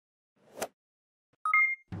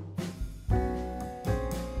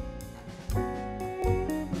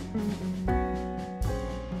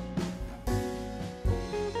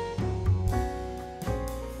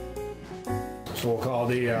We'll call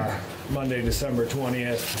the Monday, December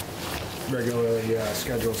 20th, regularly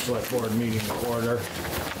scheduled select board meeting to order.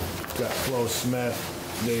 Got Flo Smith,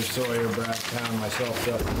 Dave Sawyer, Brad Town, myself,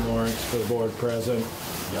 Justin Lawrence for the board present.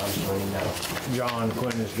 John's joining now. John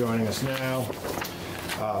Quinn is joining us now.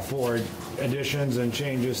 For additions and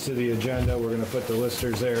changes to the agenda, we're going to put the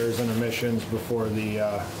listers, errors, and omissions before the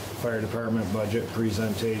fire department budget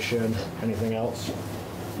presentation. Anything else?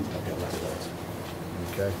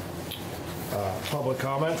 Okay. Public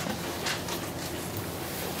comment?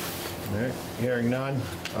 All right. Hearing none.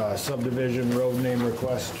 Subdivision road name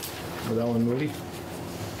request with Ellen Moody.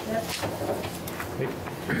 Yep. Hey.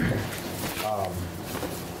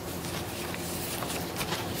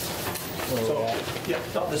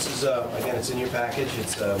 This is again, it's in your package.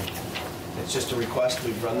 It's just a request.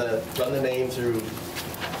 We've run the name through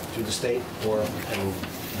the state and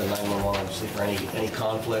the 911 obviously for any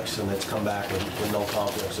conflicts, and it's come back with no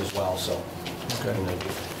conflicts as well. So okay.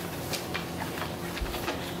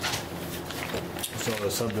 So the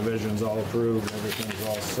subdivision's all approved, everything's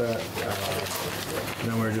all set.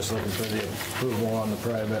 Then we're just looking for the approval on the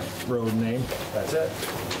private road name. That's it.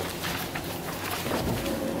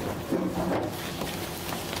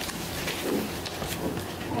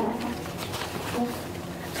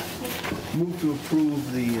 Move to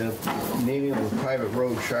approve the naming of the private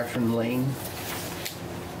road, Sharpton Lane.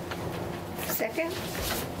 Second?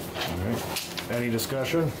 All right. Any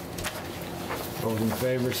discussion? Those in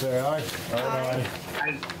favor say aye. Aye.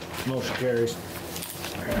 Aye. Motion carries.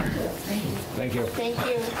 Thank you. Thank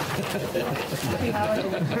you. Happy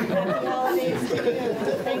holidays to you.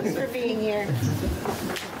 Thanks for being here.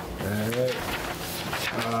 All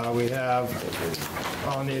right. We have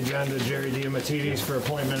on the agenda Jerry Diamatides for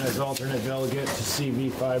appointment as alternate delegate to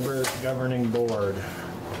CV Fiber Governing Board.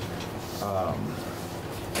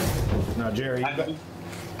 Now, Jerry.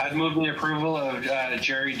 I'd move the approval of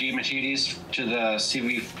Jerry Diamatides to the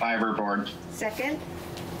CV Fiber Board. Second?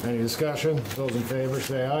 Any discussion? Those in favor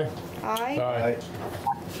say aye. Aye. Aye.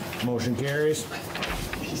 Motion carries.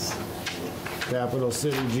 Capital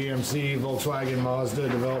City GMC Volkswagen Mazda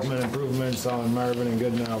development improvements on Marvin and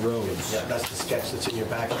Goodnow roads. Yeah, that's the sketch that's in your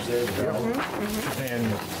package there.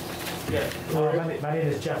 And my name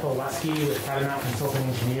is Jeff Oleski with Catamount Consulting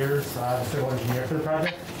Engineers, civil engineer for the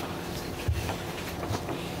project.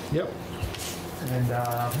 yep. And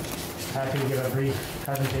happy to give a brief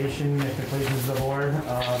presentation, if it pleases the board,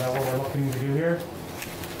 about what we're looking to do here.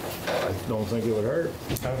 I don't think it would hurt.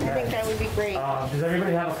 I think that would be great. Does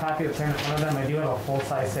everybody have a copy of the plan in front of them? I do have a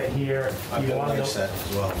full-size set here. I've got another set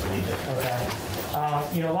as well if we need it.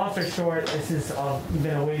 Okay. Long story short, this has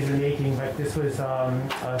been a ways in the making, but this was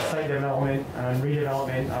a site development and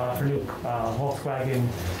redevelopment for new Volkswagen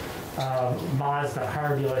Mazda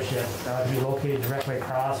car dealership to be located directly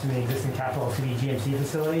across from the existing Capital City GMC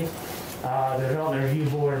facility. The Development Review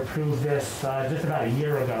Board approved this just about a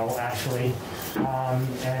year ago, actually,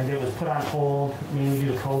 and it was put on hold mainly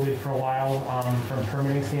due to COVID for a while from a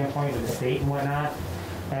permitting standpoint with the state and whatnot.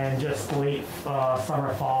 And just late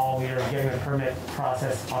summer, fall, we were getting the permit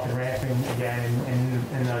process up and ramping again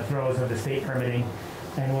in the throes of the state permitting.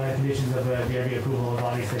 And one of the conditions of the DRB approval is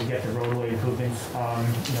obviously to get the roadway improvements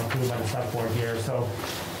approved by the Selectboard here. So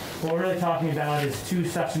what we're really talking about is two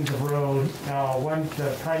sections of road.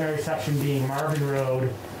 The primary section being Marvin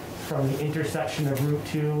Road from the intersection of Route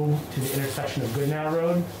 2 to the intersection of Goodnow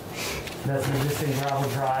Road. That's an existing gravel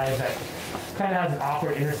drive that kind of has an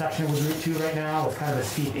awkward intersection with Route 2 right now. It's kind of a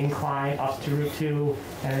steep incline up to Route 2,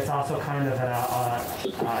 and it's also kind of at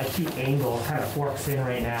an acute angle. It kind of forks in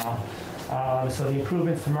right now. So the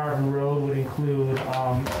improvements to Marvin Road would include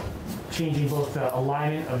changing both the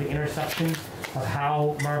alignment of the intersection of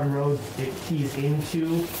how Marvin Road keys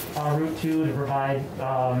into Route 2 to provide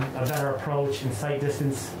a better approach and sight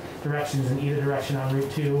distance directions in either direction on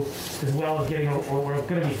Route 2, as well as we're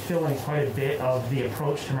going to be filling quite a bit of the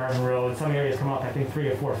approach to Marvin Road. Some areas come up, I think, 3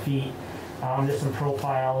 or 4 feet. There's some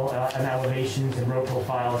profile and elevations and road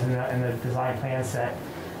profiles in the design plan set.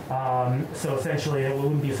 So essentially, it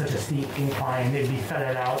wouldn't be such a steep incline. It'd be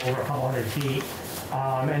feathered out over a couple hundred feet.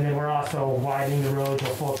 And then we're also widening the road to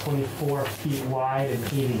a full 24 feet wide and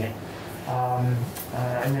paving it.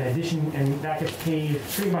 And then and that gets paved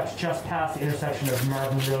pretty much just past the intersection of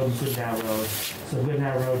Marvin Road and Goodnow Road. So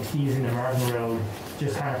Goodnow Road tees into Marvin Road,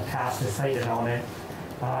 just kind of past the site development.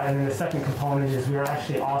 And then the second component is we are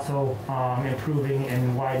actually also improving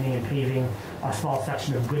and widening and paving a small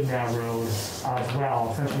section of Goodnow Road as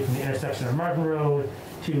well, essentially from the intersection of Marvin Road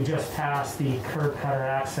to just past the curb cutter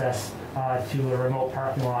access to a remote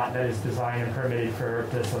parking lot that is designed and permitted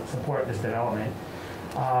to support this development.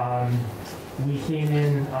 We came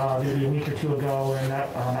in maybe a week or two ago, and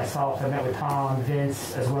myself, I met with Tom,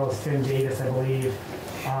 Vince, as well as Tim Davis, I believe,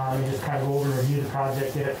 and just kind of go over and review the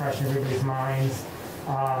project, get it fresh in everybody's minds.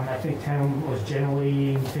 I think Tim was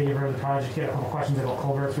generally in favor of the project. He had a couple questions about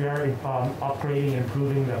culverts. We are upgrading and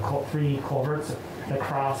improving the 3 culverts that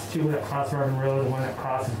cross, 2 that cross Marvin Road, and 1 that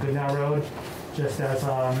crosses Goodnow Road, just as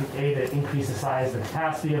to increase the size, the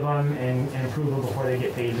capacity of them, and improve them before they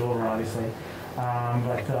get paved over, obviously.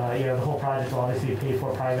 The whole project will obviously be paid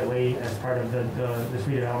for privately as part of this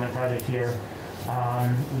redevelopment project here.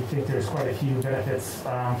 We think there's quite a few benefits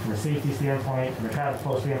from a safety standpoint, from a traffic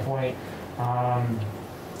flow standpoint. I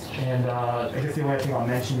guess the only thing I'll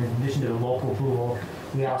mention, in addition to the local approval,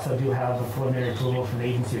 we also do have a preliminary approval from the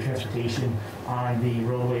Agency of Transportation on the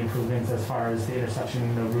roadway improvements as far as the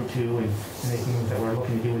intersection of Route 2 and anything that we're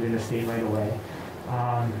looking to do within the state right away.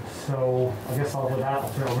 So I guess with that, I'll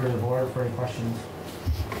turn it over to the board for any questions.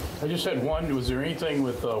 I just had one. Was there anything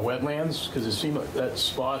with wetlands? Because it seemed like that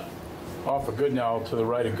spot off of Goodnow to the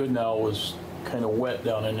right of Goodnow was kind of wet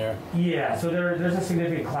down in there. Yeah, so there's a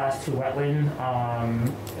significant Class 2 wetland,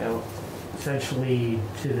 essentially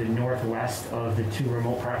to the northwest of the 2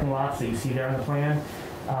 remote parking lots that you see there on the plan.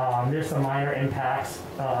 There's some minor impacts.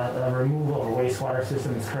 The removal of a wastewater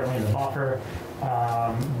system is currently in the buffer,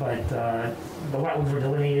 but the wetlands were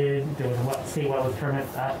delineated. There was a state wetlands permit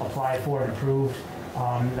applied for and approved.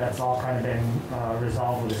 That's all kind of been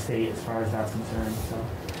resolved with the state as far as that's concerned. So,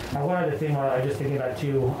 one other thing I was just thinking about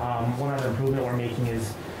too, one other improvement we're making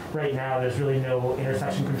is right now there's really no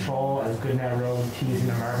intersection control as Goodnow Road tees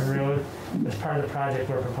into Marvin Road. As part of the project,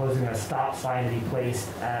 we're proposing a stop sign to be placed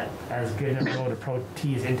as Goodnow Road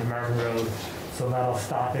tees into Marvin Road. So that'll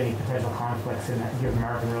stop any potential conflicts and give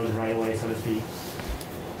Marvin Road the right of way, so to speak.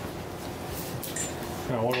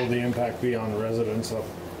 Now, what will the impact be on the residents up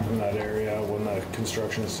in that area when the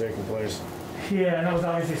construction is taking place? Yeah, and that was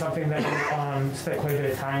obviously something that we spent quite a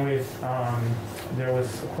bit of time with. There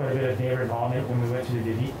was quite a bit of neighbor involvement when we went through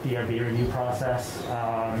the DRB review process.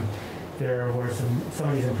 There were some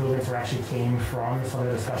of these improvements were actually came from some of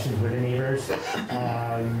the discussions with the neighbors.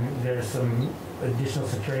 There's some additional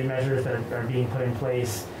security measures that are being put in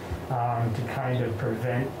place to kind of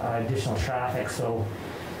prevent additional traffic. So,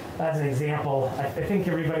 as an example, I think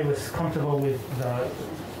everybody was comfortable with the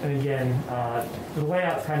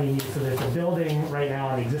layout's kind of unique. So there's a building right now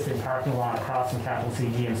on the existing parking lot across from Capital C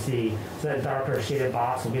GMC. So that darker shaded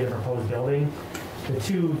box will be the proposed building. The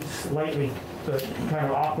 2 slightly kind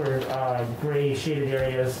of awkward gray shaded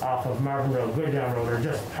areas off of Marvin Road, Goodnow Road are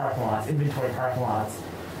just parking lots, inventory parking lots.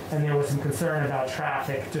 And there was some concern about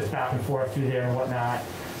traffic just back and forth through there and whatnot.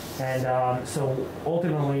 And so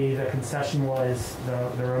ultimately the concession was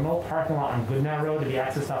the remote parking lot on Goodnow Road to be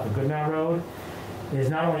accessed off of Goodnow Road is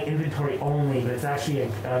not only inventory only, but it's actually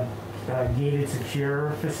a gated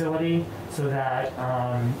secure facility so that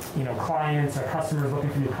clients or customers looking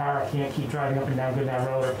for a new car can't keep driving up and down Goodnow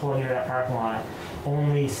Road or pulling into that parking lot.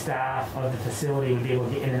 Only staff of the facility would be able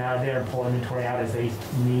to get in and out of there and pull inventory out as they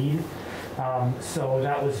need. So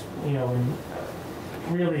that was,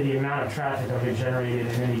 really the amount of traffic that would get generated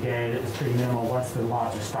in any day is pretty minimal once the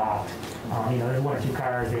lots are stopped. There's 1 or 2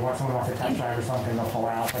 cars, someone wants to test drive or something, they'll pull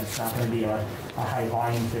out, but it's not going to be a high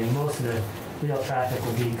volume thing. Most of the real traffic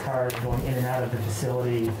will be cars going in and out of the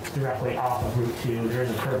facility directly off of Route 2. There is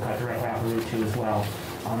a curb cut directly off of Route 2 as well,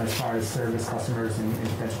 as far as service customers and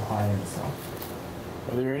potential clients. So.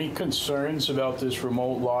 Are there any concerns about this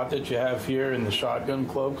remote lot that you have here in the Shotgun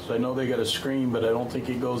Club? Because I know they got a screen, but I don't think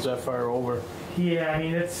it goes that far over. Yeah,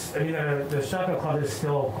 the Shotgun Club is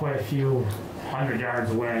still quite a few 100 yards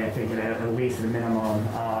away, I think, at least at a minimum.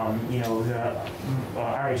 The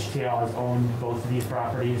RHTL has owned both of these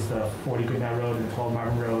properties, the 40 Goodnow Road and the 12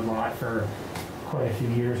 Marvin Road lot, for quite a few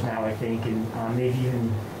years now, I think. And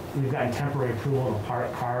we've gotten temporary approval to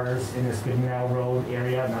park cars in this Goodnow Road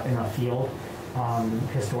area in a field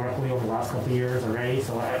historically over the last couple of years already.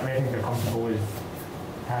 So I think they're comfortable with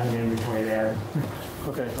having inventory there.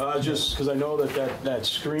 Okay, just because I know that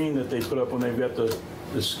screen that they put up when they've got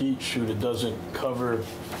the skeet shoot, it doesn't cover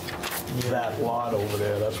that lot over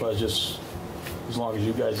there. That's why as long as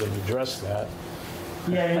you guys have addressed that.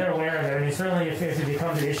 Yeah, they're aware of it. Certainly if it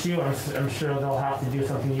becomes an issue, I'm sure they'll have to do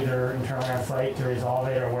something either internally on site to resolve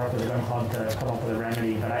it or work with the gun club to come up with a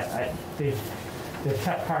remedy. But they've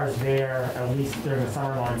kept cars there at least during the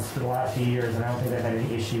summer months for the last few years, and I don't think they've had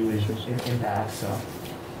any issue with impact. So.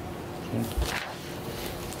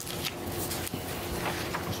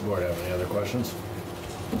 Does the board have any other questions?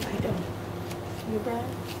 I don't. You, Brian?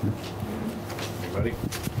 Anybody?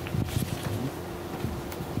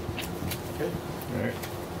 Good. All right.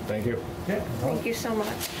 Thank you. Yeah. Thank you so much.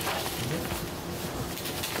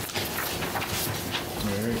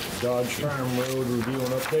 All right, Dodge Farm Road review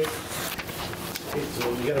and update. Okay,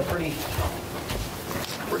 so we got a pretty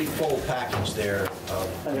full package there.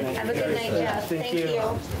 Have a good night, Jeff. Thank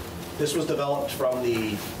you. This was developed from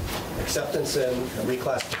the acceptance and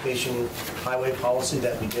reclassification highway policy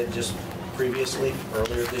that we did just previously,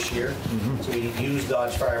 earlier this year. So we used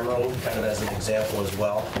Dodge Farm Road kind of as an example as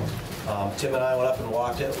well. Tim and I went up and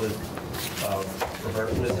walked it with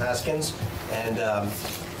Robert and Ms. Haskins, and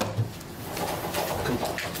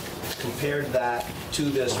compared that to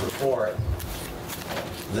this report,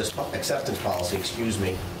 this acceptance policy, excuse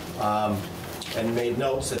me, and made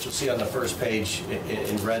notes that you'll see on the first page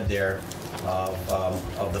in red there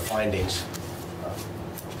of the findings.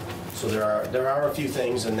 So there are a few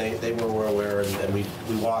things, and they were aware, and we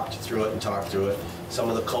walked through it and talked through it. Some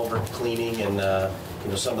of the culvert cleaning and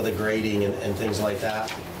some of the grading and things like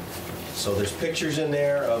that. So there's pictures in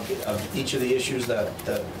there of each of the issues that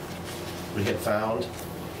we had found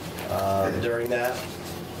during that.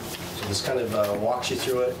 So this kind of walks you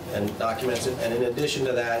through it and documents it. And in addition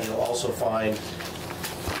to that, you'll also find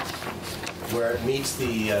where it meets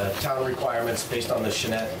the town requirements based on the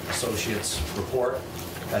Chanette Associates report.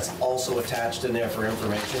 That's also attached in there for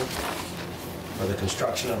information for the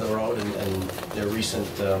construction of the road, and their recent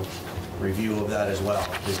review of that as well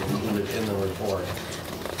is included in the report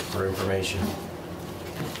for information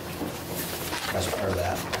as part of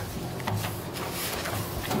that.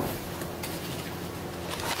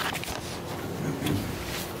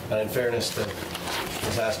 And in fairness to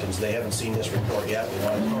Ms. Haskins, they haven't seen this report yet. We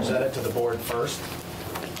want to present it to the board first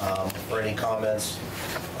for any comments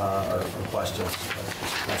or questions.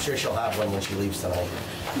 I'm sure she'll have one when she leaves tonight.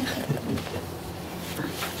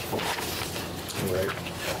 Right.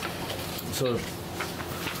 So,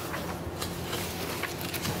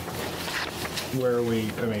 where are we,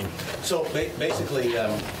 So basically,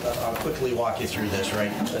 I'll quickly walk you through this,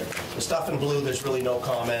 right? The stuff in blue, there's really no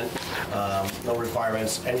comment, no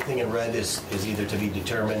requirements. Anything in red is either to be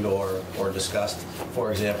determined or discussed.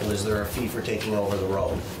 For example, is there a fee for taking over the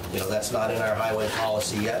road? That's not in our highway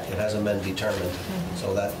policy yet. It hasn't been determined.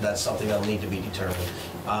 So that's something that'll need to be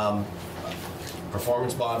determined.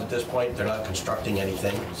 Performance bond at this point, they're not constructing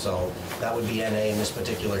anything, so that would be NA in this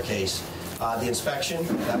particular case. The inspection,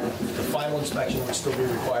 the final inspection would still be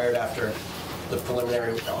required after the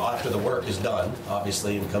preliminary, after the work is done,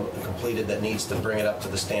 obviously, and completed, that needs to bring it up to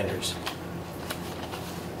the standards.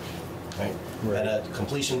 Right? And a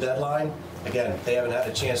completion deadline, again, they haven't had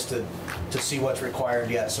a chance to see what's required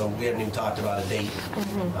yet, so we haven't even talked about a date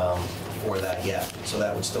for that yet. So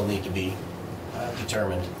that would still need to be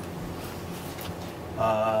determined.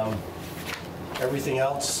 Everything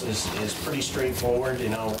else is pretty straightforward,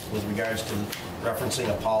 with regards to referencing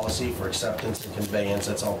a policy for acceptance and conveyance.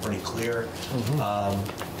 That's all pretty clear.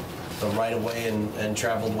 The right-of-way and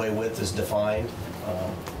traveled way width is defined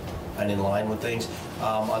and in line with things.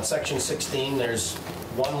 On section 16, there's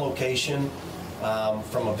one location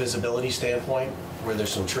from a visibility standpoint where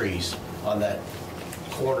there's some trees on that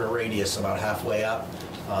corner radius about halfway up.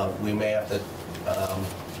 We may have to,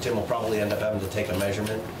 Tim will probably end up having to take a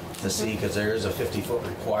measurement to see, because there is a 50-foot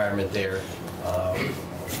requirement there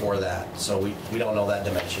for that. So we don't know that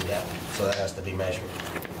dimension yet, so that has to be measured.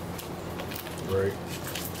 right?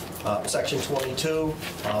 Section 22,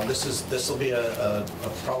 this will be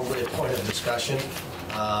probably a point of discussion,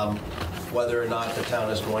 whether or not the town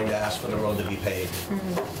is going to ask for the road to be paved.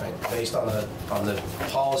 Right? Based on the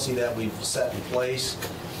policy that we've set in place,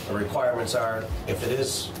 the requirements are, if it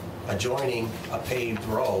is adjoining a paved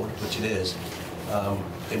road, which it is,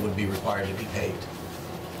 it would be required to be paved.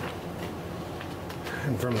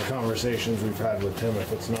 And from the conversations we've had with Tim,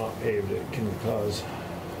 if it's not paved, it can cause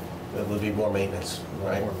It would be more maintenance,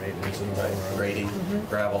 right? more maintenance in the Right, long run. grading,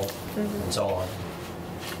 gravel, and so on.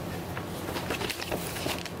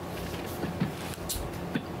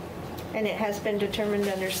 And it has been determined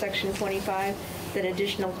under section 25 that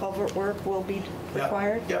additional culvert work will be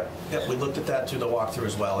required? Yep, we looked at that through the walkthrough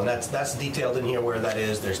as well, and that's detailed in here where that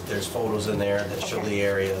is. There's photos in there that show Okay. the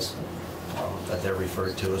areas that they're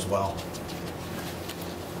referred to as well.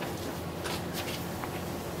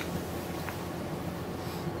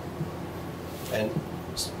 And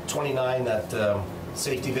 29, that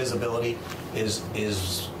safety visibility is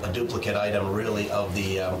a duplicate item really of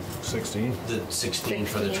the 16? 16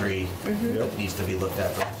 for the 16. tree. Yep. That needs to be looked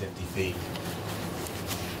at for 50 feet.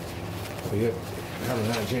 We haven't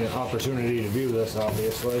had an opportunity to view this,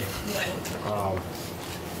 obviously. I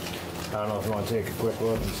don't know if you want to take a quick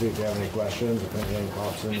look and see if you have any questions, if anything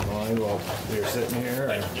pops in your mind while you're sitting here.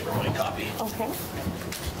 I can give her my copy. Okay.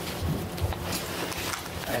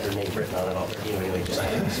 I had her name written on it already, anyway, just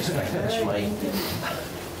I suspect that she might.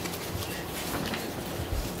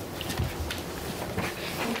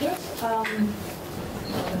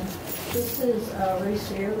 This is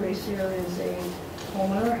Racier. Racier is a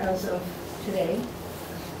homeowner as of today,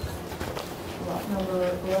 lot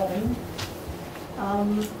number 11.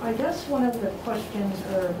 I guess one of the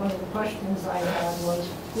questions I had was,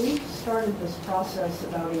 we started this process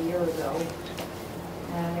about a year ago,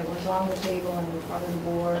 and it was on the table and in front of the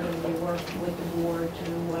board, and we worked with the board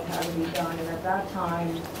to what had to be done. And at that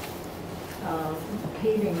time,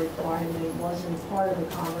 paving requirement wasn't part of the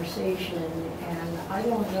conversation, and I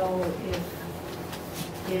don't know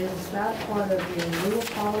is that part of your new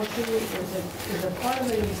policy? Is it part of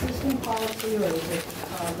the existing policy, or is it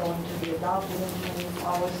going to be adopted into a new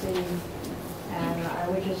policy? And I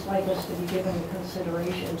would just like us to be given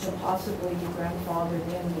consideration to possibly be grandfathered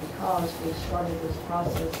in, because we started this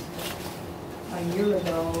process a year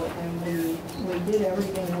ago, and we did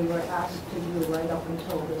everything we were asked to do right up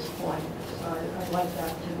until this point. So I'd like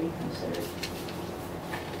that to be considered.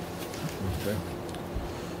 Okay.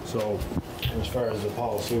 So, as far as the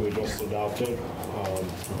policy we just adopted,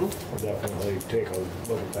 we'll definitely take a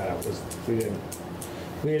look at that.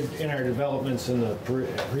 We had, in our developments in the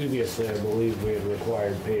previously, I believe we had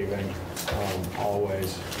required paving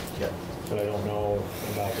always. Yep. But I don't know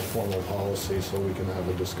about the formal policy, so we can have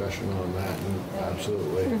a discussion on that, and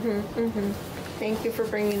absolutely. Thank you for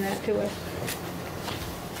bringing that to us.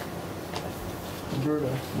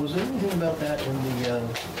 Roberta, was there anything about that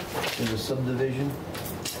in the subdivision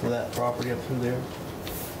for that property up through there?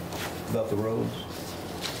 About the roads?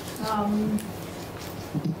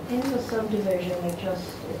 In the subdivision, it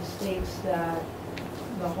states that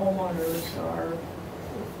the homeowners are,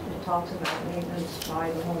 it talks about maintenance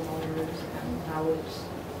by the homeowners and how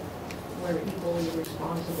we're equally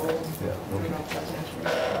responsible. Yeah. I don't know if that's answering the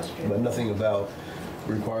question. But nothing about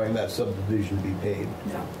requiring that subdivision to be paved?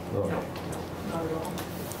 No, Oh. no, not at all.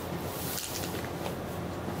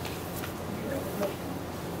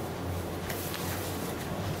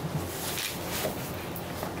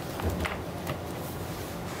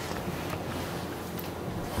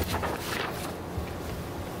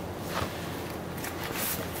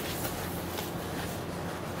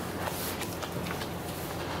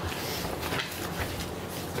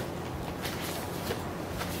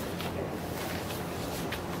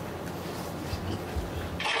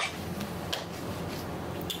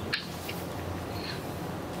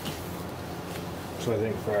 So I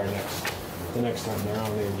think for the next time they're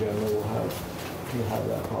on the agenda, we'll have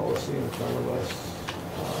that policy in front of us.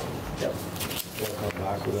 Yep. They'll come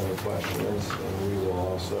back with any questions, and we will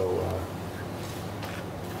also,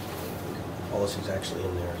 Policy's actually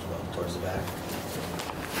in there as well, towards the back.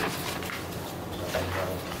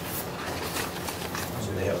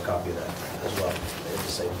 So they have a copy of that as well. They have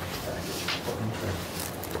the same package.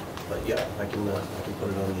 But yeah, I can put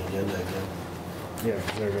it on the agenda again. yeah,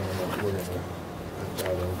 we're gonna have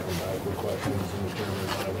them come back with questions and determine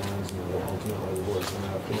timelines, and then ultimately the board's gonna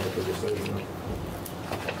have to make a decision.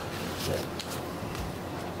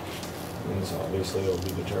 And so obviously it'll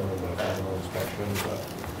be determined by final inspection, but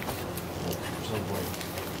at some point,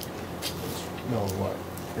 it's knowing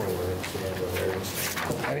where we're in stand with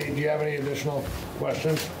areas. Do you have any additional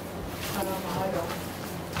questions? I don't.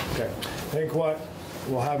 Okay, I think what,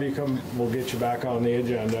 we'll have you come, we'll get you back on the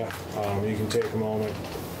agenda. You can take a moment,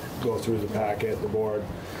 go through the packet, the board.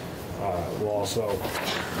 We'll also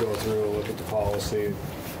go through, look at the policy,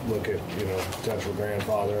 look at, potential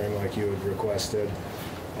grandfathering like you had requested.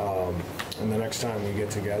 And the next time we get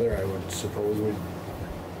together, I would suppose we'd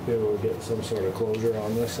be able to get some sort of closure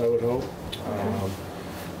on this, I would hope.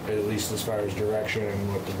 At least as far as direction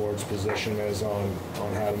and what the board's position is on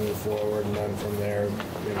how to move forward. And then from there,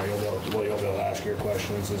 you'll be able to ask your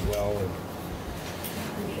questions as well. And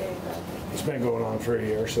Appreciate that. it's been going on for a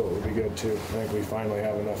year, so it would be good too. I think we finally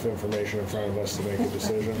have enough information in front of us to make a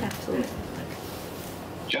decision. Absolutely.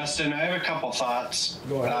 Justin, I have a couple thoughts.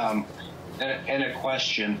 Go ahead. And a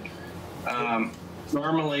question.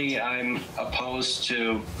 Normally, I'm opposed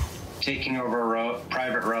to taking over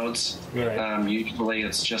private roads. Right. Usually,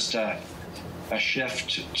 it's just a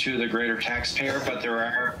shift to the greater taxpayer, but there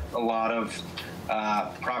are a lot of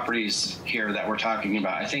properties here that we're talking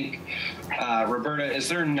about. I think, Roberta, is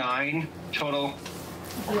there 9 total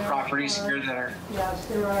properties here that are? Yes,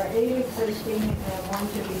 there are 8 existing and 1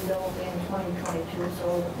 to be built in 2022,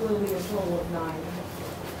 so it will be a total of 9.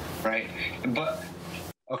 Right, but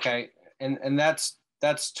okay, and that's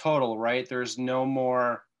total, right? There's no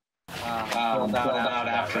more filled out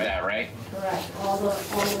after that, right? Correct. All the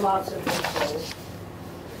lots have been sold.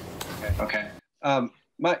 Okay.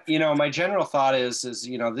 my general thought is,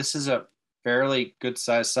 this is a fairly good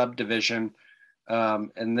sized subdivision.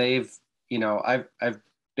 And they've, I've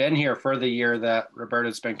been here for the year that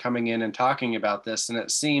Roberta's been coming in and talking about this, and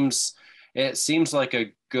it seems like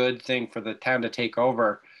a good thing for the town to take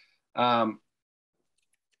over. I'm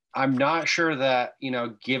not sure that,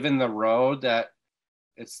 given the road, that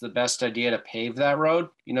it's the best idea to pave that road.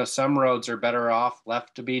 Some roads are better off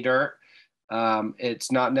left to be dirt.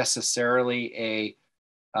 It's not necessarily a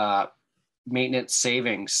maintenance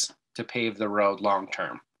savings to pave the road long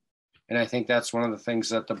term. And I think that's one of the things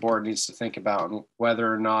that the board needs to think about, and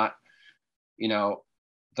whether or not,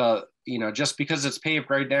 just because it's paved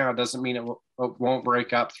right now doesn't mean it won't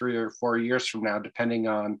break up 3 or 4 years from now, depending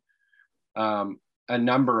on a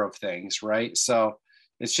number of things, right? So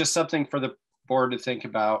it's just something for the board to think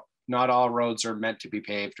about. Not all roads are meant to be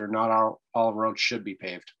paved, or not all roads should be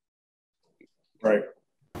paved. Right.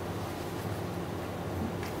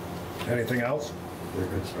 Anything else?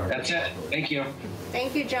 That's it. Thank you.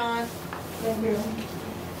 Thank you, John. Thank you.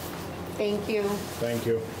 Thank you. Thank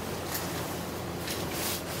you.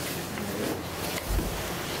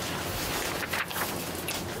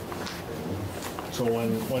 So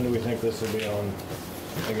when do we think this will be on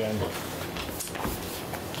again?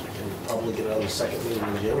 Probably get it on the second meeting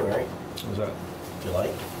in January, Is that if you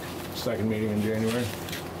like. second meeting in January?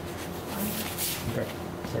 Okay,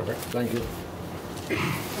 perfect. Thank you. Thank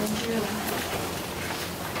you.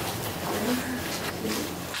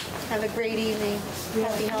 Have a great evening.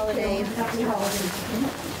 Happy holidays. Happy holidays.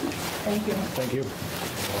 Thank you. Thank you.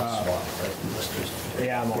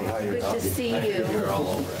 Yeah, I'm on. Good to see you. You're all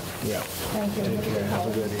over it. Yeah. Thank you. Take care. Have a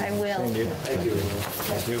good evening. I will. Same to you. Thank you.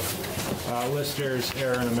 Thank you. Listers,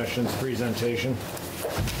 error and omissions presentation.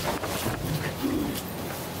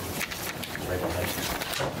 Right behind.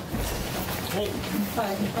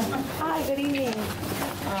 Hi, good evening.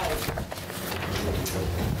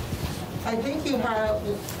 I think you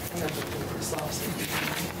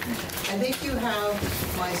have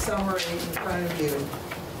my summary in front of you.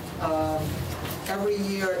 Every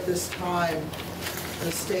year at this time,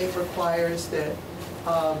 the state requires that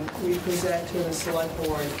we present to the select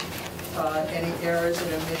board any errors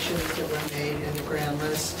and omissions that were made in the grand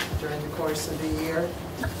list during the course of the year.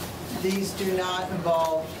 These do not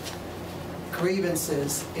involve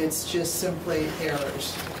grievances. It's just simply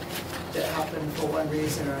errors that happen for one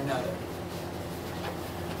reason or another.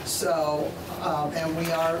 So, and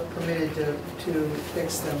we are permitted to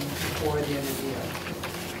fix them before the end of the year.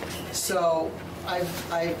 So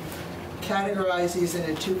I've categorized these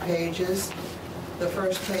into 2 pages. The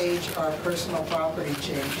first page are personal property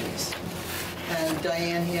changes, and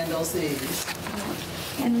Diane handles these.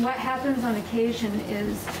 And what happens on occasion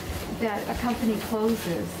is that a company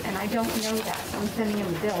closes, and I don't know that, so I'm sending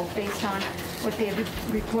them a bill based on what they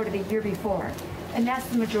have reported the year before. And that's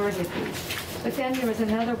the majority of these. But then there was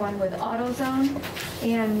another one with AutoZone,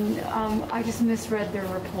 and I just misread their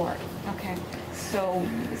report, okay? So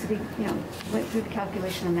we, went through the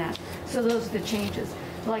calculation on that. So those are the changes.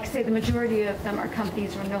 Like I say, the majority of them are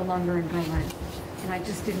companies who are no longer in Berlin, and I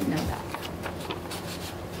just didn't know that.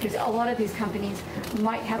 Because a lot of these companies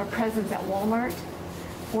might have a presence at Walmart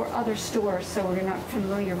or other stores, so we're not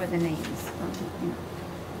familiar with the names.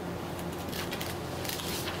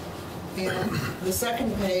 And the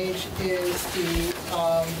second page is the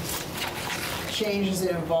changes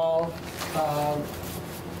that involve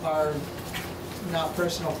are not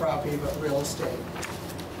personal property, but real estate.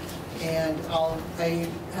 And I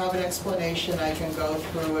have an explanation. I can go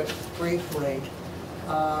through it briefly.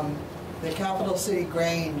 The Capital City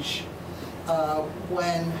Grange,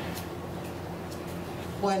 when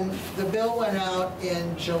the bill went out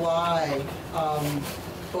in July,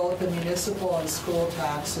 both the municipal and school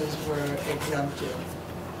taxes were exempted.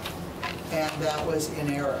 And that was in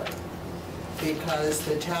error, because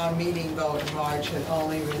the town meeting vote in March had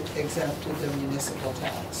only exempted the municipal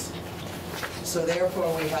tax. So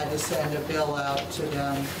therefore, we had to send a bill out to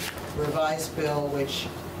them, revised bill, which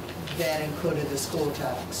then included the school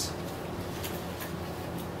tax.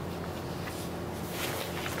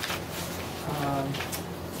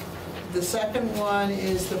 The second one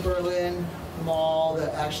is the Berlin Mall,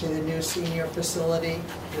 actually the new senior facility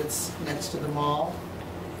that's next to the mall.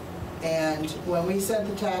 And when we sent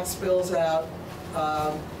the tax bills out,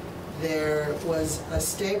 there was a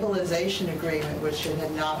stabilization agreement which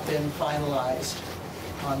had not been finalized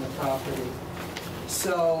on the property.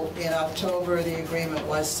 So in October, the agreement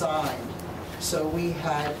was signed. So we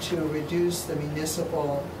had to reduce the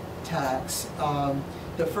municipal tax.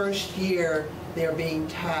 The first year, they're being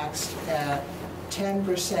taxed at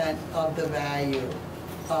 10% of the value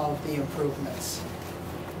of the improvements.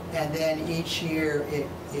 And then each year it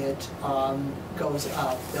goes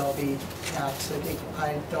up. There'll be tax, I think,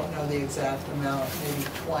 I don't know the exact amount, maybe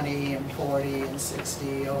 20 and 40 and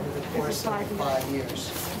 60 over the course of 5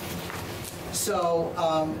 years. So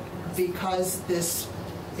because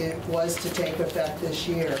it was to take effect this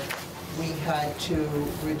year, we had to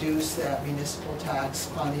reduce that municipal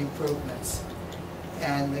tax on the improvements.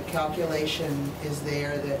 And the calculation is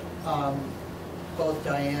there that both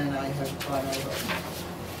Diane and I have gone over.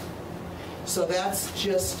 So that's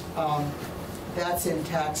just, that's in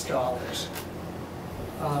tax dollars.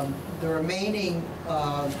 The remaining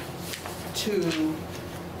two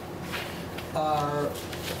are,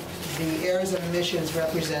 the errors and omissions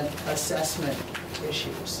represent assessment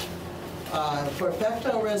issues. For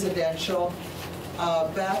Pecto Residential,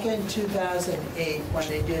 back in 2008, when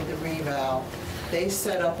they did the reval, they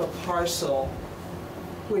set up a parcel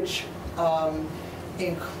which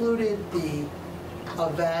included a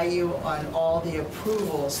value on all the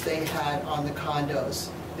approvals they had on the condos.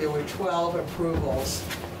 There were 12 approvals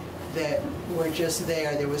that were just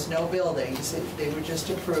there. There was no buildings. They were just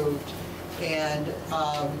approved. And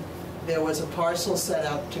there was a parcel set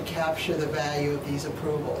up to capture the value of these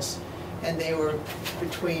approvals. And they were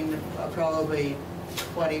between probably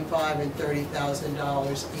 $25,000 and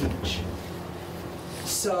 $30,000 each.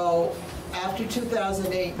 So after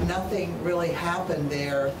 2008, nothing really happened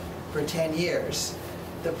there for 10 years.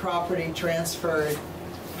 The property transferred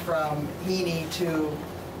from Heaney to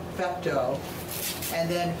Fecto, and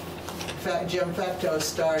then Jim Fecto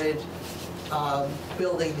started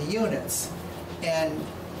building the units. And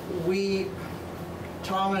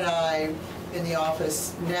Tom and I, in the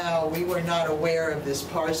office now, we were not aware of this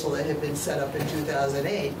parcel that had been set up in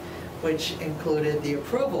 2008, which included the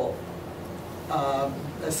approval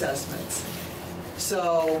assessments.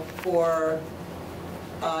 So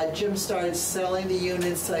Jim started selling the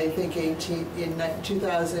units, I think, in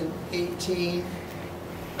 2018,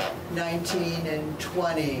 19, and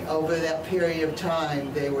 20. Over that period of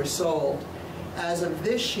time, they were sold. As of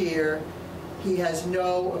this year, he has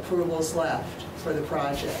no approvals left for the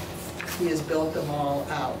project. He has built them all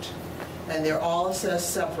out, and they're all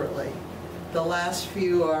assessed separately. The last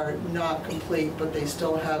few are not complete, but they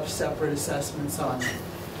still have separate assessments on them.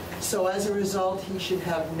 So as a result, he should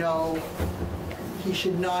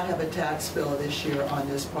not have a tax bill this year on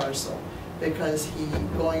this parcel, because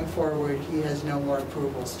going forward, he has no more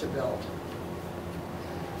approvals to build.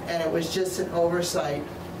 And it was just an oversight,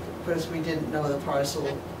 because we didn't know the parcel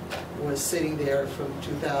was sitting there from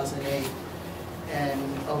 2008, and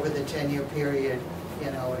over the 10-year period,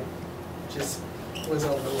 it just was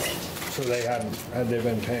overlooked. So had they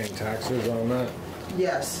been paying taxes on that?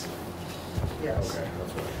 Yes. Yes. Okay,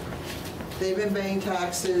 that's right. They've been paying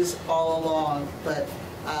taxes all along, but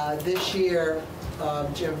this year,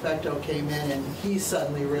 Jim Fecto came in and he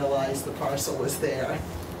suddenly realized the parcel was there.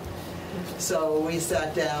 So we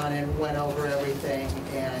sat down and went over everything,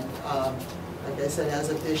 and like I said, as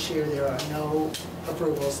of this year, there are no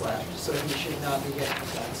approvals left, so he should not be getting a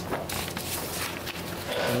tax bill.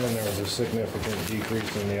 And then there was a significant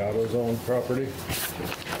decrease in the AutoZone property.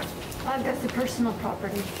 That's the personal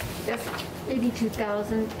property. That's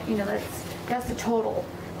 82,000. That's the total.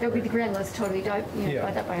 That would be the grand list total. Divide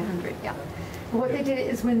that by 100. Yeah. But what they did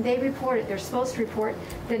is when they reported, they're supposed to report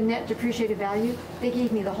the net depreciated value. They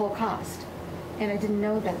gave me the whole cost, and I didn't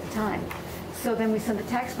know that at the time. So then we sent the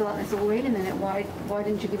tax bill out, and I said, well, wait a minute, why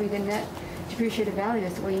didn't you give me the net depreciated value? I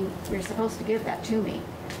said, well, you're supposed to give that to me,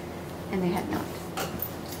 and they had not.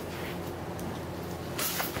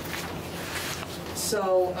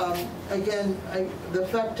 So again, the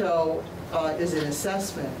Fecto is an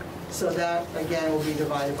assessment, so that again will be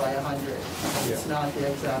divided by 100. It's not the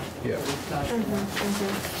exact. Yeah.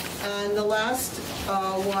 And the last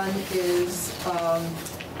one is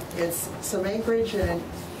it's some acreage, and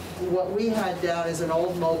what we had down is an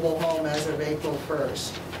old mobile home as of April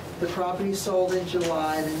 1st. The property sold in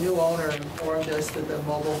July. The new owner informed us that the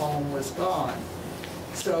mobile home was gone.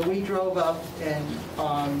 So we drove up and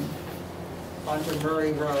onto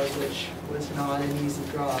Murray Road, which was not an easy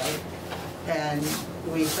drive, and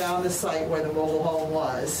we found the site where the mobile home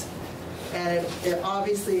was, and it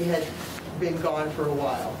obviously had been gone for a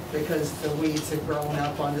while because the weeds had grown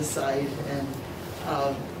up on the site, and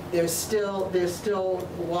there's still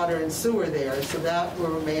water and sewer there, so that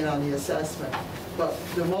will remain on the assessment. But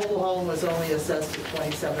the mobile home was only assessed at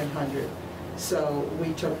 $2,700, so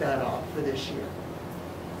we took that off for this year.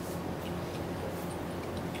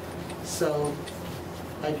 So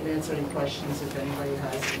I can answer any questions if anybody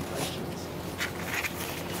has any questions.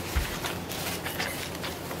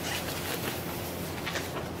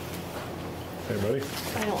 Anybody?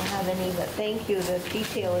 I don't have any, but thank you. The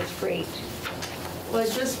detail is great. Well,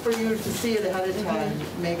 just for you to see it ahead of time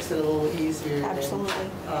makes it a little easier. than, Absolutely.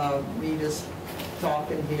 Me just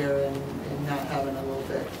talking here and not having a little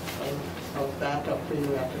bit of backup for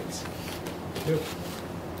your records. Yep.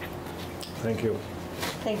 Thank you.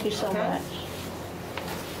 Thank you so Okay. much.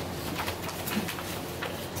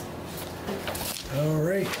 All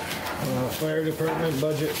right, fire department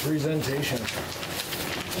budget presentation.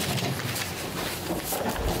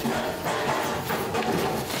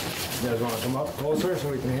 You guys want to come up closer so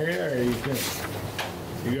we can hear you, or you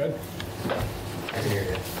good? I can hear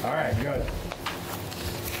you. All right, good.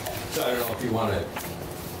 So I don't know if you want to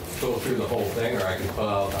go through the whole thing, or I can pull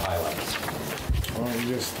out the highlights. Why don't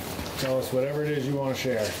you just tell us whatever it is you want to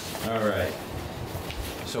share? All right.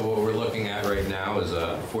 So what we're looking at right now is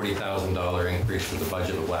a $40,000 increase to the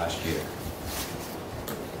budget of last year.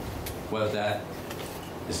 What that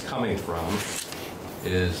is coming from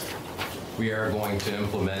is we are going to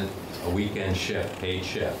implement a weekend shift, paid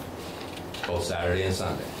shift, both Saturday and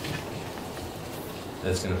Sunday.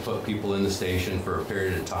 That's going to put people in the station for a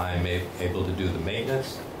period of time, able to do the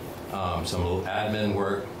maintenance, some little admin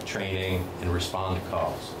work, training, and respond to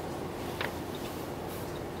calls.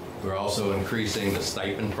 We're also increasing the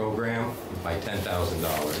stipend program by $10,000.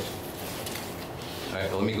 All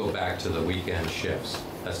right, let me go back to the weekend shifts.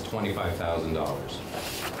 That's $25,000.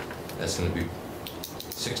 That's going to be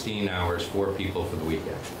 16 hours, 4 people for the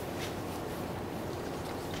weekend.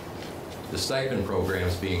 The stipend program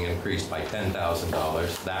is being increased by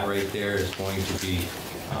 $10,000. That right there is going to be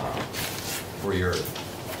for your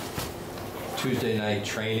Tuesday night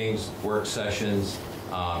trainings, work sessions,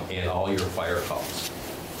 and all your fire calls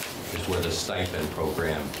is where the stipend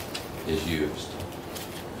program is used.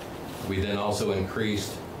 We then also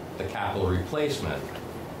increased the capital replacement,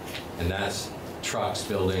 and that's trucks,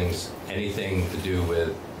 buildings, anything to do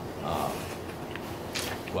with,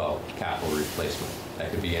 well, capital replacement. That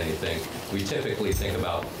could be anything. We typically think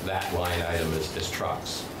about that line item as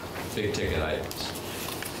trucks, big ticket items.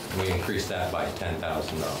 And we increased that by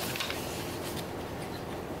 $10,000.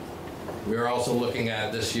 We're also looking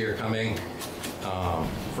at this year coming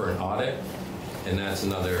for an audit, and that's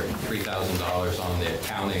another $3,000 on the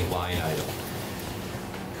accounting line item.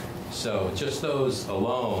 So just those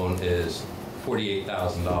alone is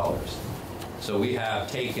 $48,000. So we have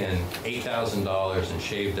taken $8,000 and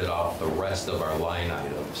shaved it off the rest of our line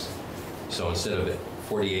items. So instead of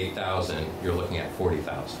 $48,000, you're looking at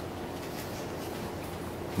 $40,000.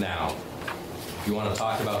 Now, if you want to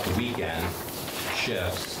talk about the weekend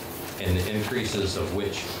shifts and the increases of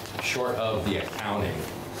which, short of the accounting,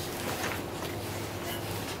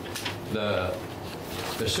 the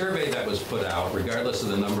survey that was put out, regardless of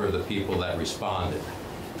the number of the people that responded,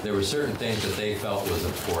 there were certain things that they felt was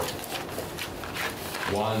important.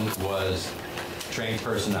 One was trained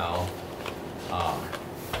personnel,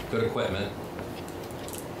 good equipment,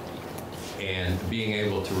 and being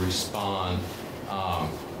able to respond,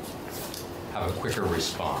 have a quicker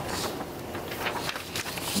response.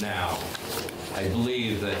 Now, I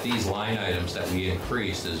believe that these line items that we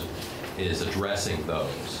increased is addressing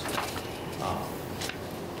those.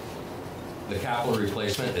 The capital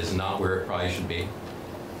replacement is not where it probably should be.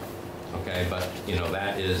 Okay, but you know,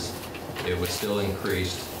 it was still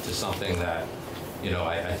increased to something that, you know,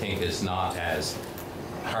 I think is not as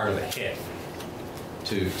hard of a hit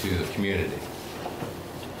to the community.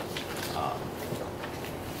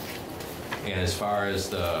 And as far as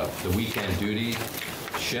the weekend duty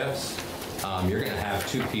shifts, you're going to have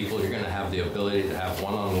 2 people. You're going to have the ability to have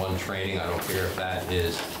one-on-one training. I don't care if that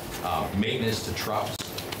is maintenance to trucks,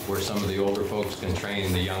 where some of the older folks can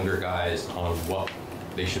train the younger guys on what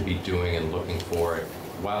they should be doing and looking for it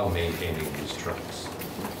while maintaining these trucks.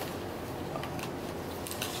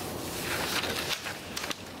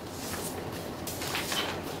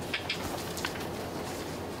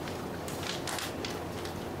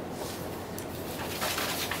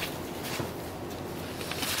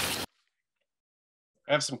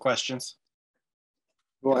 I have some questions.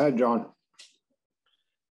 Go ahead, John.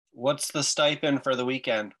 What's the stipend for the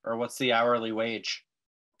weekend, or what's the hourly wage?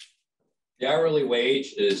 The hourly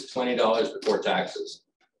wage is $20 before taxes.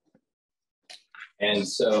 And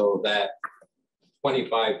so that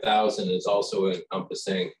 $25,000 is also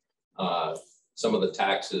encompassing some of the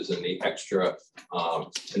taxes and the extra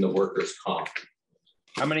in the workers' comp.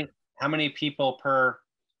 How many people per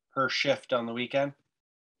shift on the weekend?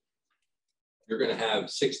 You're going to have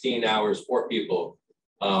 16 hours, 4 people.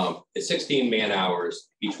 It's 16 man hours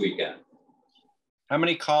each weekend. How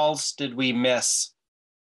many calls did we miss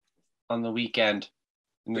on the weekend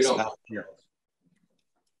in this past year?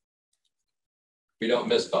 We don't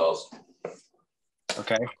miss calls.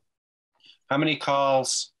 Okay. How many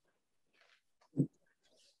calls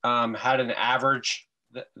had an average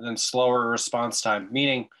than slower response time?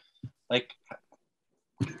 Meaning, like,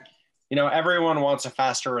 you know, everyone wants a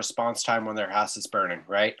faster response time when their house is burning,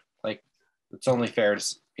 right? Like, it's only fair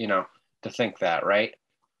to, you know, to think that, right?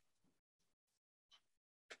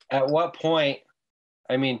 At what point,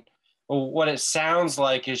 I mean, well, what it sounds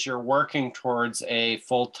like is you're working towards a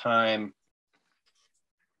full-time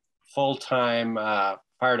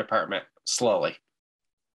fire department slowly.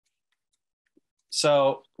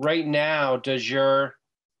 So right now, does your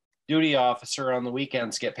duty officer on the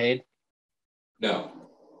weekends get paid? No.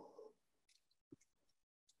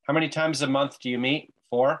 How many times a month do you meet?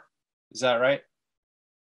 4? Is that right?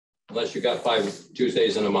 Unless you got 5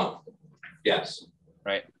 Tuesdays in a month. Yes.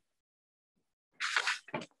 Right.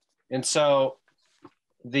 And so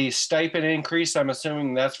the stipend increase, I'm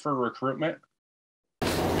assuming that's for recruitment?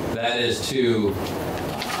 That is to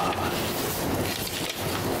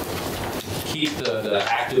keep the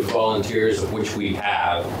active volunteers, of which we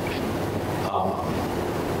have.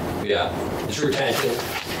 Yeah, it's retention.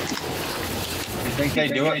 You think they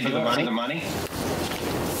do it for the money?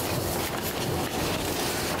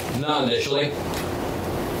 Not initially.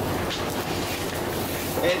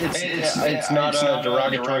 It's not a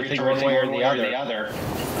derogatory thing one way or the other.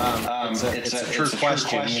 It's a true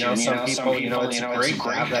question. You know, some people, you know, it's great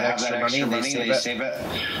to have that extra money and they save it,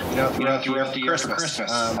 you know, throughout the year for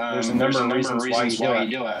Christmas. There's a number of reasons why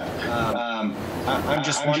you do it. I'm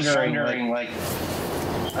just wondering, like,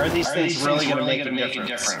 are these things really going to make a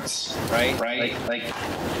difference? Right? Like,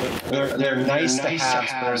 they're nice to have,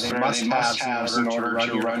 but are they must-haves in order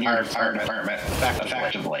to run your fire department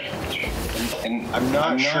effectively? And I'm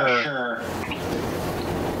not sure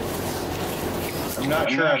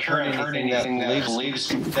I've heard anything that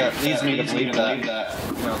leads me to believe that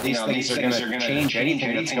you know, these things are going to change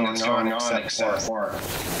anything that's going on except for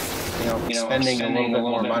you know, spending a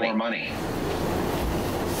little bit more money.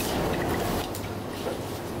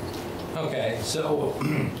 Okay, so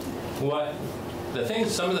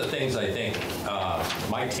some of the things I think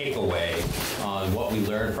my takeaway on what we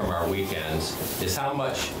learned from our weekends is how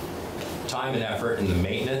much time and effort in the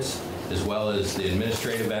maintenance as well as the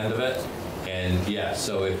administrative end of it. And yeah,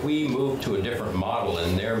 so if we move to a different model,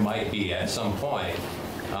 and there might be at some point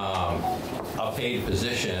a paid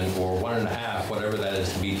position or 1.5, whatever that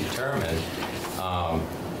is to be determined,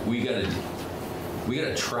 we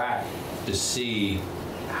gotta track to see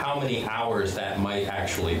how many hours that might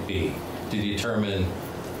actually be to determine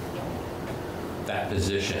that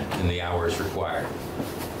position and the hours required.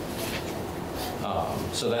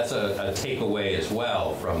 So that's a takeaway as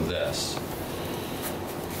well from this.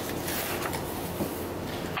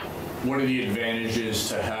 One of the advantages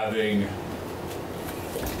to having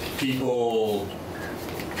people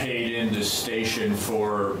paid in the station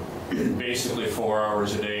for basically 4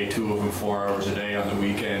 hours a day, 2 of them 4 hours a day on the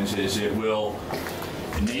weekends, is it will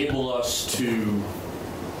enable us to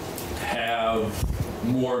have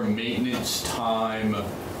more maintenance time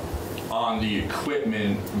on the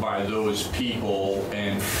equipment by those people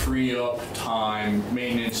and free up time,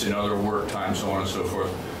 maintenance and other work time, so on and so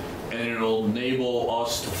forth. And it'll enable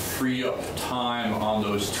us to free up time on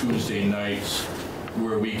those Tuesday nights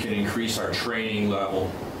where we can increase our training level,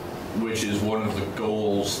 which is one of the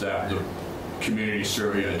goals that the community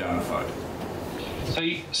survey identified.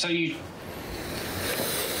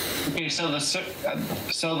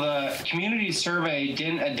 So the community survey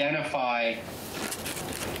didn't identify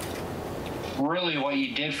really what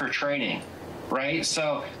you did for training, right?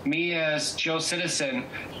 So me as Joe Citizen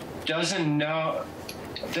doesn't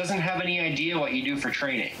have any idea what you do for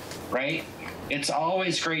training, right? It's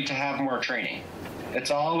always great to have more training.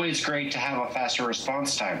 It's always great to have a faster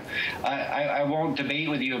response time. I won't debate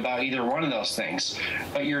with you about either one of those things,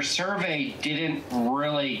 but your survey didn't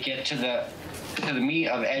really get to the meat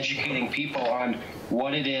of educating people on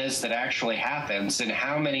what it is that actually happens and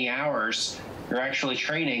how many hours you're actually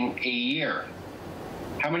training a year.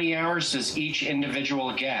 How many hours does each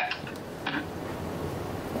individual get?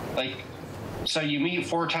 Like, so you meet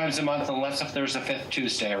 4 times a month unless if there's a 5th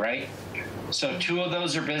Tuesday, right? So 2 of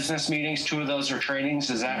those are business meetings, 2 of those are trainings,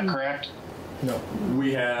 is that correct? No.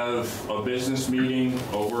 We have a business meeting,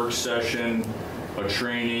 a work session, a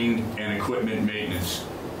training, and equipment maintenance.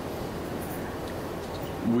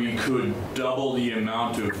 We could double the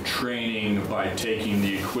amount of training by taking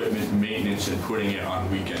the equipment maintenance and putting it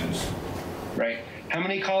on weekends. Right. How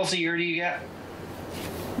many calls a year do you get?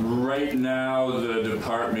 Right now, the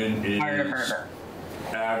department is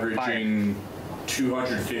averaging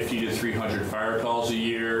 250 to 300 fire calls a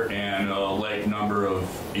year and a like number of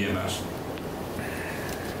EMS.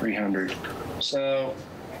 300. So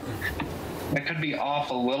that could be off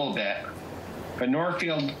a little bit, but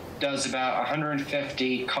Northfield does about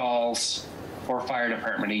 150 calls for fire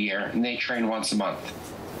department a year, and they train once a month.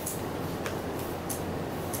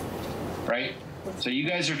 Right? So you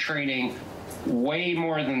guys are training way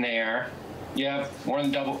more than they are. You have more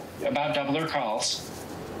than about double their calls.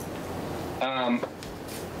 I'm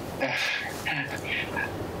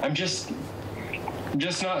just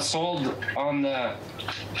not sold on the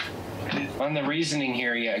reasoning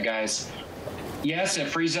here yet, guys. Yes, it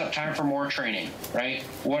frees up time for more training, right?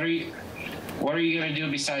 What are you going to do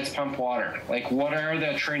besides pump water? Like, what are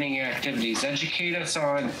the training activities? Educate us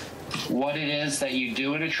on what it is that you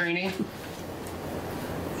do in a training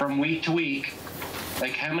from week to week.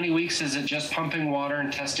 Like, how many weeks is it just pumping water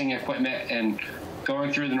and testing equipment and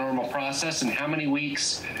going through the normal process? And how many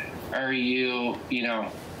weeks are you,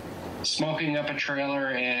 smoking up a trailer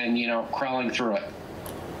and, crawling through it?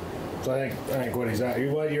 So I think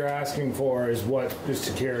what you're asking for is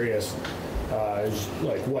just curious, is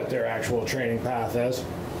like what their actual training path is.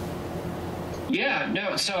 Yeah,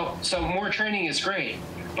 no, so more training is great,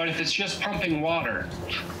 but if it's just pumping water,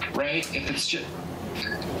 right? If it's just,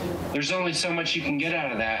 there's only so much you can get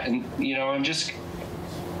out of that, and I'm just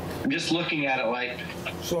looking at it like.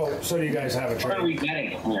 So do you guys have a training? What are we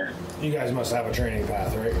getting here? You guys must have a training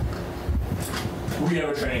path, right? We have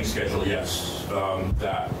a training schedule, yes,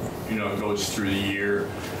 that goes through the year.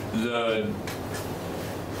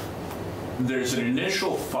 There's an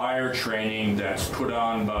initial fire training that's put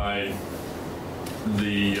on by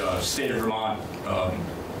the State of Vermont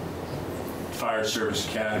Fire Service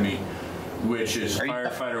Academy, which is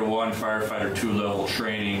Firefighter 1, Firefighter 2 level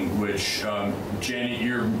training, which, Jenny,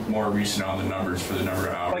 you're more recent on the numbers for the number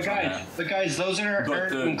of hours. But guys, those aren't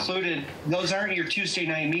included. Those aren't your Tuesday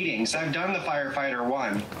night meetings. I've done the Firefighter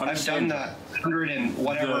 1. I've done the 100 and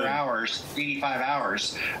whatever hours, 85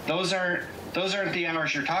 hours. Those aren't the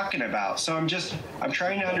hours you're talking about. So I'm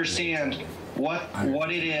trying to understand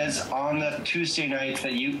what it is on the Tuesday nights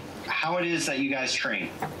how it is that you guys train.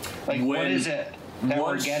 Like, what is it that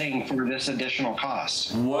we're getting for this additional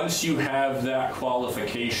cost? Once you have that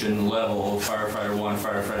qualification level of Firefighter 1,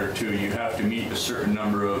 Firefighter 2, you have to meet a certain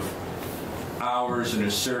number of hours and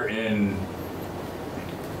a certain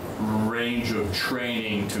range of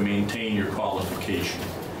training to maintain your qualification.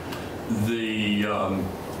 The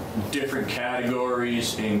different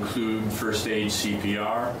categories include first aid,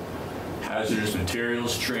 CPR, hazardous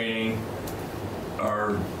materials training,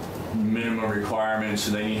 are minimum requirements,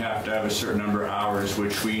 and then you have to have a certain number of hours,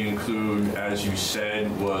 which we include, as you said,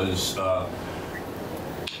 was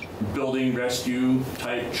building rescue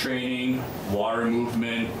type training, water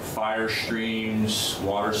movement, fire streams,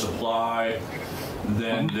 water supply.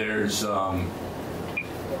 Then there's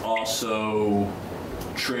also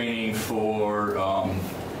training for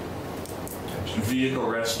vehicle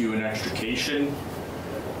rescue and extrication.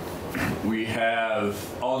 We have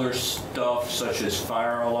other stuff such as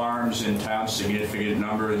fire alarms in town, significant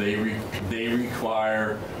number. They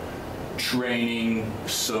require training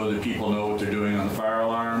so that people know what they're doing on the fire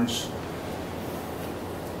alarms.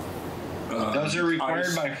 Those are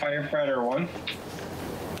required by Firefighter 1?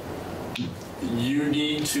 You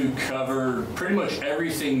need to cover pretty much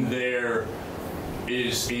everything there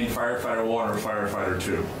is in Firefighter 1 or Firefighter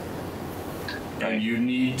 2. And you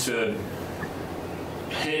need to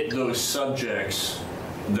hit those subjects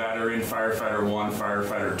that are in Firefighter 1,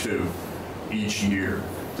 Firefighter 2 each year.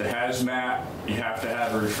 The hazmat, you have to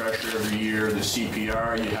have a refresher every year. The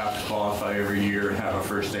CPR, you have to qualify every year and have a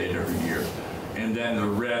first aid every year. And then the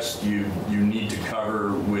rest you need to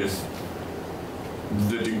cover with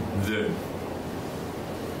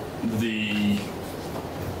the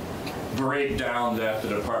breakdown that the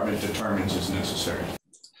department determines is necessary.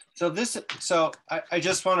 So I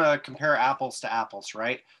just want to compare apples to apples,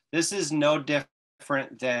 right? This is no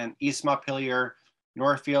different than East Montpelier,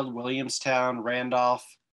 Northfield, Williamstown, Randolph,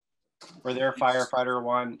 for their Firefighter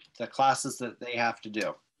 1, the classes that they have to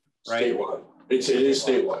do, right? Statewide. It is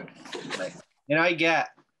statewide. Right. And I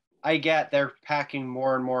get they're packing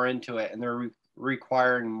more and more into it, and they're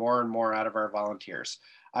requiring more and more out of our volunteers.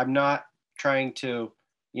 I'm not trying to,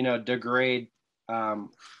 degrade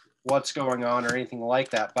what's going on or anything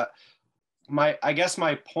like that. But I guess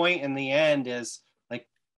my point in the end is, like,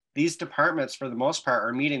 these departments for the most part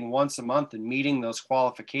are meeting once a month and meeting those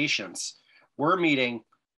qualifications. We're meeting,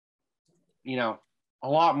 a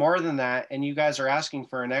lot more than that. And you guys are asking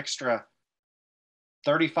for an extra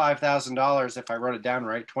 $35,000, if I wrote it down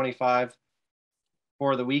right, 25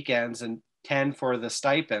 for the weekends. And 10 for the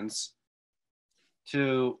stipends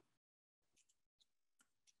to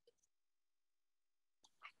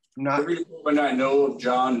not. Everyone I know of,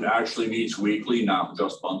 John, actually meets weekly, not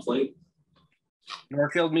just monthly,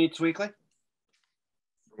 Northfield meets weekly?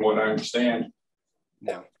 from what I understand.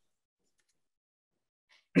 No.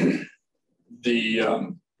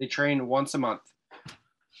 They train once a month.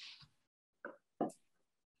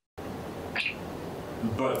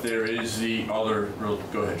 But there is the other,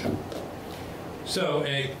 go ahead, John. So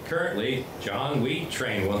currently, John, we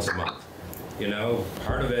train once a month. You know,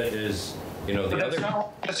 part of it is, you know, That's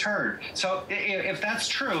not what's heard. So if that's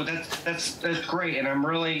true, that's great, and I'm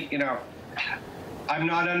really, you know, I'm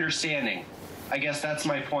not understanding. I guess that's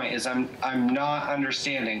my point. Is I'm not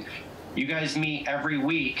understanding. You guys meet every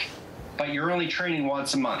week, but you're only training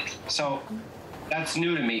once a month. So that's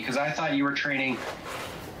new to me because I thought you were training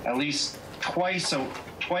at least twice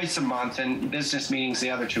a month and business meetings the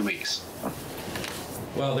other 2 weeks.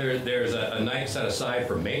 Well, there's a night set aside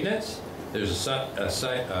for maintenance. There's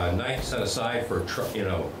a night set aside for truck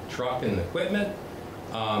and equipment.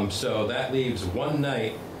 So that leaves one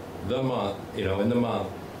night in the month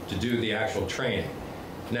to do the actual training.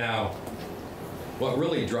 Now, what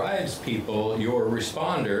really drives people, your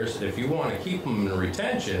responders, if you want to keep them in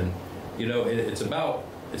retention, you know, it's about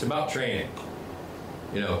training.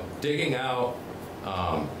 You know, digging out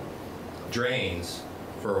drains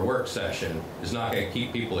for a work session is not going to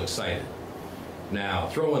keep people excited. Now,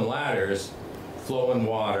 throwing ladders, flowing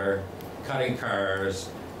water, cutting cars,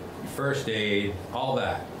 first aid, all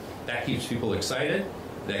that keeps people excited.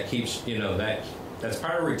 That keeps, you know, that's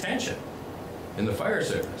part of retention in the fire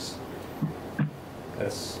service.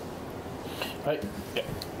 I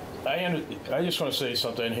just want to say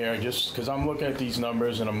something here, just because I'm looking at these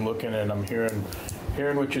numbers and I'm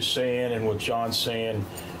hearing what you're saying and what John's saying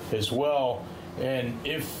as well. And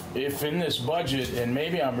if in this budget, and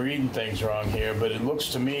maybe I'm reading things wrong here, but it looks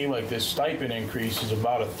to me like this stipend increase is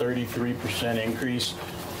about a 33% increase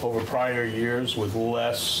over prior years with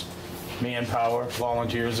less manpower,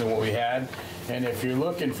 volunteers than what we had. And if you're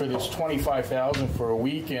looking for this $25,000 for a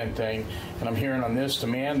weekend thing, and I'm hearing on this to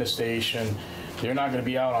man the station, they're not going to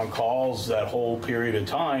be out on calls that whole period of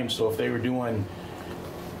time. So if they were doing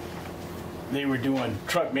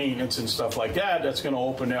truck maintenance and stuff like that, that's going to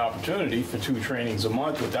open the opportunity for 2 trainings a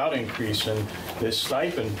month without increasing this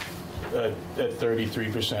stipend at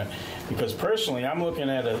 33%. Because personally, I'm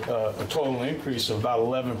looking at a total increase of about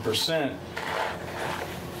 11%,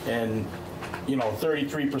 and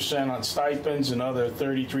 33% on stipends, another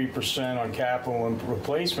 33% on capital and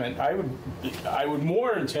replacement. I would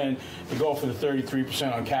more intend to go for the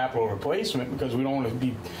 33% on capital replacement because we don't want to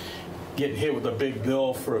be getting hit with a big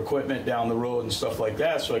bill for equipment down the road and stuff like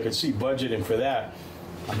that, so I could see budgeting for that.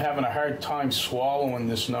 I'm having a hard time swallowing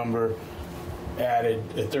this number added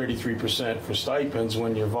at 33% for stipends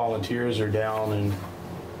when your volunteers are down, and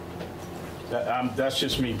that's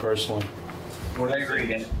just me personally. I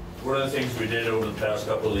agree. One of the things we did over the past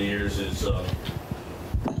couple of years is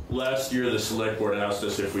last year the select board asked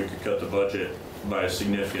us if we could cut the budget by a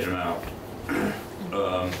significant amount.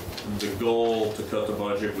 The goal to cut the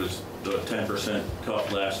budget was the 10%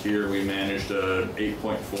 cut last year. We managed a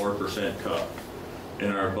 8.4% cut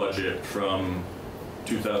in our budget from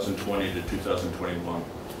 2020 to 2021.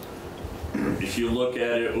 If you look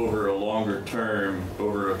at it over a longer term,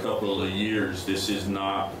 over a couple of years, this is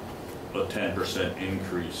not a 10%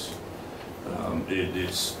 increase.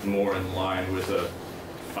 It's more in line with a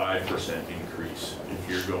 5% increase if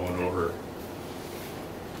you're going over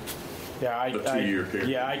a 2-year period.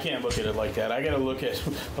 Yeah, I can't look at it like that. I got to look at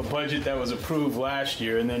a budget that was approved last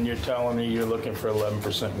year, and then you're telling me you're looking for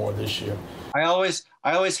 11% more this year. I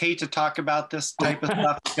always hate to talk about this type of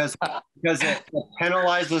stuff because it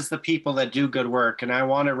penalizes the people that do good work, and I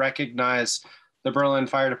want to recognize the Berlin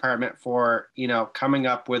Fire Department for coming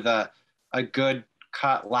up with a good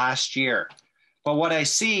cut last year. But what I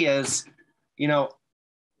see is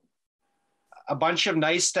a bunch of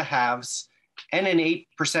nice to haves and an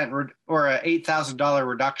 8% or a $8,000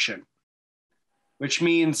 reduction, which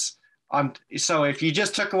means so if you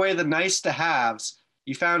just took away the nice to haves,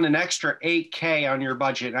 you found an extra $8K on your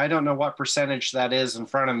budget. I don't know what percentage that is in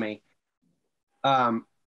front of me,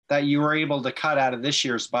 that you were able to cut out of this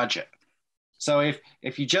year's budget. So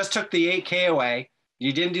if you just took the $8K away,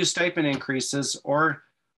 you didn't do stipend increases or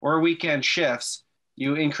weekend shifts,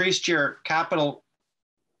 you increased your capital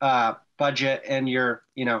budget and your,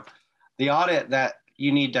 the audit that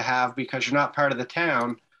you need to have because you're not part of the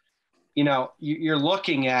town, you're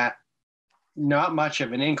looking at not much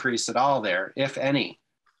of an increase at all there, if any.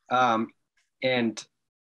 And,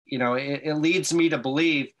 it leads me to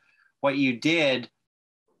believe what you did,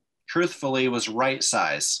 truthfully, was right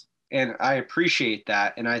size. And I appreciate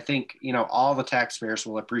that. And I think, all the taxpayers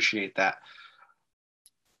will appreciate that.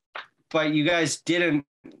 But you guys didn't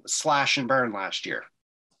slash and burn last year.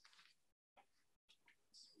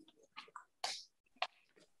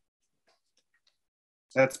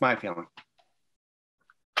 That's my feeling.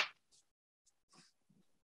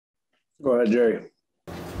 Go ahead, Jerry.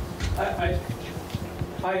 I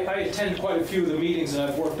attend quite a few of the meetings, and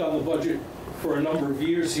I've worked on the budget for a number of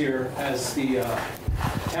years here as the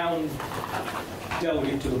town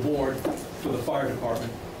delegate to the board for the fire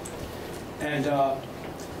department. And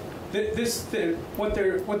what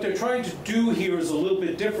they're trying to do here is a little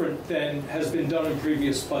bit different than has been done in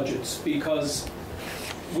previous budgets, because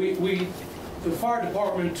the fire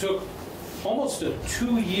department took almost a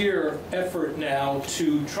 2-year effort now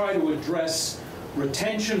to try to address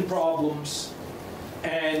retention problems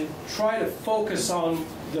and try to focus on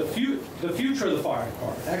the future of the fire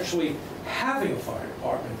department, actually having a fire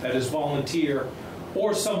department that is volunteer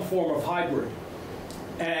or some form of hybrid.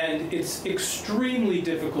 And it's extremely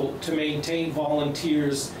difficult to maintain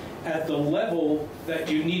volunteers at the level that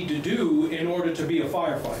you need to do in order to be a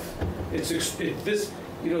firefighter.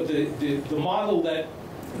 The model that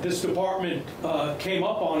this department came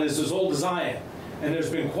up on is as old as I am. And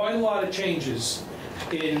there's been quite a lot of changes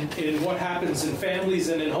in what happens in families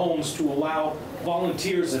and in homes to allow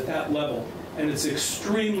volunteers at that level. And it's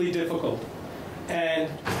extremely difficult. And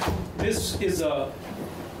this is a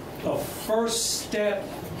first step,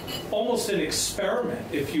 almost an experiment,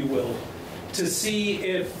 if you will, to see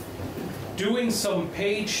if doing some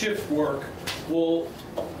paid shift work will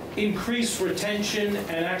increase retention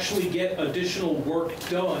and actually get additional work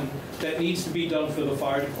done that needs to be done for the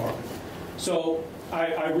fire department. So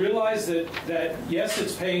I realize that yes,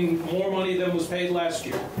 it's paying more money than was paid last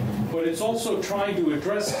year, but it's also trying to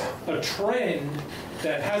address a trend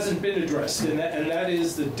that hasn't been addressed, and that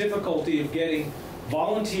is the difficulty of getting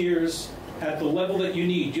volunteers at the level that you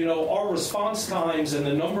need. Our response times and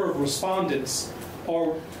the number of respondents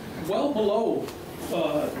are well below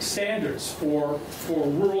standards for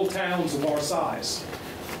rural towns of our size,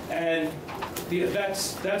 and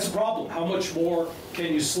that's a problem. How much more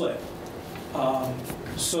can you slip?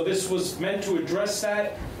 So this was meant to address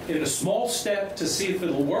that in a small step to see if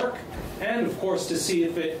it'll work, and of course to see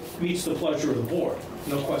if it meets the pleasure of the board.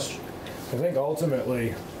 No question. I think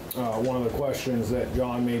ultimately one of the questions that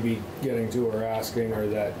John may be getting to or asking, or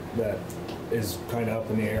that is kind of up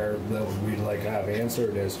in the air that we'd like to have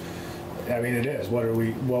answered is, it is.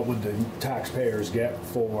 What would the taxpayers get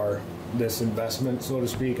for this investment, so to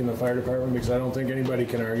speak, in the fire department? Because I don't think anybody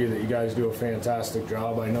can argue that you guys do a fantastic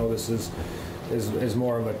job. I know this is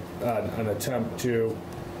more of an attempt to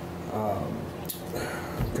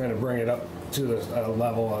kind of bring it up to a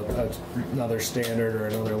level, another standard or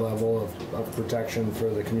another level of protection for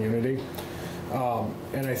the community.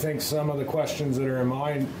 And I think some of the questions that are in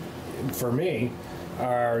mind for me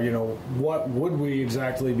are, what would we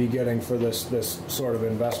exactly be getting for this sort of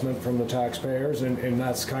investment from the taxpayers? And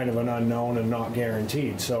that's kind of an unknown and not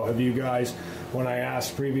guaranteed. So have you guys, when I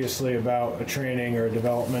asked previously about a training or a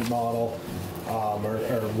development model,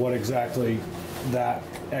 or what exactly that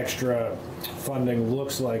extra funding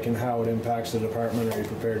looks like and how it impacts the department, are you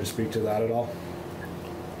prepared to speak to that at all?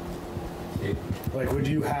 Like, would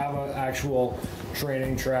you have an actual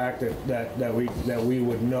training track that we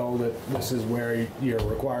would know that this is where your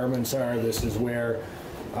requirements are, this is where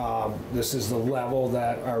this is the level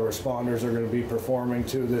that our responders are going to be performing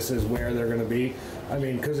to, this is where they're going to be?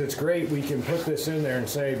 Because it's great, we can put this in there and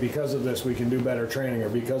say, because of this we can do better training, or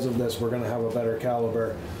because of this we're going to have a better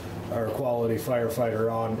caliber or quality firefighter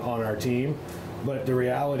on our team. But the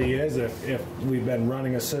reality is, if we've been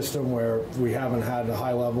running a system where we haven't had a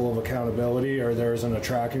high level of accountability, or there isn't a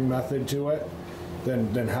tracking method to it,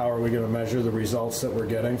 then how are we going to measure the results that we're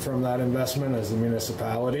getting from that investment as a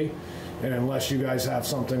municipality? And unless you guys have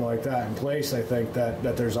something like that in place, I think that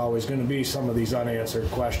there's always going to be some of these unanswered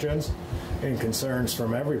questions and concerns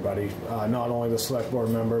from everybody, not only the select board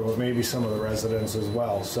member, but maybe some of the residents as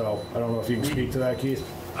well. So I don't know if you can speak to that, Keith.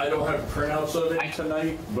 I don't have printouts of it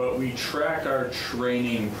tonight, but we track our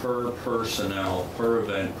training per personnel, per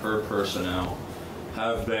event, per personnel,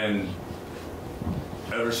 have been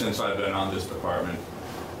ever since I've been on this department.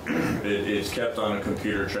 It is kept on a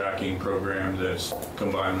computer tracking program that's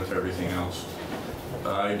combined with everything else.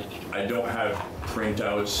 I don't have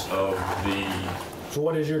printouts of the... So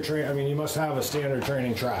what is your training? You must have a standard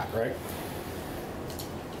training track, right?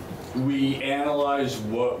 We analyze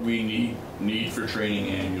what we need for training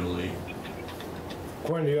annually.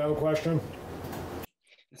 Quinn, do you have a question?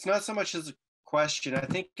 It's not so much as a question. I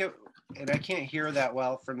think and I can't hear that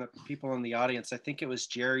well from the people in the audience. I think it was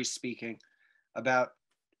Jerry speaking about,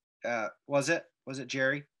 was it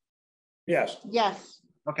Jerry? Yes. Yes.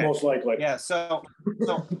 Okay. Most likely. Yeah. So,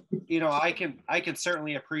 I can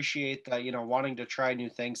certainly appreciate that, wanting to try new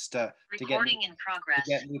things to get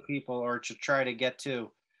new people, or to try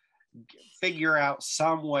to figure out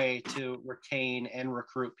some way to retain and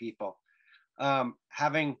recruit people.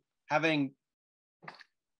 Having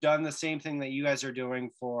done the same thing that you guys are doing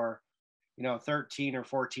for, 13 or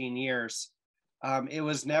 14 years, it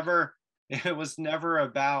was never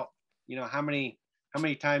about, how many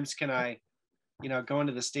times can I, go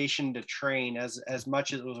into the station to train, as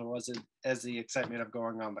much as it was as the excitement of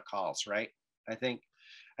going on the calls, right? I think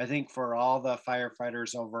for all the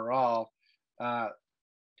firefighters overall,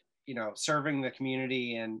 serving the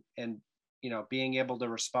community and being able to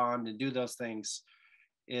respond and do those things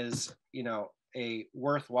is, a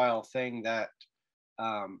worthwhile thing that,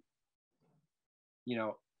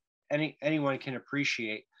 anyone can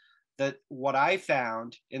appreciate. That what I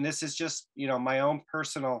found, and this is just, my own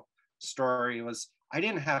personal story, was I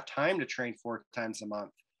didn't have time to train 4 times a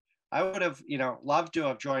month. I would have, loved to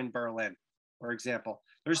have joined Berlin, for example.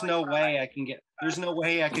 There's no way I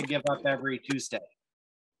could give up every Tuesday,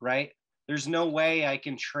 right? There's no way I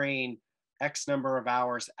can train X number of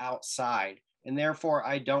hours outside, and therefore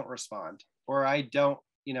I don't respond, or I don't,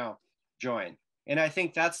 join. And I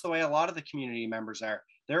think that's the way a lot of the community members are.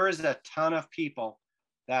 There is a ton of people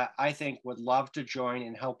that I think would love to join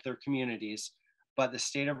and help their communities, but the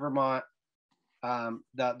state of Vermont,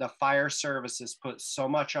 the fire services put so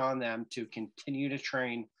much on them to continue to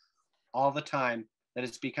train all the time that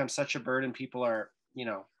it's become such a burden. People are,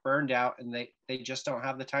 burned out, and they just don't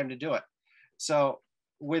have the time to do it. So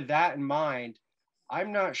with that in mind,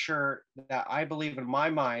 I'm not sure that I believe in my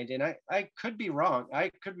mind, and I could be wrong. I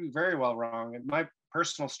could be very well wrong. And my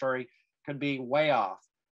personal story could be way off,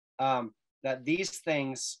 that these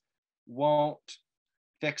things won't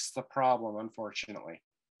fix the problem, unfortunately.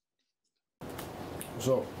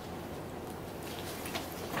 So,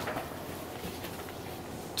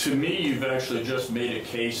 To me, you've actually just made a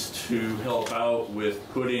case to help out with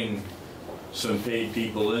putting some paid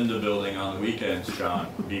people in the building on the weekends,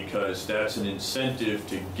 John, because that's an incentive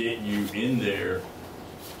to get you in there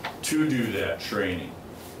to do that training.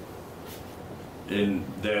 And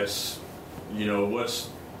that's, what's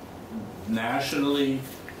nationally,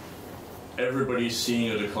 everybody's seeing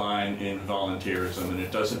a decline in volunteerism, and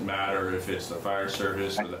it doesn't matter if it's the fire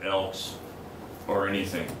service or the Elks or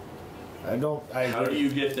anything. How do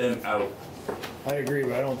you get them out? I agree,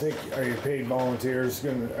 but I don't think, are your paid volunteers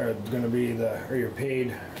are your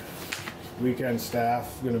paid weekend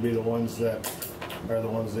staff gonna be the ones that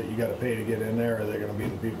you gotta pay to get in there, or are they gonna be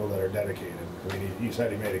the people that are dedicated? I mean, you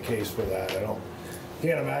said he made a case for that.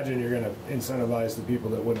 Can't imagine you're gonna incentivize the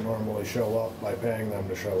people that wouldn't normally show up by paying them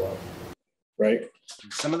to show up. Right?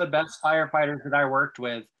 Some of the best firefighters that I worked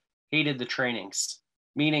with hated the trainings,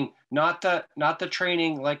 meaning not the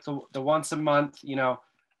training like the once a month,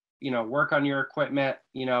 work on your equipment,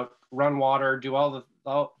 run water, do all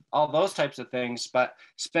those types of things, but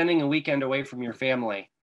spending a weekend away from your family.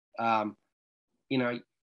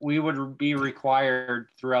 We would be required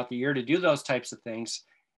throughout the year to do those types of things.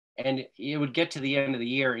 And it would get to the end of the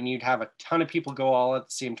year and you'd have a ton of people go all at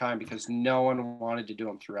the same time because no one wanted to do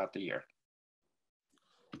them throughout the year.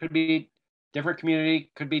 Could be different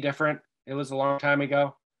community, could be different. It was a long time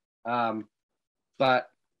ago. But,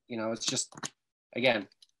 it's just, again,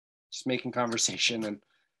 just making conversation and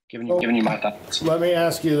giving you my thoughts. Let me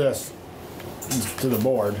ask you this to the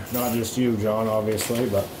board, not just you, John, obviously,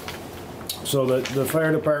 but so the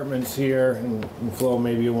fire department's here, and Flo,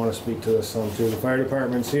 maybe you want to speak to this some too. The fire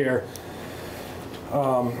department's here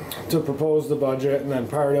to propose the budget, and then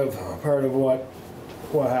part of what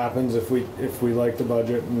happens if we like the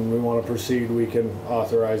budget and we want to proceed, we can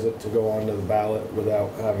authorize it to go onto the ballot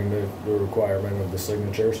without having the requirement of the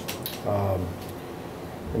signatures.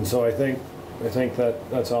 And so I think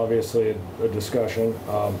that's obviously a discussion.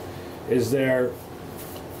 Is there?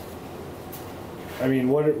 I mean,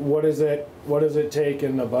 what does it take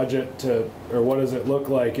in the budget to, or what does it look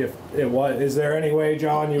like if it was? Is there any way,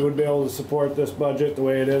 John, you would be able to support this budget the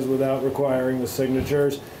way it is without requiring the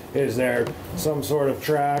signatures? Is there some sort of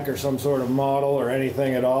track or some sort of model or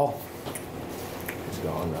anything at all? He's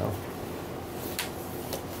gone now.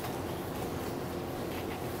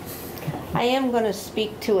 I am going to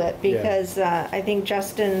speak to it because I think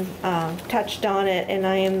Justin touched on it, and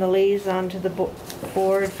I am the liaison to the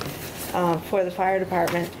board for the fire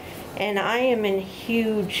department. And I am in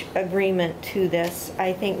huge agreement to this.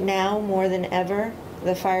 I think now more than ever,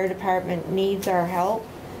 the fire department needs our help.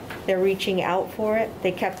 They're reaching out for it.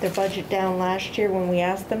 They kept their budget down last year when we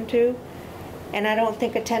asked them to. And I don't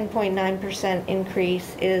think a 10.9%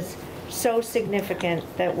 increase is so significant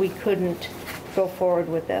that we couldn't go forward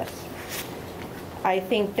with this. I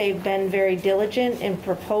think they've been very diligent in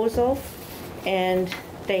proposal, and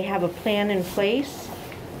they have a plan in place.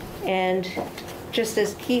 And just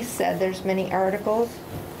as Keith said, there's many articles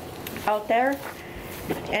out there.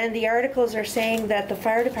 And the articles are saying that the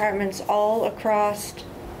fire departments all across,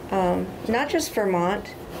 not just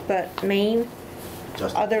Vermont, but Maine,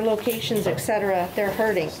 other locations, etc., they're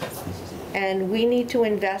hurting. And we need to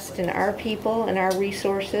invest in our people and our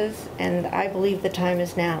resources, and I believe the time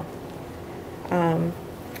is now.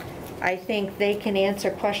 I think they can answer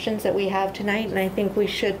questions that we have tonight, and I think we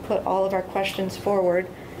should put all of our questions forward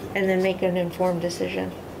and then make an informed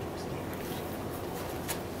decision.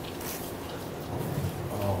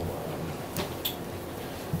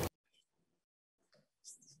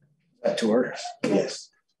 Tour? Yes.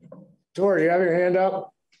 Tour, you have your hand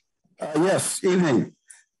up? Yes, evening.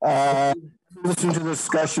 Listening to the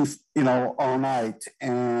discussion, all night,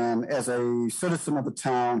 and as a citizen of the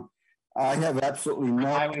town, I have absolutely no. The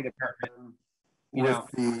highway department,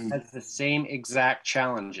 has the same exact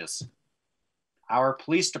challenges. Our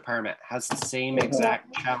police department has the same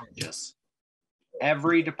exact challenges.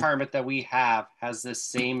 Every department that we have has the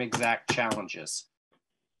same exact challenges.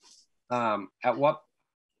 At what,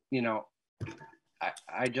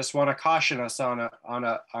 I just want to caution us on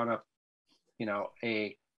a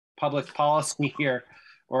public policy here,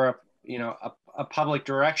 or a public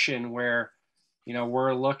direction where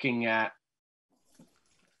we're looking at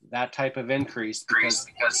that type of increase, because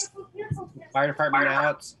fire department now,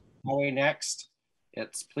 it's highway next,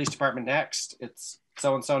 it's police department next, it's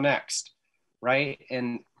so and so next, right?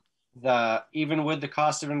 And even with the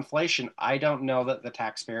cost of inflation, I don't know that the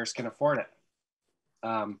taxpayers can afford it.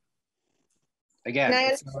 Again,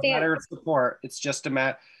 it's not a matter of support. It's just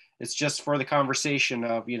it's just for the conversation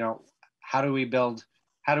of, how do we build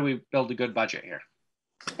a good budget here?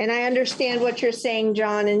 And I understand what you're saying,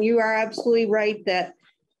 John, and you are absolutely right that,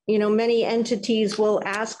 many entities will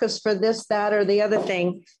ask us for this, that, or the other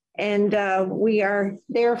thing. And we are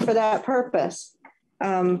there for that purpose.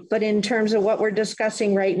 But in terms of what we're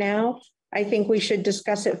discussing right now, I think we should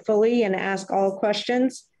discuss it fully and ask all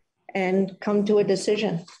questions and come to a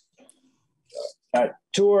decision.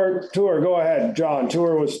 Tour, go ahead. John,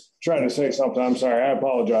 Tour was trying to say something. I'm sorry. I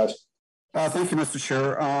apologize. Thank you, Mr.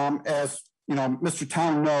 Chair. As Mr.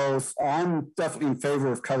 Town knows, I'm definitely in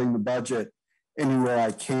favor of cutting the budget anywhere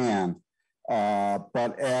I can.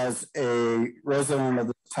 But as a resident of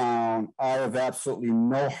the town, I have absolutely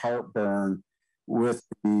no heartburn with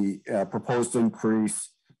the proposed increase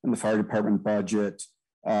in the fire department budget.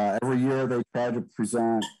 Every year they try to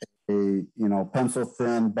present a pencil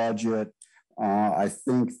thin budget. I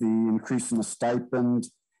think the increase in the stipend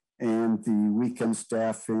and the weekend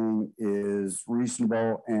staffing is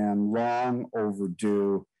reasonable and long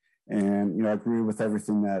overdue. And I agree with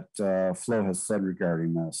everything that Flo has said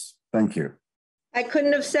regarding this. Thank you. I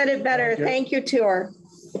couldn't have said it better. Thank you, Tour.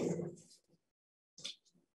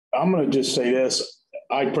 I'm going to just say this.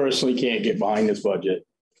 I personally can't get behind this budget.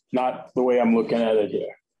 Not the way I'm looking at it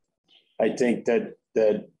here. I think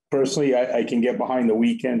that personally, I can get behind the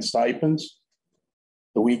weekend stipends,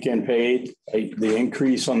 the weekend paid, the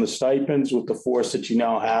increase on the stipends with the force that you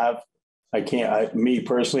now have. Me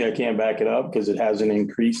personally, I can't back it up because it hasn't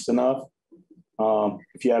increased enough.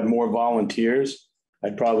 If you had more volunteers,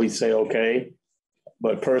 I'd probably say okay.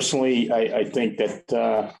 But personally, I think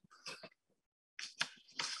that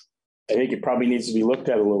I think it probably needs to be looked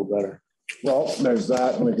at a little better. Well, there's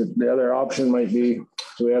that. And the other option might be,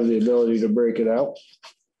 do we have the ability to break it out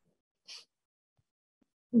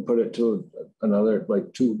and put it to another,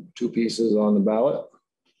 like two pieces on the ballot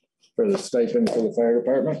for the stipend for the fire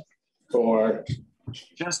department? Or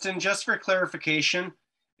Justin, just for clarification,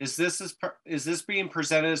 is this being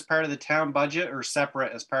presented as part of the town budget or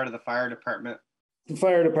separate as part of the fire department? The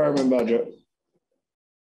fire department budget.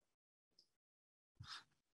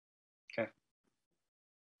 Okay.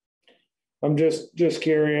 I'm just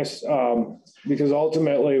curious, because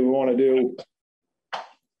ultimately we want to do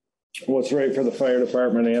what's right for the fire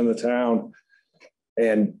department and the town.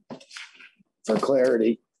 And for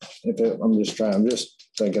clarity, I'm just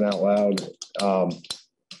thinking out loud.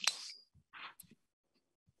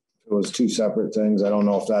 It was two separate things. I don't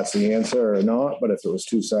know if that's the answer or not, but if it was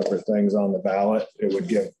two separate things on the ballot, it would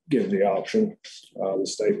give the option, the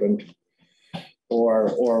stipend,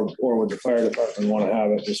 or would the fire department want to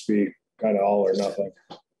have it just be kind of all or nothing?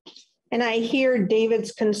 And I hear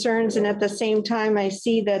David's concerns, and at the same time, I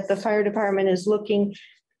see that the fire department is looking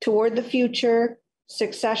toward the future,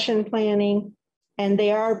 succession planning, and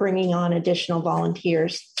they are bringing on additional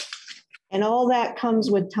volunteers. And all that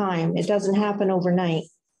comes with time. It doesn't happen overnight.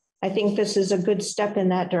 I think this is a good step in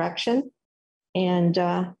that direction. And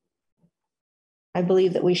I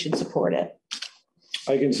believe that we should support it.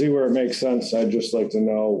 I can see where it makes sense. I'd just like to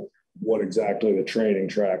know what exactly the training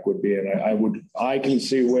track would be. And I can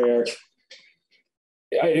see where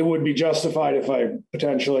it would be justified if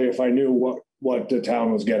I knew what the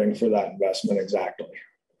town was getting for that investment exactly.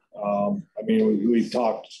 I mean, we've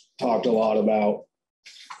talked a lot about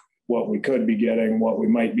what we could be getting, what we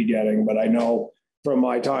might be getting, but I know from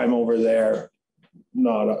my time over there,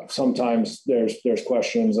 sometimes there's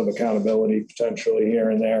questions of accountability potentially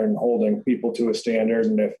here and there and holding people to a standard,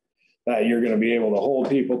 and if that you're going to be able to hold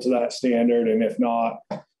people to that standard, and if not,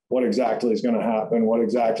 what exactly is going to happen, what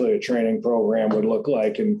exactly a training program would look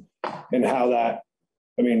like, and how that,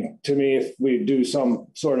 I mean, to me, if we do some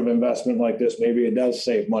sort of investment like this, maybe it does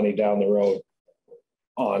save money down the road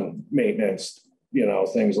on maintenance,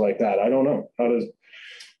 things like that. I don't know.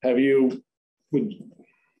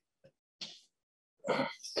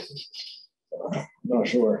 Not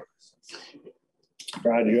sure.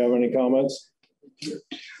 Brad, do you have any comments?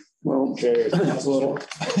 Well,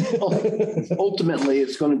 ultimately,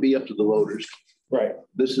 it's going to be up to the voters. Right.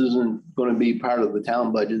 This isn't going to be part of the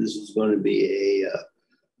town budget. This is going to be a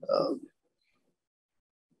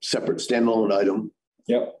separate standalone item.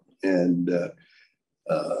 Yep. And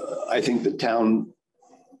I think the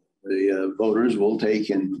voters will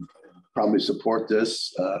take and probably support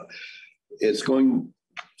this. It's going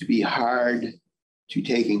to be hard to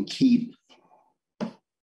take and keep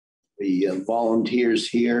the volunteers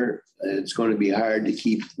here. It's going to be hard to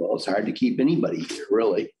keep, it's hard to keep anybody here,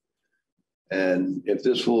 really. And if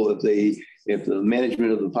the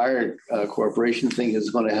management of the fire corporation think it's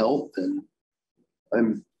going to help, then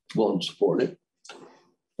I'm willing to support it.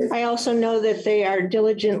 I also know that they are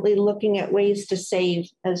diligently looking at ways to save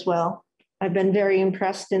as well. I've been very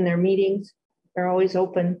impressed in their meetings. They're always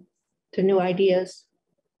open to new ideas.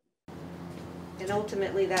 And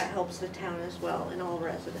ultimately that helps the town as well and all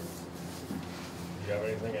residents. Do you have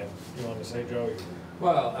anything you want to say, Joe?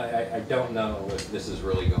 Well, I don't know if this is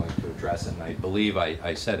really going to address it, and I believe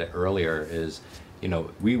I said it earlier, is,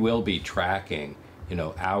 we will be tracking,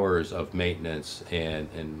 hours of maintenance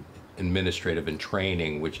and administrative and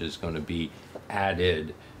training, which is going to be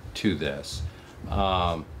added to this.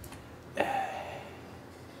 And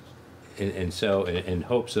so in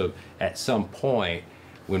hopes of at some point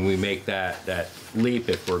when we make that leap,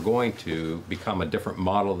 if we're going to become a different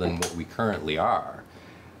model than what we currently are,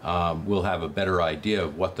 we'll have a better idea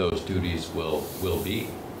of what those duties will be,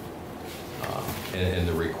 and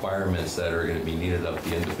the requirements that are going to be needed of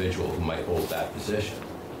the individual who might hold that position.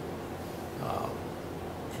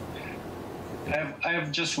 I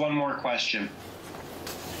have just one more question.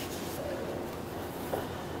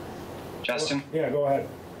 Justin? Yeah, go ahead.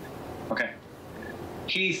 Okay.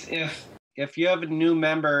 Keith, if you have a new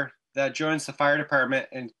member that joins the fire department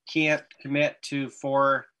and can't commit to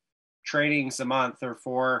 4 trainings a month or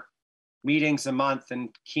 4 meetings a month and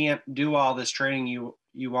can't do all this training you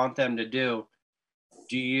want them to do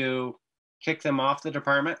you kick them off the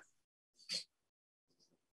department?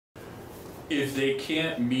 If they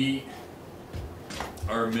can't meet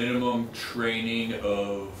our minimum training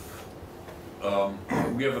of,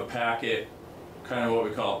 we have a packet, kind of what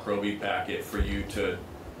we call a probate packet, for you to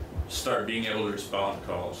start being able to respond to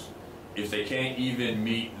calls. If they can't even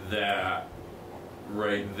meet that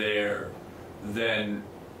right there, then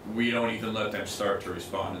we don't even let them start to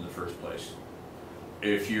respond in the first place.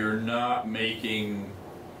 If you're not making,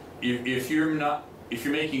 if you're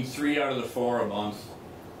making 3 out of the 4 a month,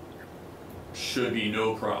 should be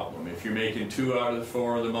no problem. If you're making 2 out of the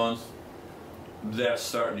 4 of the month, that's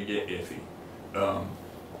starting to get iffy.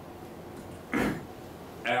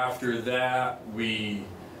 After that, we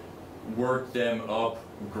work them up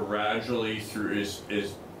gradually through as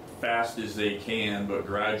fast as they can, but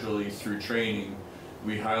gradually through training.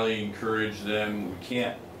 We highly encourage them. We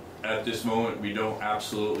can't, at this moment, we don't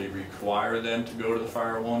absolutely require them to go to the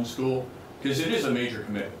Fire 1 school, because it is a major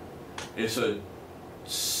commitment. It's a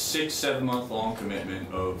 6-7 month long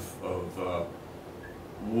commitment of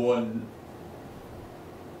one,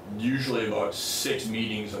 usually about 6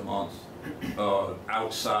 meetings a month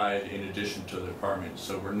outside in addition to the department.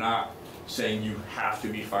 So we're not saying you have to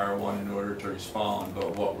be Fire 1 in order to respond,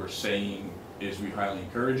 but what we're saying is we highly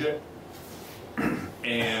encourage it.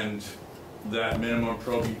 And that minimum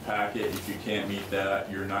probate packet, if you can't meet that,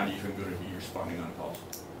 you're not even going to be responding on calls.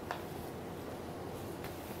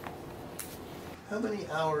 How many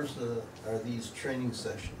hours are these training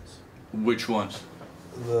sessions? Which ones?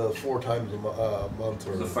 The 4 times a month,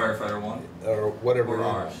 or The firefighter one? or whatever. Or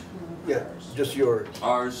ours? Yeah, just yours.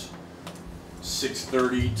 Ours,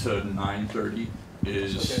 6:30 to 9:30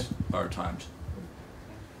 is our times.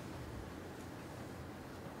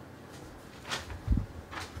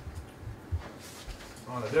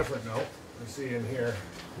 On a different note, we see in here,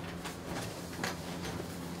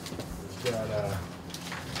 we've got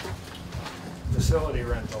facility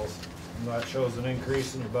rentals, and that shows an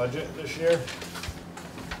increase in the budget this year,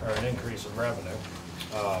 or an increase in revenue.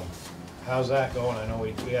 How's that going? I know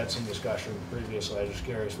we had some discussion previously. I was just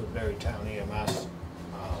curious with Berrytown EMS.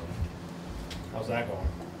 How's that going?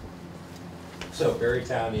 So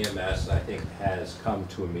Berrytown EMS, I think, has come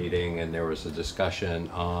to a meeting, and there was a discussion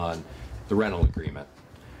on the rental agreement.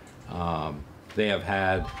 They have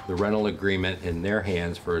had the rental agreement in their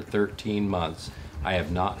hands for 13 months. I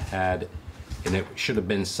have not had, and it should have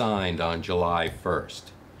been signed on July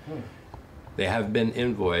 1st. They have been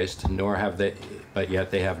invoiced, nor have they, but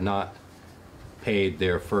yet they have not paid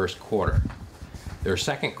their first quarter. Their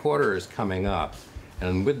second quarter is coming up,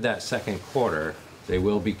 and with that second quarter, they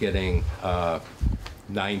will be getting a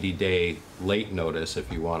 90-day late notice, if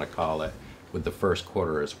you want to call it, with the first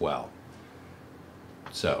quarter as well.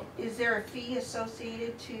 So Is there a fee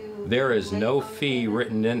associated to? there is no fee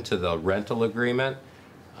written into the rental agreement.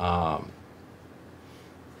 A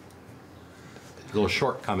little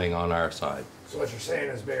shortcoming on our side. So what you're saying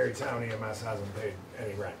is Berrytown EMS hasn't paid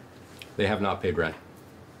any rent? They have not paid rent.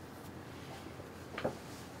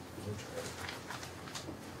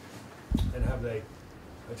 And have they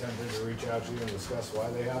attempted to reach out to you and discuss why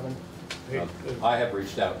they haven't paid? I have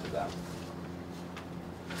reached out to them.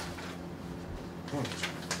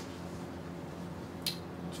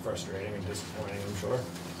 It's frustrating and disappointing, I'm sure.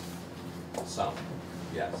 Some,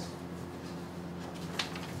 yes.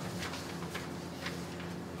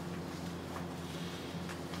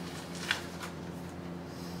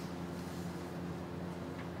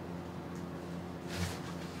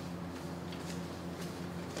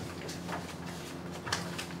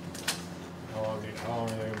 How long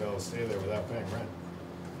are they going to be able to stay there without paying rent?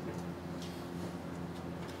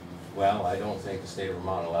 Well, I don't think the state of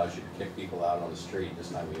Vermont allows you to kick people out on the street this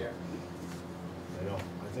time of year. I don't.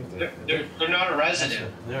 I think They're not a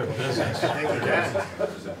resident. They're a business. I think they can.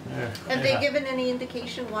 Have they given any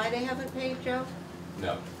indication why they haven't paid, Joe?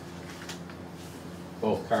 No.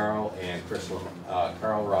 Both Carl and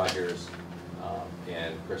Carl Rogers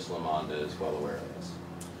and Chris Lamonda is well aware of this.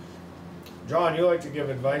 John, you like to give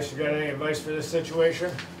advice. You got any advice for this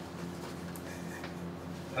situation?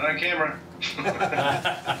 Not on camera.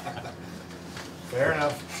 Fair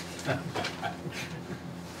enough.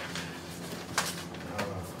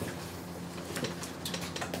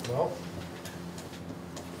 Well,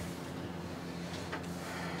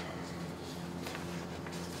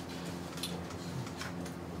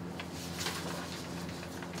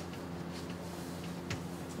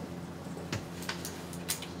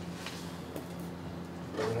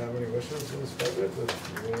 don't have any wishes in this budget? Do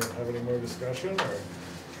we have any more discussion, or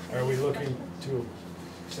are we looking to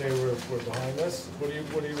say we're behind this? What do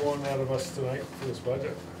you want out of us tonight for this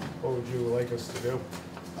budget? What would you like us to do?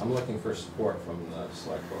 I'm looking for support from the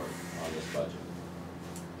select board on this budget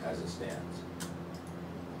as it stands.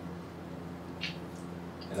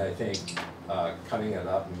 And I think cutting it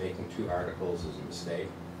up and making 2 articles is a mistake,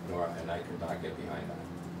 and I could not get behind that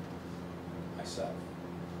myself.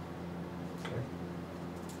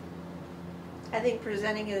 I think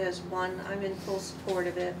presenting it as one, I'm in full support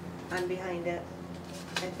of it. I'm behind it.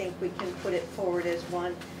 I think we can put it forward as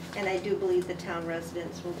one, and I do believe the town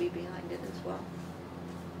residents will be behind it as well.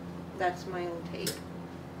 That's my own take.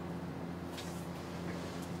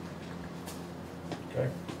 Okay.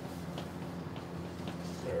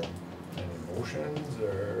 Is there any motions,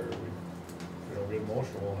 or if we don't get a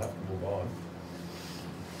motion, we'll have to move on.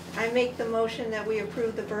 I make the motion that we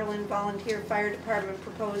approve the Berlin Volunteer Fire Department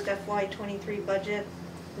proposed FY23 budget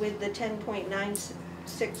with the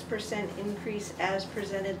 10.96% increase as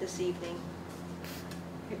presented this evening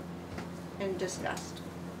and discussed.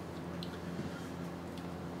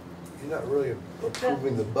 You're not really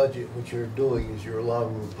approving the budget. What you're doing is you're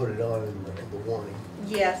allowing them to put it on in the warning.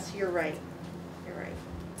 Yes, you're right. You're right.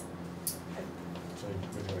 So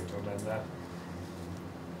would you like to amend that?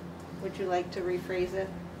 Would you like to rephrase it?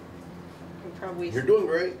 You probably. You're doing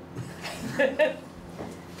great.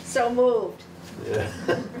 So moved. Yeah.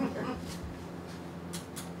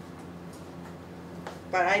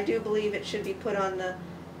 But I do believe it should be put on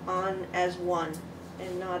as one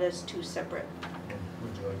and not as 2 separate.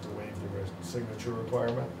 Would you like to waive the signature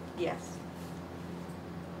requirement? Yes.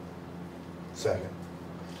 Second.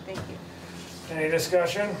 Thank you. Any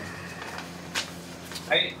discussion?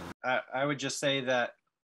 I would just say that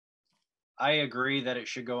I agree that it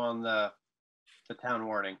should go on the town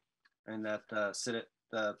warning, and that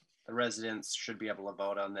the residents should be able to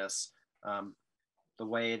vote on this the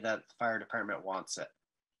way that the fire department wants it.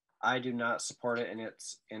 I do not support it in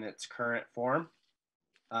its current form.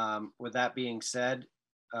 With that being said,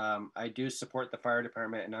 I do support the fire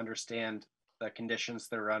department and understand the conditions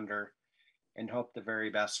they're under, and hope the very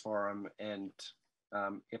best for them. And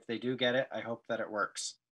if they do get it, I hope that it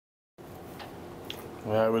works.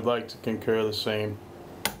 I would like to concur the same.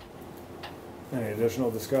 Any additional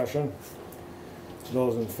discussion?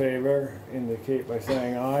 Those in favor indicate by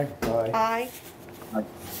saying aye. Aye.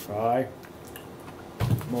 Aye.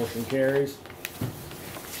 Motion carries.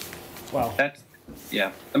 Wow.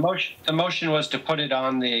 Yeah. The motion was to put it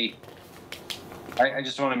on the. I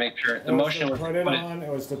just want to make sure the motion was to put it on. It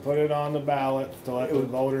was to put it on the ballot to let the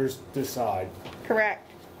voters decide. Correct.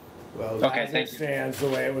 Well, okay, as it stands, the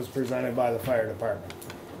way it was presented by the fire department.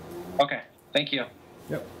 Okay, thank you.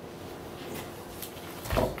 Yep.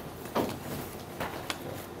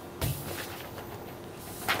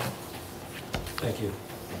 Thank you.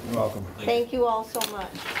 You're welcome. Thank you all so much.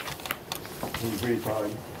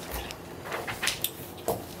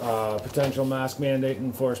 Potential mask mandate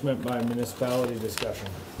enforcement by municipality discussion.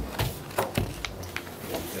 Got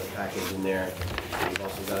a package in there. We've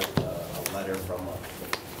also got a letter from, I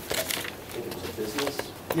think it was a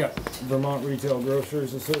business. Yeah, Vermont Retail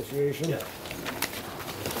Grocers Association. Yeah.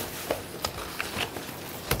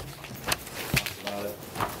 About it.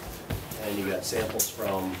 And you got samples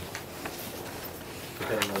from,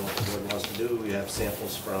 depending on what the board wants to do, we have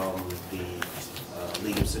samples from the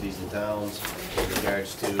League of Cities and Towns with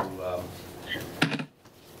regards to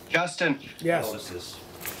Justin. Yes. notices.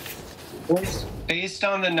 Based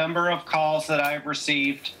on the number of calls that I've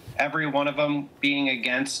received, every one of them being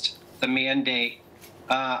against the mandate,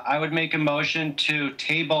 I would make a motion to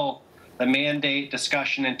table the mandate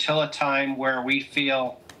discussion until a time where we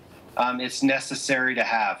feel it's necessary to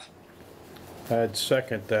have. I'd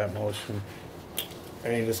second that motion.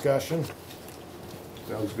 Any discussion?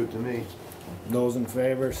 Sounds good to me. Those in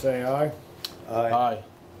favor say aye. Aye.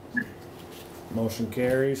 Motion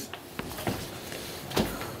carries.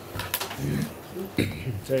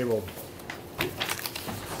 Table.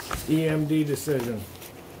 EMD decision.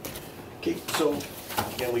 Okay, so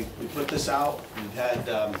again, we put this out. We've had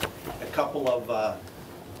a couple of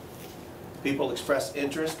people express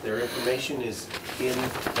interest. Their information is in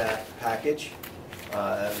that package.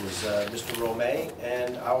 It was Mr. Romay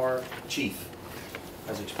and our chief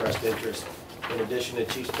has expressed interest. In addition, the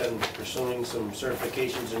chief's been pursuing some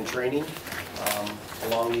certifications and training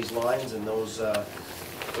along these lines, and those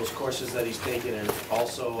courses that he's taken are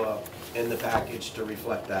also in the package to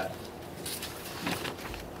reflect that.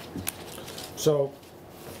 So,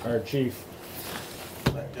 our chief,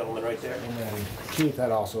 That gentleman right there. and then Keith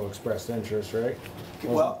had also expressed interest, right?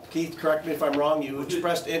 Well, Keith, correct me if I'm wrong, you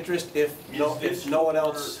expressed interest if no one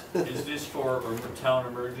else. Is this for town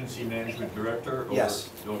emergency management director? Or, Yes.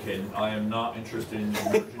 Okay, I am not interested in the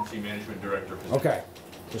emergency management director position. Okay,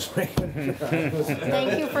 just making.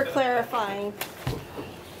 Thank you for clarifying.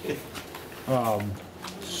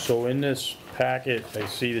 So in this packet, I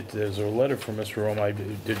see that there's a letter from Mr. Romay.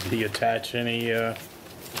 Did he attach any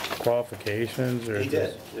qualifications? Or He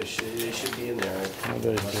did. They should be in there.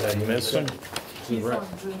 Did I miss them? He's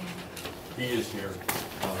on Zoom. He is here.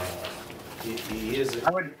 He is.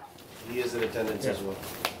 He is in attendance as well.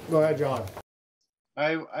 Go ahead, John.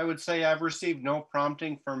 I would say I've received no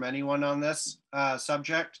prompting from anyone on this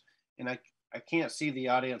subject, and I can't see the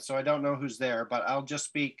audience, so I don't know who's there, but I'll just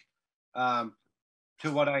speak to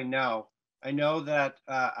what I know. I know that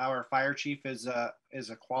our fire chief is a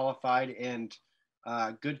qualified and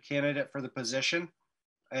good candidate for the position,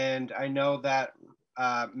 and I know that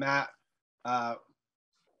Matt,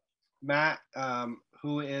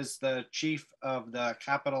 who is the chief of the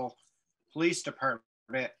Capitol Police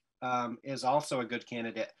Department, is also a good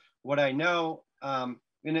candidate. What I know,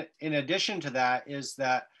 in addition to that, is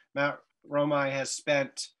that Matt Romay has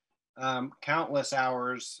spent countless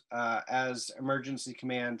hours as emergency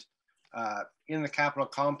command in the Capitol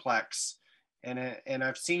complex, and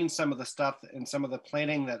I've seen some of the stuff and some of the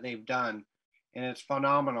planning that they've done, and it's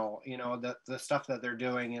phenomenal. You know, the stuff that they're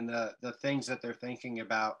doing and the things that they're thinking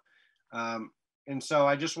about. And so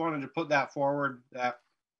I just wanted to put that forward, that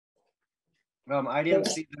I didn't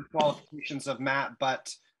see the qualifications of Matt,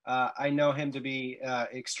 but I know him to be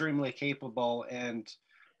extremely capable and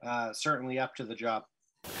certainly up to the job.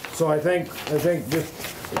 So I think this,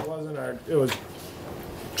 it was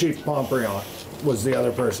Chief Pompriant was the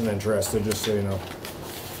other person interested, just so you know.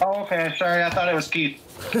 Oh, okay. Sorry, I thought it was Keith.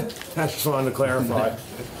 I just wanted to clarify.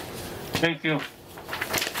 Thank you.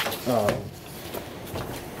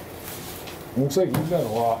 Looks like you've done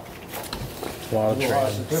a lot.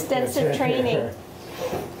 Extensive training.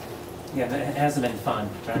 Yeah, it hasn't been fun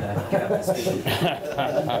trying to get up to speed.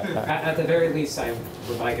 At the very least, I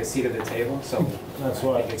would like a seat at the table, so that's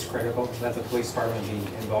I think it's critical that the police department be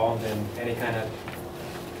involved in any kind of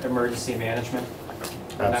emergency management.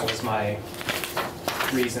 And that was my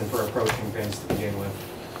reason for approaching things to begin with.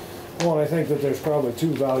 Well, I think that there's probably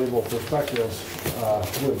two valuable perspectives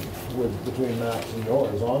with between Matt's and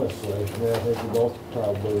yours, honestly. I mean, I think we both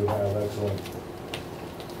probably would have excellent,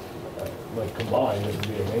 like combined, it would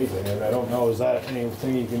be amazing. And I don't know, is that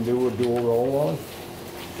anything you can do a dual role on?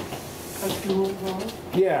 A dual role?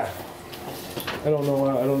 Yeah. I don't know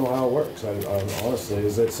how it works. Honestly,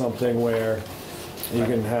 is it something where you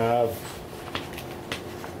can have?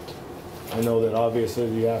 I know that obviously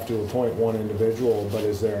you have to appoint one individual, but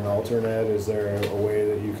is there an alternate? Is there a way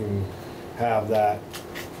that you can have that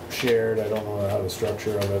shared? I don't know how the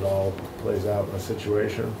structure of it all plays out in a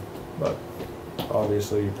situation, but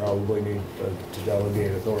obviously you probably need to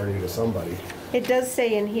delegate authority to somebody. It does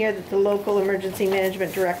say in here that the local emergency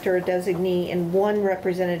management director or designee and one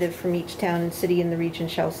representative from each town and city in the region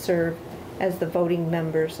shall serve as the voting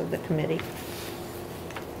members of the committee.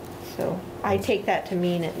 So I take that to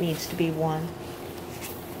mean it needs to be one.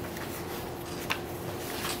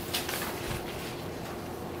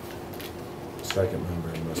 Second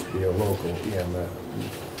member must be a local EMS.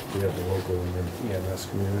 We have the local EMS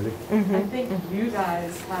community. I think you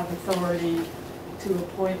guys have authority to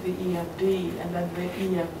appoint the EMD, and then the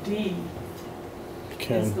EMD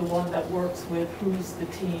is the one that works with who's the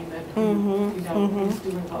team and who, who's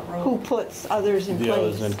doing what role. Who puts others in place. The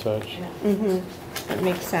others in touch. Yeah. That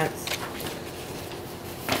makes sense.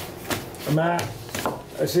 Matt,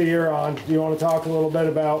 I see you're on. Do you want to talk a little bit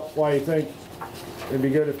about why you think it'd be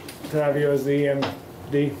good to have you as the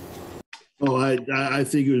EMD? Oh, I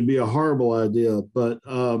think it would be a horrible idea, but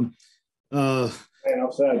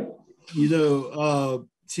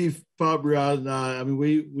Chief Pompriant and I mean,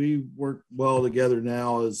 we work well together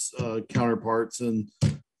now as counterparts in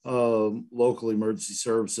local emergency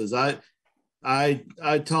services. I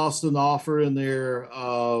tossed an offer in there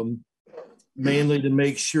mainly to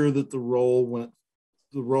make sure that the role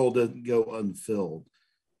doesn't go unfilled.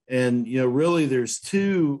 And really, there's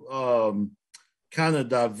two kind of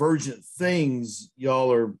divergent things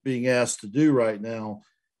y'all are being asked to do right now.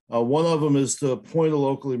 One of them is to appoint a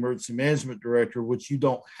local emergency management director, which you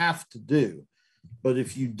don't have to do. But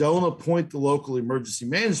if you don't appoint the local emergency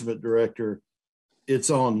management director, it's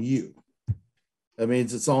on you. That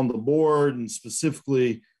means it's on the board and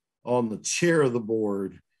specifically on the chair of the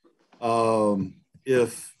board.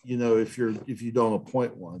 If you don't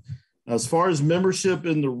appoint one. Now, as far as membership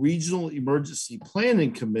in the Regional Emergency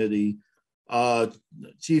Planning Committee,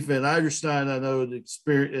 Chief Van Eiderstein, I know had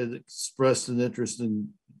expressed an interest in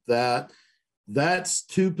that. That's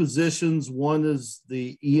two positions. One is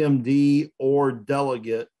the EMD or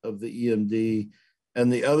delegate of the EMD,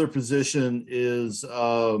 and the other position is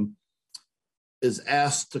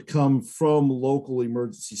asked to come from local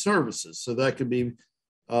emergency services. So that could be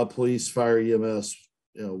police, fire, EMS,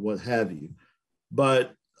 what have you.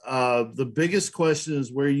 But the biggest question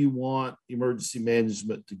is where you want emergency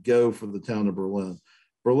management to go for the town of Berlin.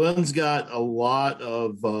 Berlin's got a lot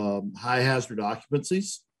of high hazard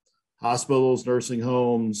occupancies, hospitals, nursing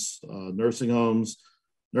homes. If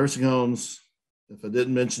I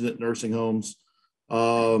didn't mention it, nursing homes.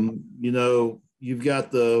 You've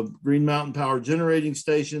got the Green Mountain Power Generating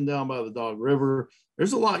Station down by the Dog River.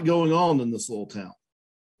 There's a lot going on in this little town.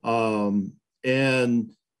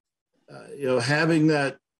 Having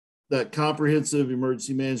that comprehensive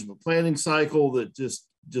emergency management planning cycle that just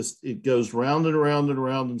it goes round and around and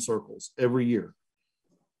around in circles every year.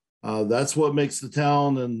 That's what makes the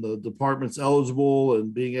town and the departments eligible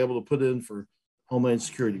and being able to put in for Homeland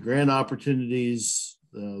Security grant opportunities,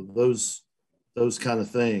 those kind of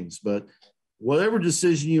things. But whatever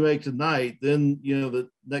decision you make tonight, then the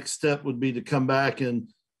next step would be to come back and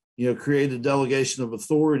create a delegation of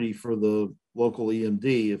authority for the local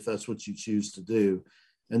EMD if that's what you choose to do.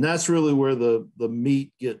 And that's really where the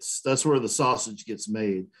meat that's where the sausage gets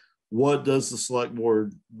made. What does the select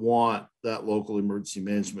board want that local emergency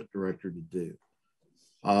management director to do?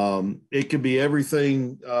 It could be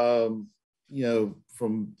everything, from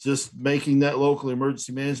just making that local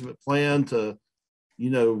emergency management plan to,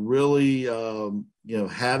 really,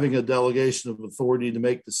 having a delegation of authority to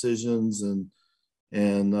make decisions and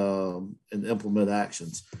and implement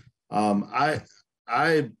actions. I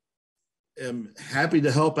am happy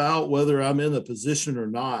to help out whether I'm in a position or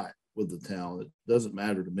not with the town. It doesn't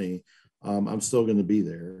matter to me. I'm still going to be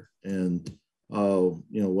there, and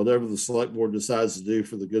whatever the select board decides to do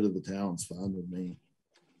for the good of the town is fine with me.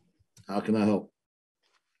 How can I help?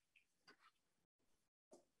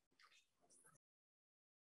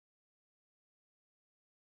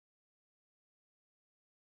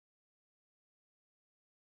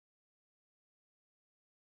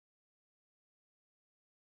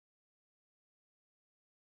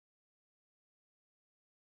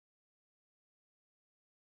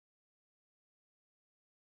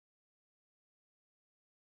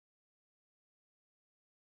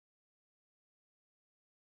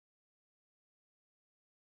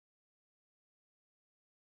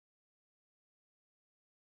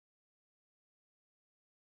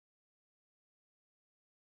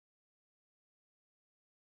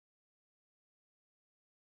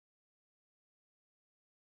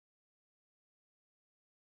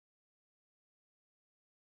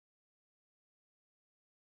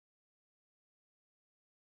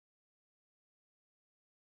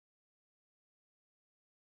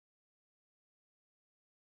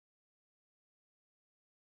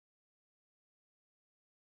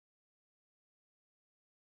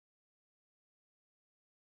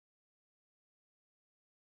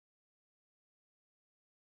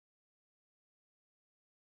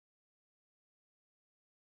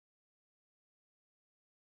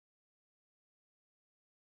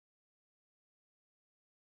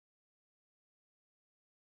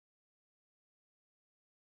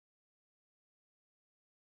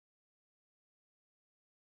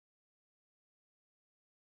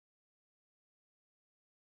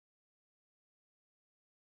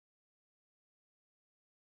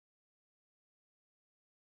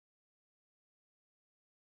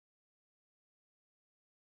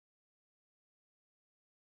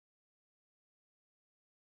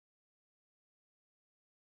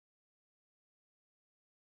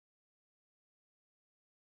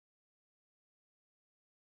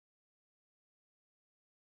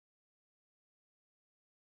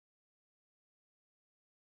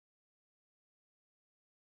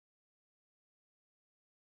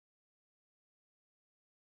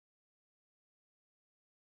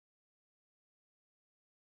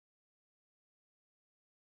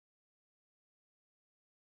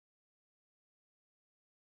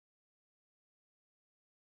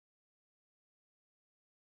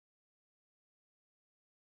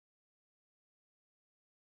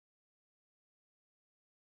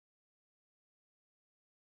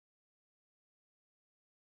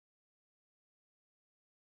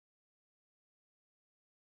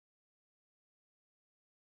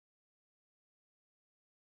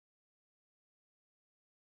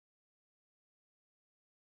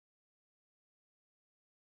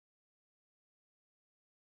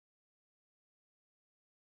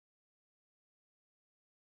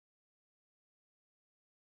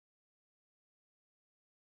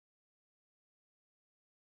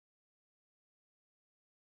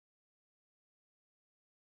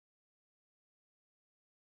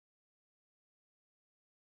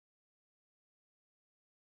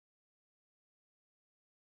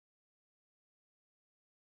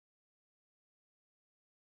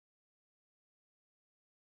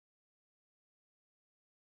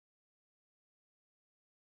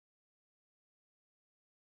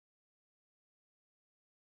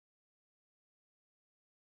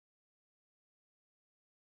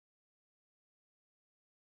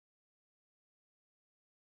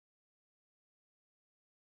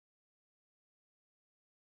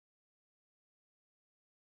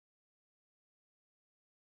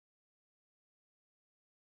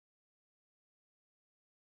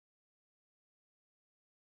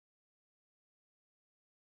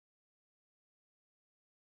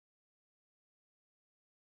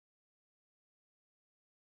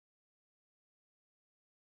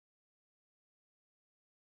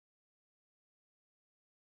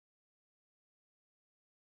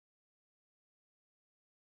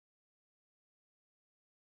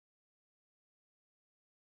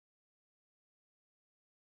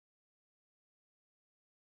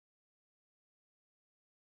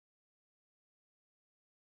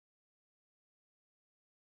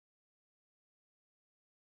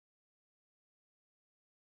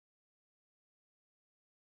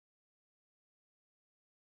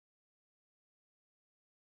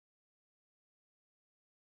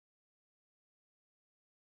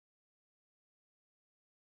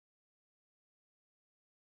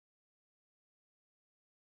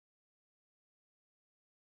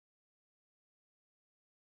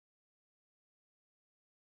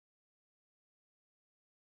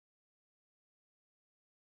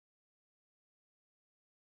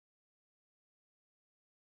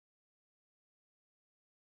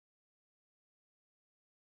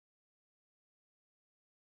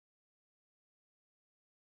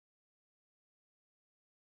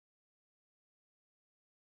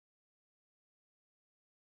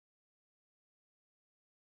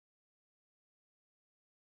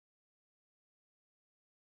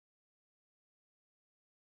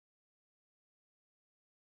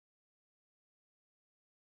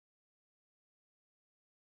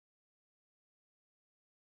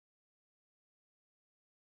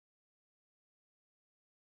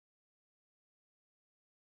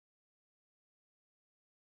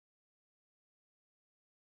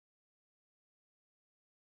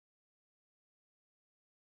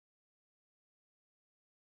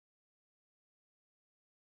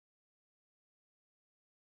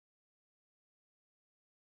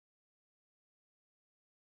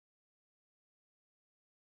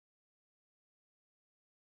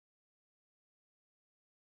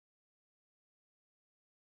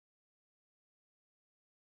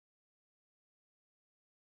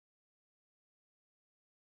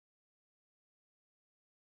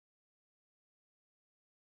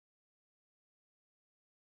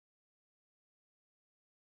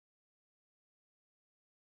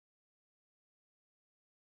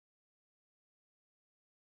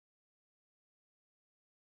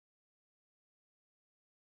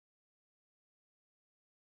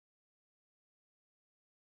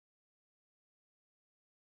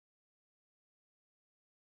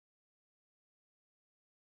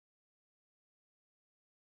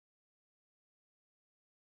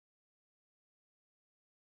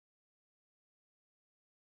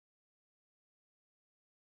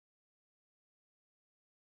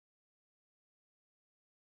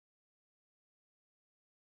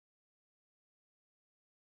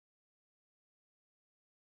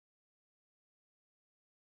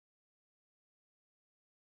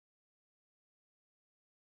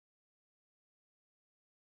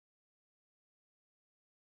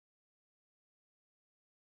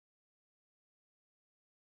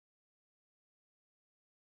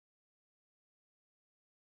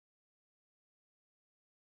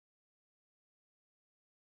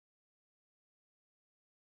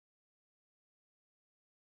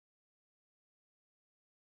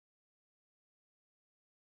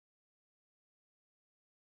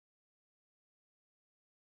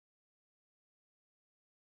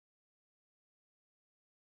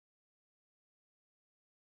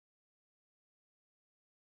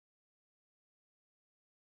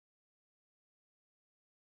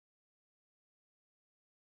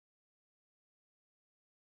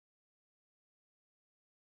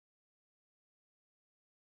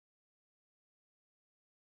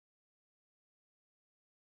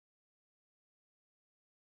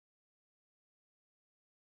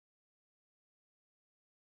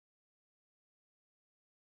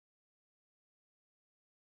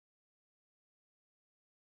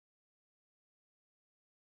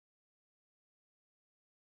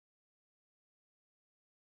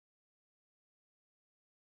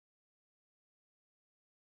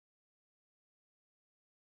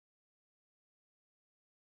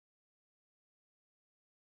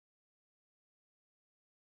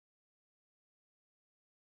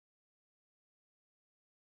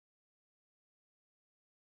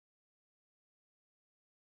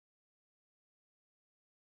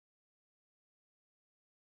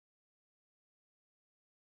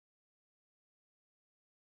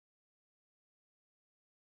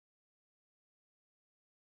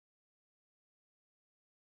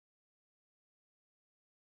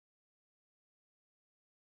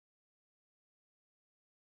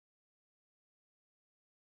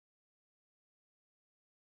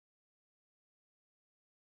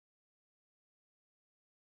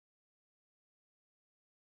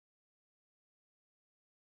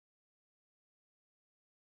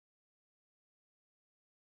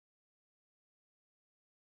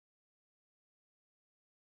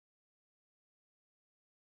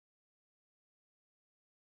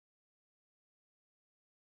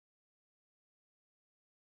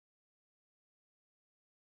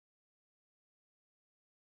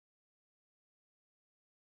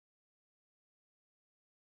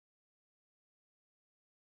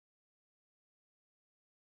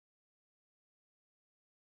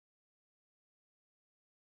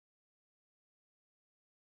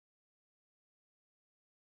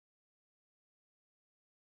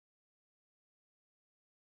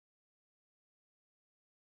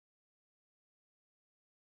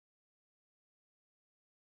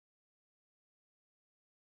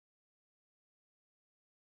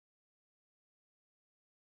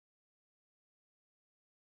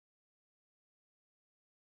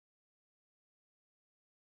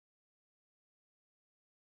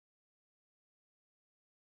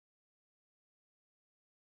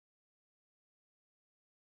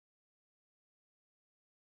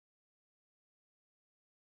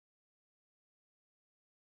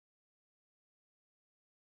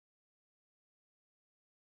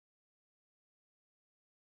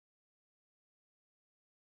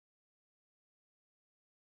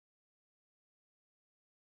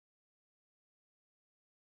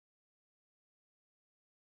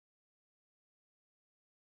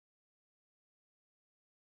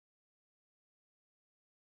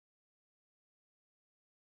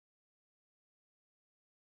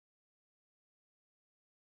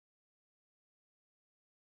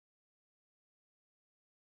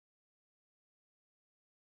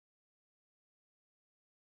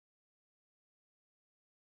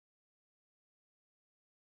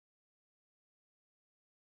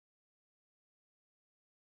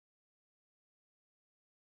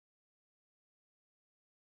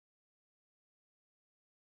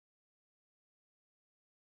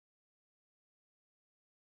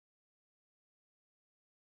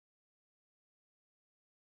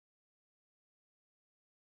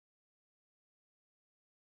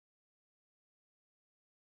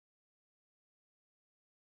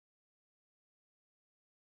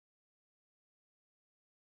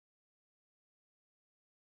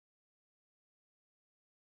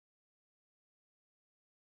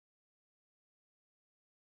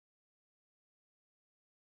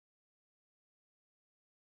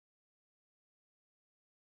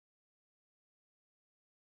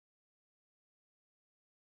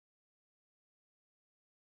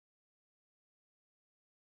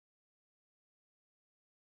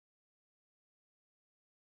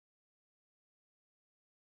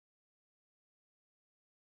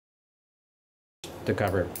 to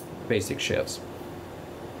cover basic shifts.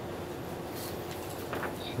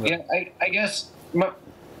 Yeah, I guess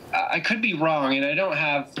I could be wrong, and I don't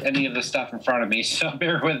have any of the stuff in front of me, so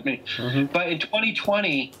bear with me. But in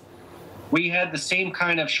 2020, we had the same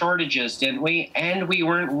kind of shortages, didn't we? And we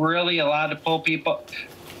weren't really allowed to pull people.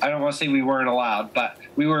 I don't want to say we weren't allowed, but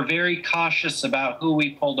we were very cautious about who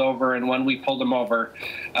we pulled over and when we pulled them over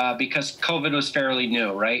because COVID was fairly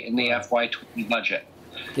new, right, in the FY20 budget.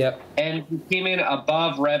 Yep. And we came in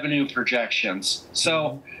above revenue projections.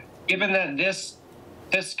 So given that this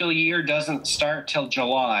fiscal year doesn't start till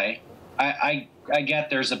July, I get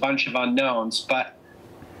there's a bunch of unknowns, but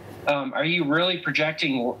are you really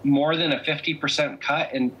projecting more than a 50%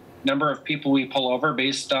 cut in number of people we pull over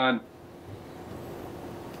based on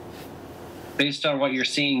what you're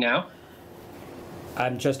seeing now?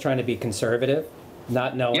 I'm just trying to be conservative,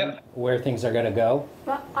 not knowing where things are going to go.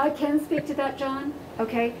 But I can speak to that, John,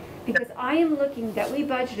 okay? Because I am looking that we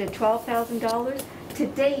budgeted $12,000. To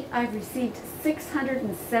date, I've received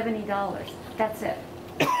 $670. That's it.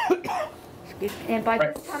 And by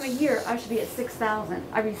this time of year, I should be at 6,000.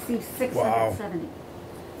 I received 670.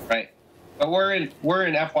 Right. But we're in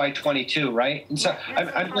FY22, right? And so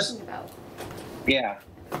I'm just about. Yeah.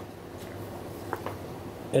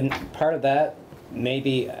 And part of that,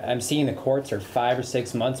 maybe I'm seeing the courts are 5 or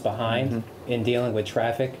 6 months behind in dealing with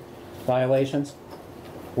traffic violations.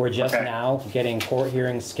 We're just now getting court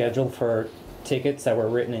hearings scheduled for tickets that were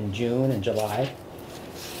written in June and July.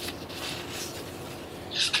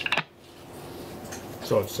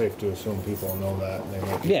 So it's safe to assume people know that. And they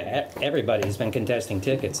might Yeah, everybody's been contesting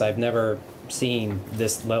tickets. I've never seen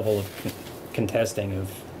this level of contesting of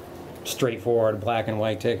straightforward black and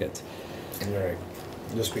white tickets. Right.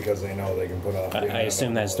 Just because they know they can put off. I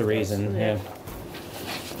assume that's the reason, yeah.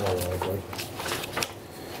 More likely.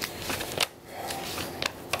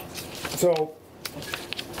 So,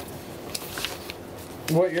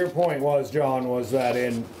 what your point was, John, was that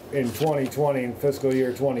in 2020, in fiscal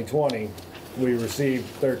year 2020, we received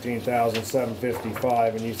 $13,755,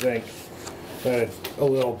 and you think that it's a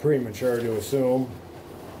little premature to assume?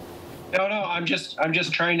 No, I'm just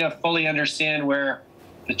trying to fully understand where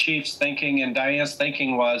the chief's thinking and Diane's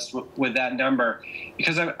thinking was with that number,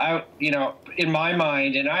 because I in my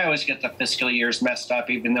mind, and I always get the fiscal years messed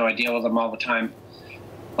up, even though I deal with them all the time.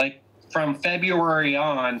 Like from February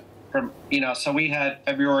on, so we had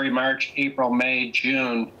February, March, April, May,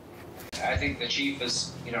 June. I think the chief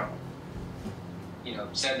is,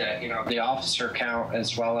 said that, the officer count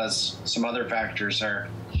as well as some other factors are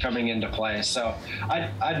coming into play. So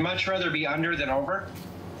I'd much rather be under than over.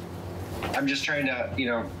 I'm just trying to,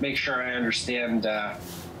 make sure I understand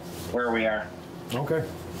where we are. Okay.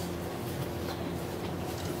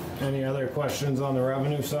 Any other questions on the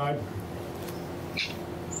revenue side?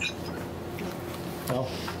 No?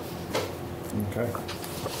 Okay.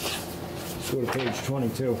 Let's go to page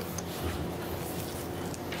 22.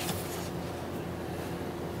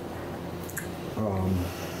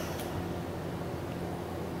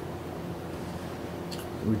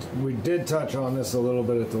 We did touch on this a little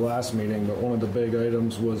bit at the last meeting, but one of the big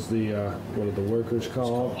items was the workers'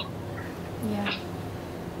 comp. Yeah.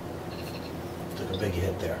 Took a big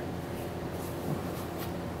hit there.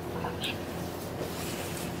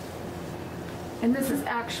 And this is an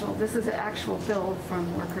actual bill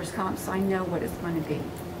from workers' comp, so I know what it's going to be.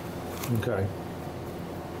 Okay.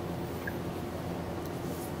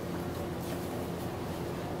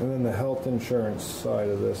 And then the health insurance side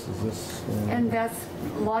of this, is this? And a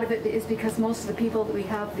lot of it is because most of the people that we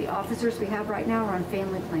have, the officers we have right now are on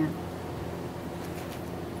family plan.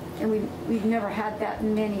 And we've never had that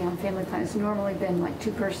many on family plan. It's normally been like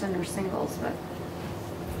 2-person or singles, but.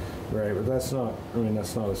 Right, but that's not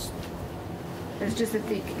as. It's just that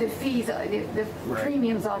the fees, the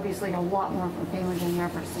premiums obviously are a lot more for family than they are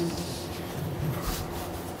for singles.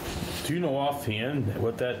 Do you know offhand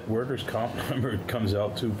what that workers' comp number comes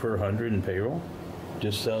out to per 100 in payroll?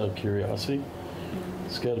 Just out of curiosity?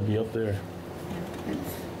 It's got to be up there.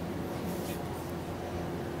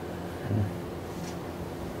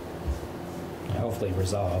 Hopefully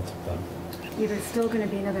resolved, but. Yeah, but it's still going to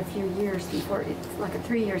be another few years before it's like a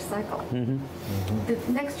 3-year cycle. The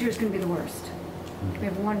next year is going to be the worst. We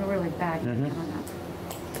have one really bad year on that.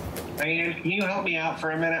 Diane, can you help me out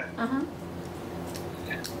for a minute?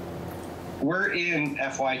 We're in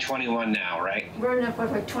FY21 now, right? We're in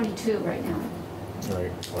FY22 right now.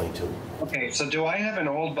 Right, 22. Okay, so do I have an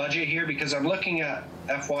old budget here? Because I'm looking at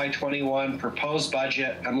FY21 proposed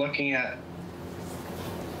budget. I'm looking at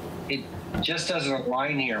it. Just doesn't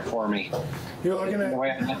align here for me. You're looking at.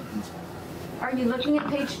 Are you looking at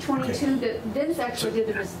page 22? That Vince actually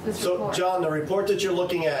did this So, report. John, the report that you're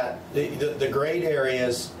looking at, the grade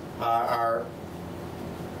areas are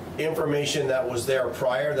information that was there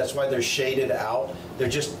prior. That's why they're shaded out. They're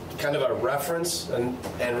just kind of a reference, and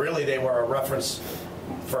really they were a reference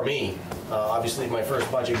for me. Obviously, my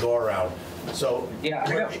first budget go around. So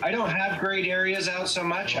yeah, I don't have grade areas out so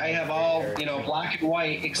much. I have all black and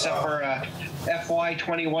white except for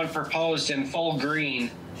FY21 proposed in full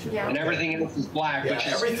green, and everything else is black. Yeah, which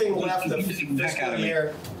is everything left the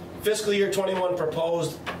fiscal year 21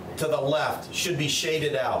 proposed to the left should be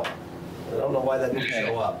shaded out. I don't know why that didn't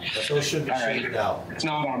show up, but those should be shaded out. It's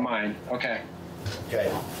not on mine. Okay.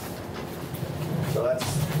 Okay. So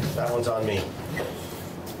that one's on me.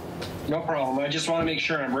 No problem. I just want to make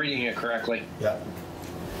sure I'm reading it correctly. Yeah.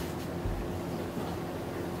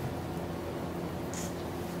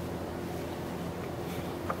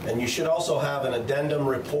 And you should also have an addendum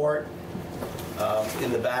report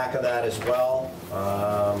in the back of that as well.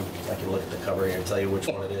 I can look at the cover here and tell you which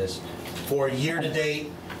one it is. For year-to-date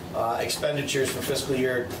expenditures for fiscal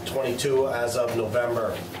year 22 as of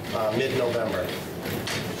November, mid-November.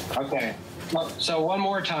 Okay. So one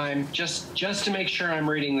more time, just to make sure I'm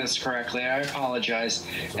reading this correctly, I apologize.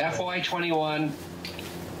 Okay. FY21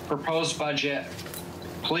 proposed budget,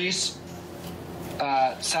 police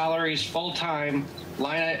salaries full-time,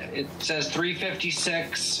 it says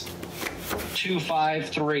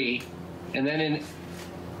 356,253, and then in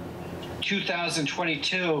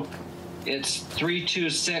 2022, it's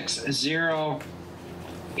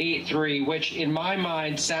 326,083, which in my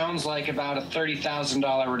mind sounds like about a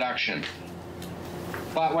 $30,000 reduction.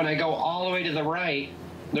 But when I go all the way to the right,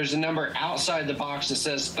 there's a number outside the box that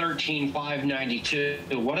says 13,592.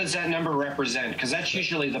 What does that number represent? Because that's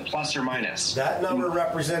usually the plus or minus. That number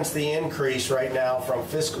represents the increase right now from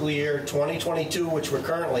fiscal year 2022, which we're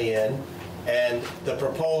currently in, and the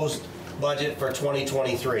proposed budget for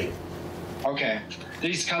 2023. Okay.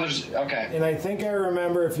 These colors, okay. And I think I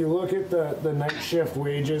remember, if you look at the night shift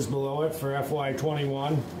wages below it for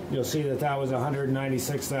FY21, you'll see that was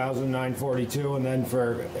 196,942, and then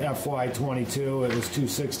for FY22 it was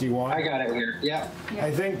 261. I got it here. Yeah. I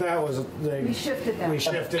think that was we shifted that. We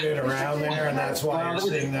shifted it around there, and that's why you're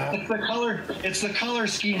seeing that. It's the color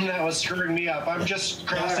scheme that was screwing me up. I'm just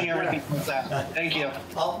crossing everything with that. Thank you.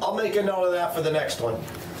 I'll make a note of that for the next one.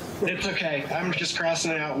 It's okay. I'm just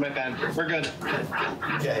crossing it out with my pen. We're good.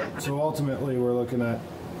 Okay. So ultimately, we're looking at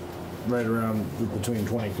right around between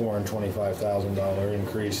 $24,000 and $25,000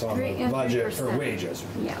 increase on the budget for wages.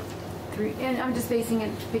 Yeah. And I'm just basing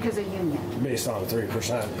it because of union. Based on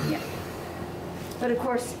 3%. Yeah. But of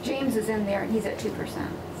course, James is in there and he's at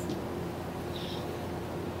 2%.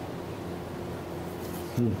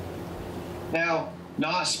 Now,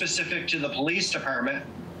 not specific to the police department,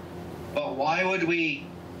 but why would we?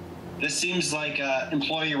 This seems like an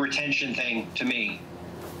employee retention thing to me.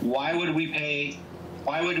 Why would we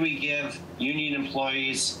give union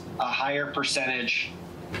employees a higher percentage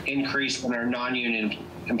increase than our non-union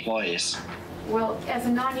employees? Well, as a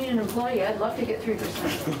non-union employee, I'd love to get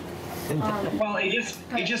 3%. Well,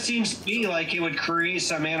 it just seems to me like it would create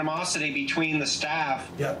some animosity between the staff.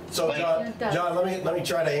 Yeah. So John, let me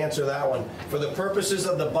try to answer that one. For the purposes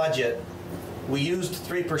of the budget, we used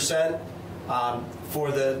 3%.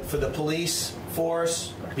 For the police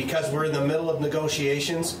force, because we're in the middle of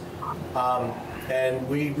negotiations, and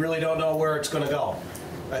we really don't know where it's going to go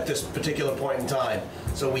at this particular point in time.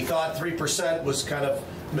 So we thought 3% was kind of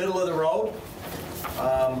middle of the road,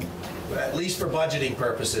 at least for budgeting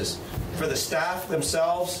purposes. For the staff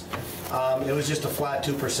themselves, it was just a flat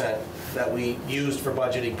 2% that we used for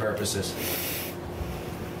budgeting purposes.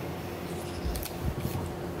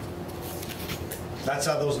 That's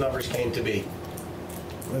how those numbers came to be.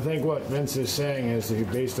 I think what Vince is saying is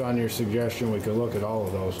that based on your suggestion, we could look at all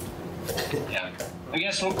of those. Yeah. I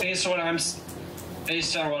guess based on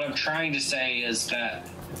what I'm trying to say is that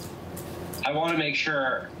I want to make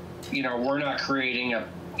sure, we're not creating a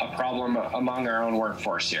problem among our own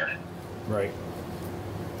workforce here. Right.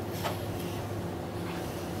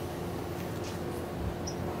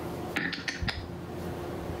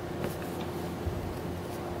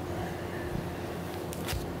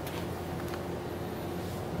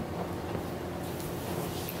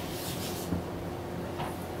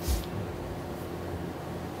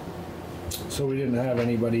 So we didn't have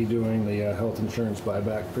anybody doing the health insurance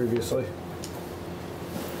buyback previously?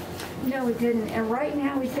 No, we didn't. And right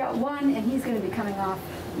now we've got one, and he's going to be coming off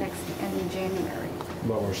in January.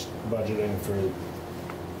 But we're budgeting for...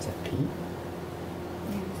 Is that Pete?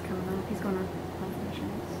 Yeah, he's coming off. He's going on health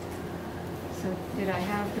insurance. So did I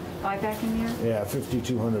have the buyback in here? Yeah,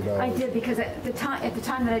 $5,200. I did, because at the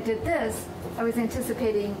time that I did this, I was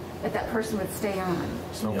anticipating that that person would stay on.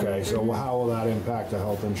 Okay, so how will that impact the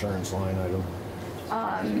health insurance line item?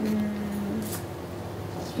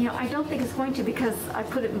 You know, I don't think it's going to, because I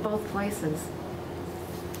put it in both places.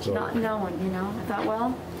 So- Not knowing, you know, I thought,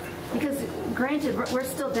 well, because granted, we're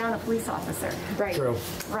still down a police officer. Right. True.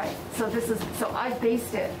 Right, so I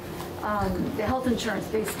based it, the health insurance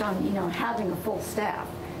based on, you know, having a full staff.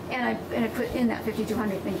 And I put in that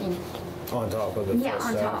 5,200 thinking, On top of the yeah, full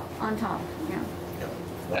on staff? top, yeah.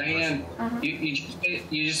 Diane,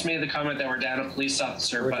 you just made the comment that we're down a police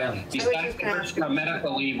officer, but besides the person on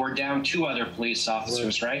medical leave, we're down 2 other police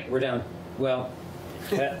officers, right? We're down, well,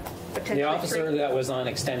 the officer that was on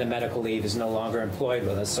extended medical leave is no longer employed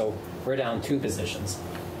with us, so we're down 2 positions.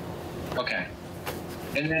 Okay.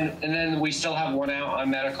 And then we still have 1 out on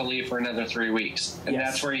medical leave for another 3 weeks, and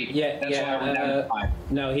Yes. that's why we're down to 5.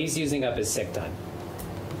 No, he's using up his sick time.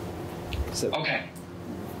 So, Okay.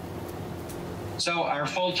 So our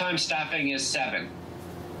full-time staffing is 7.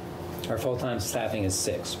 our full-time staffing is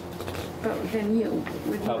 6. But then you,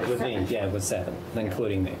 with you at With me, 7. yeah, with 7,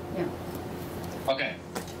 including me. Yeah. Okay.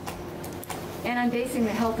 And I'm basing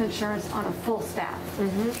the health insurance on a full staff.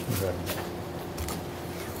 Okay.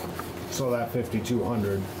 So that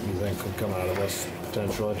 5,200, you think could come out of this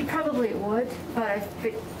potentially? Probably it would, but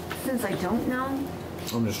since I don't know,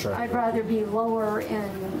 I'm just trying. I'd rather be lower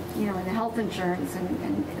in, you know, in the health insurance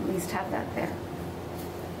and at least have that there.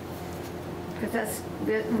 Because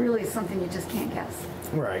that really is something you just can't guess.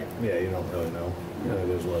 Right, yeah, you don't really know. Yeah, it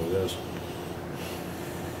is what it is.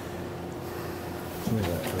 What is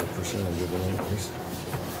that for a percentage of an increase?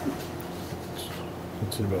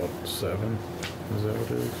 It's about 7. Is that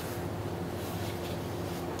what it is?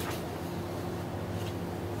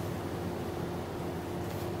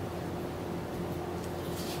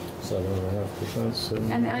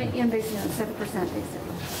 $7.5%. And I am basing it on 7% basically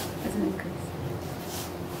as an increase.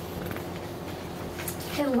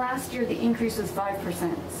 And last year, the increase was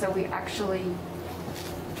 5%, so we actually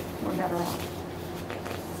were better off.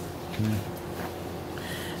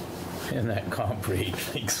 And that comp rate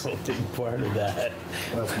makes a big part of that.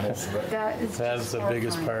 That's most of it. That's the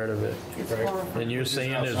biggest part of it. It's horrifying. And you're Just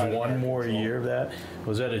saying there's outside of one our more control. year of that?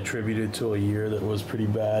 Was that attributed to a year that was pretty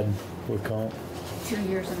bad with comp? 2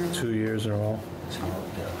 years in a row. 2 years in a row?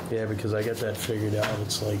 Yeah, because I got that figured out.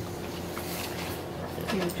 It's like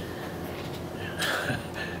Huge.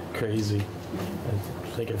 crazy. I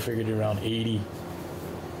think I figured it around 80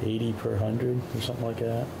 per 100 or something like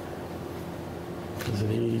that. Is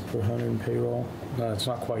it 80 per 100 in payroll? No, it's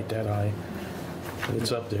not quite that high, but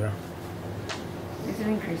it's up there. It's an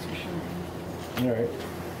increase for sure. All right.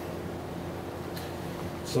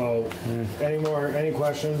 So, any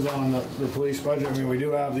questions on the police budget? I mean, we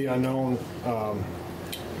do have the unknown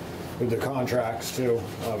with the contracts too,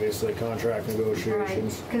 obviously, contract Right,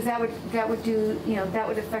 negotiations. because that would do, you know, that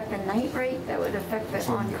would affect the night rate, that would affect the It's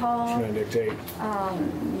on-call, gonna dictate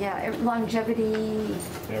yeah, longevity,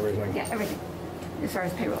 everything. yeah, everything, as far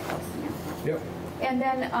as payroll goes, yeah. Yep. And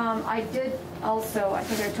then I did also, I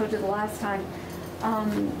think I told you the last time,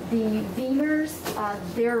 the Beamers,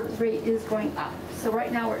 their rate is going up. So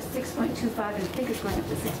right now we're at 6.25, and I think it's going up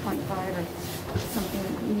to 6.5 or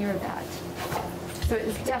something near that. So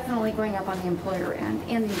it's definitely going up on the employer end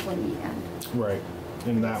and the employee end. Right.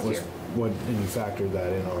 And that This was year. what, and you factored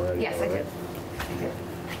that in already? Yes, I did.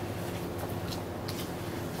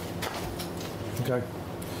 Okay.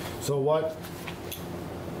 So what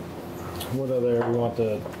other, we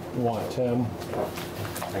want Tim?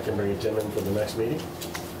 I can bring Tim in for the next meeting.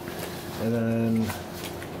 And then,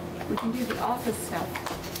 We can do the office stuff.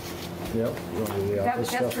 yep, you want to do the office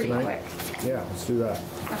stuff That's pretty tonight? quick. Yeah, let's do that.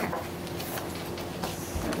 Okay.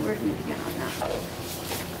 So where do we begin on that?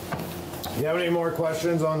 You have any more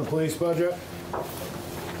questions on the police budget?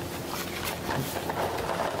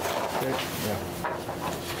 Okay, yeah.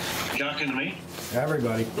 Talking to me?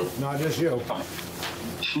 Everybody, not just you.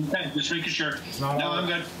 Okay, just making sure. Not No, all. I'm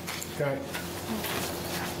good. Okay.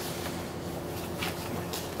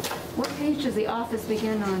 What page does the office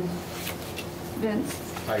begin on, Vince?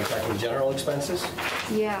 Are you talking general expenses?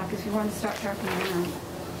 Yeah, because we want to start talking now.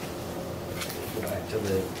 Go back to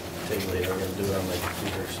the table here, I'm gonna do it on my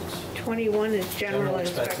computer since. 21 is general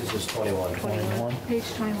Expenses expenses. is 21. 21. Page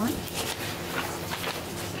 21?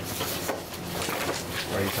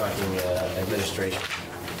 Or are you talking administration?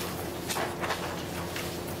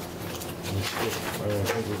 I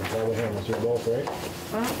think we can probably handle through both, right?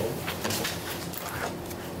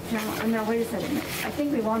 Well, no, wait a second. I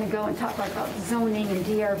think we want to go and talk about zoning and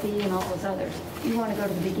DRB and all those others. you want to go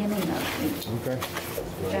to the beginning of Okay.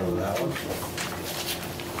 the general. That one?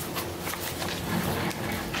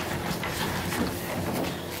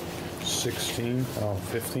 16,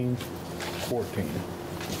 15, 14.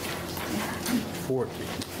 14.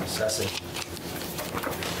 Assessing.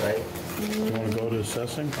 Right? You want to go to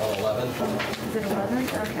assessing? On 11? Is it 11?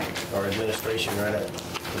 Okay. Or administration right at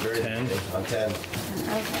the very 10. beginning, on 10. Okay.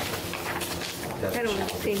 I don't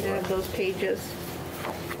seem to have those pages.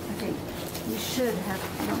 Okay. You should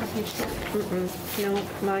have, I don't have page 10. No,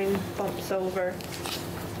 mine bumps over.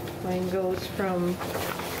 Mine goes from,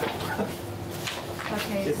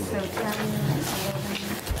 Okay, so 10,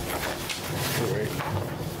 11.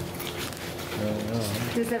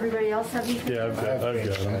 Does everybody else have these? Yeah, I've got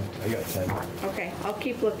them. I got 10. okay, I'll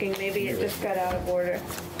keep looking. Maybe it just got out of order.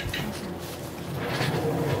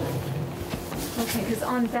 Okay, because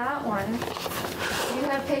on that one, do you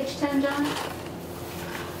have page 10, John?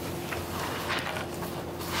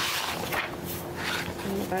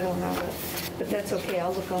 I don't know it, but that's okay.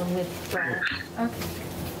 I'll look on with Donna. Okay.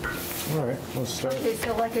 All right, let's start. Okay,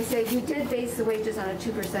 so like I said, you did base the wages on a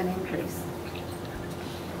 2% increase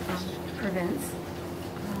for Vince.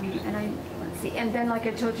 And let's see, and then like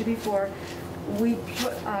I told you before, we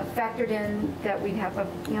factored in that we'd have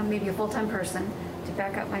maybe a full-time person to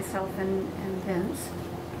back up myself and Vince.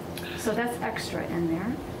 So that's extra in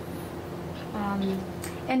there.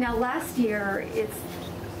 And now last year, it's,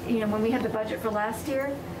 when we had the budget for last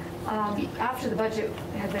year, after the budget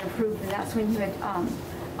had been approved, and that's when you had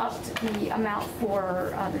upped the amount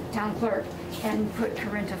for the town clerk and put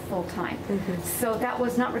Corinta full-time. So that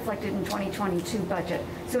was not reflected in 2022 budget.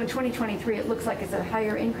 So in 2023, it looks like it's a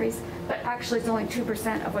higher increase, but actually it's only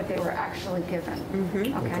 2% of what they were actually given.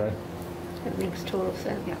 Okay. That makes total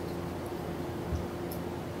sense. Yeah.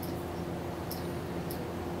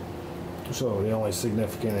 So the only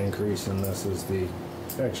significant increase in this is the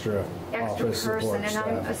extra office person, support and staff.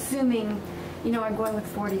 I'm assuming, I'm going with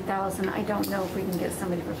 40,000. I don't know if we can get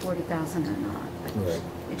somebody for 40,000 or not. But Right.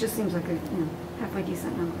 it just seems like a halfway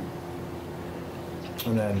decent number.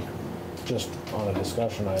 And then, just on a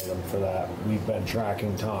discussion item for that, we've been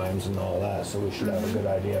tracking times and all that, so we should have a good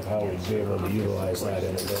idea of how we'd be able to utilize that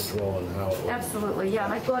individual and how it would. Absolutely, yeah.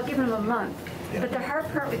 I've given them a month. But the hard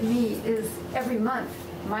part with me is every month,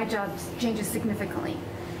 my job changes significantly.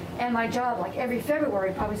 And my job, like every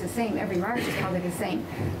February, probably is the same. Every March is probably the same.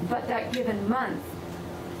 But that given month,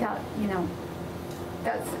 so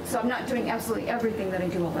I'm not doing absolutely everything that I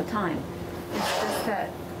do all the time. It's just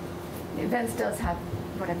that events does have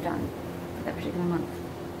what I've done for that particular month.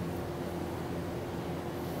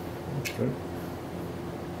 Good.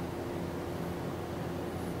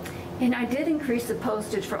 And I did increase the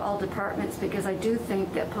postage for all departments because I do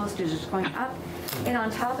think that postage is going up. And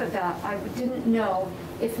on top of that, I didn't know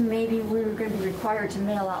if maybe we were going to be required to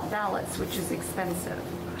mail out ballots, which is expensive.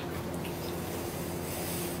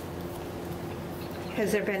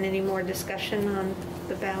 Has there been any more discussion on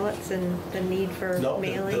the ballots and the need for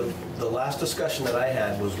mailing? No, the last discussion that I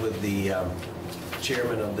had was with the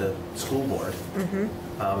chairman of the school board.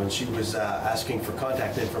 And she was asking for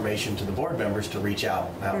contact information to the board members to reach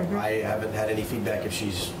out. Now, I haven't had any feedback if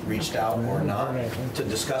she's reached out or not to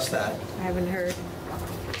discuss that. I haven't heard.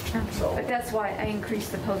 So. But that's why I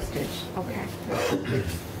increased the postage. Okay.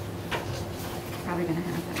 Probably going to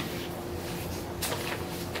happen.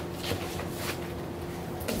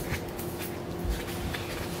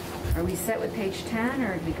 Are we set with page 10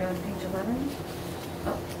 or do we go to page 11?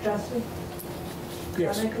 Oh, Justin?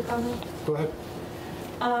 Yes. Can I make a comment? Go ahead.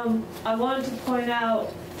 I wanted to point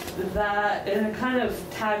out that, and it kind of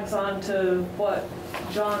tags on to what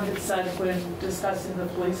John had said when discussing the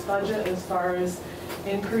police budget as far as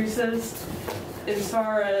increases, as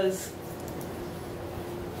far as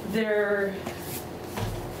I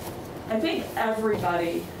think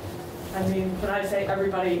everybody, when I say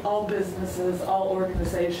everybody, all businesses, all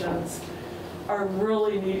organizations are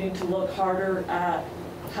really needing to look harder at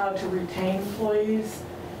how to retain employees.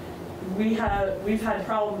 We've had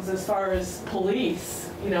problems as far as police,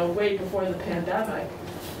 way before the pandemic.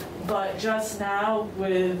 But just now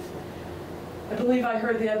I believe I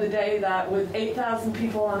heard the other day that with 8,000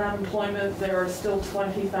 people on unemployment, there are still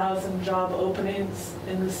 20,000 job openings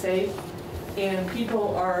in the state. And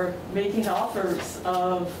people are making offers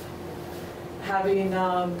of having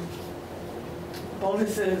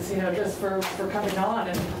bonuses, just for coming on.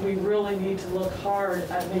 And we really need to look hard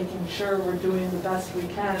at making sure we're doing the best we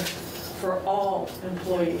can for all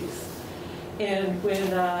employees. And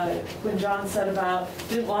when John said about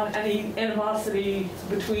didn't want any animosity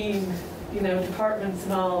between departments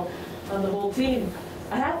and all on the whole team,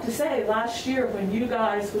 I have to say, last year when you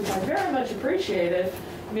guys, which I very much appreciated,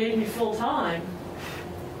 made me full-time,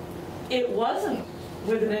 it wasn't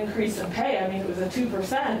with an increase in pay. I mean, it was a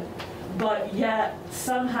 2%, but yet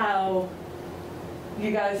somehow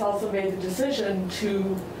you guys also made the decision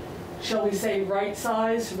to, shall we say,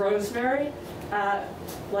 right-size Rosemary at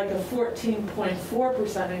like a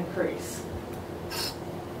 14.4% increase.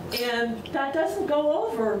 And that doesn't go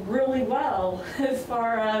over really well as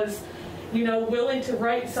far as, you know, willing to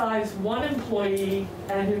right-size one employee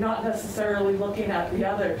and you're not necessarily looking at the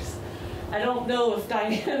others. I don't know if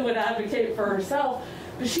Diane would advocate for herself,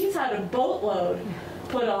 but she's had a boatload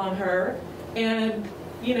put on her and,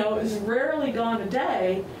 you know, has rarely gone a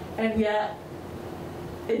day, and yet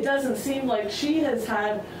it doesn't seem like she has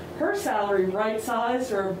had her salary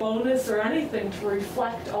right-sized or a bonus or anything to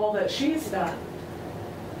reflect all that she's done.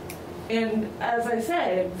 And as I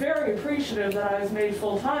say, very appreciative that I was made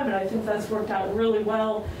full-time, and I think that's worked out really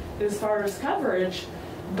well as far as coverage.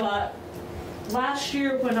 But last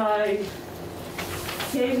year when I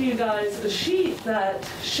gave you guys a sheet that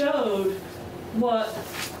showed what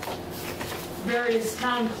various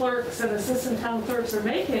town clerks and assistant town clerks are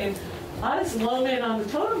making, I was low man on the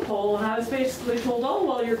totem pole, and I was basically told, oh,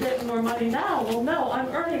 well, you're getting more money now. Well, no, I'm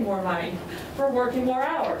earning more money for working more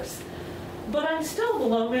hours. But I'm still the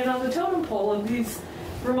low man on the totem pole, and these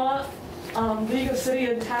Vermont League of City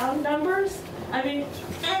and Town numbers, I mean,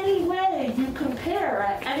 any way you compare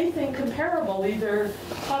at anything comparable, either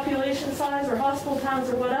population size or hospital towns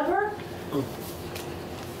or whatever,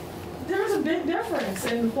 there's a big difference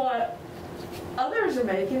in what others are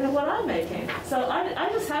making and what I'm making. So I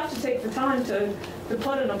just have to take the time to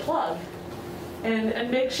put in a plug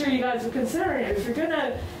and make sure you guys are considering it. If you're going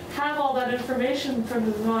to have all that information from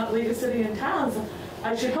the Vermont League of City and Towns,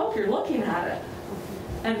 I should hope you're looking at it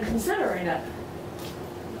and considering it.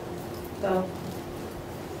 So.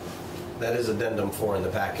 That is addendum 4 in the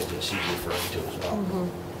package that she's referring to as well.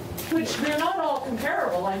 Which they're not all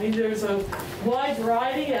comparable. I mean, there's a wide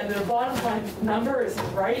variety, and their bottom line number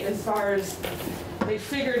isn't right as far as they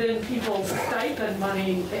figured in people's stipend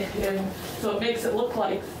money, and so it makes it look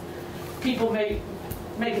like people make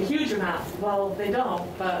a huge amount. Well, they don't,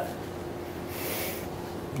 but.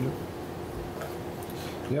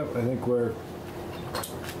 Yep, I think we're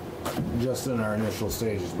just in our initial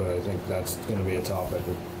stages, but I think that's going to be a topic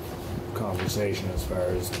of conversation as far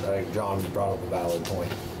as, I think John brought up a valid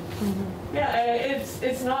point. Yeah,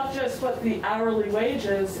 it's not just what the hourly wage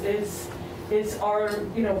is, it's our,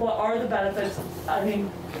 you know, what are the benefits? I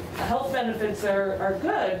mean, health benefits are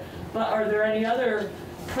good, but are there any other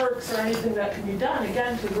perks or anything that can be done,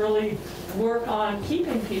 again, to really work on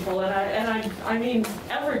keeping people? And I mean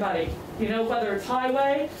everybody, you know, whether it's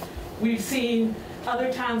highway, we've seen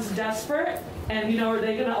other towns desperate, and, you know, are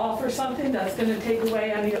they going to offer something that's going to take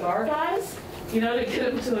away any of our guys, you know, to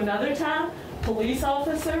get them to another town? Police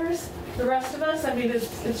officers, the rest of us. I mean,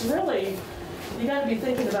 it's really, you got to be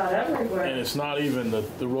thinking about everywhere. And it's not even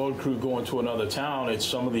the road crew going to another town. It's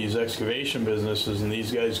some of these excavation businesses, and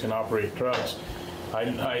these guys can operate trucks.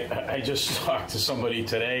 I just talked to somebody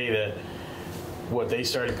today that what they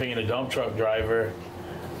started paying a dump truck driver.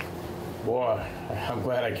 Boy, I'm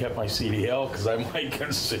glad I kept my CDL because I might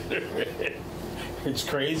consider it. It's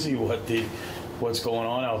crazy what's going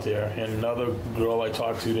on out there. And another girl I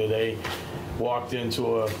talked to today walked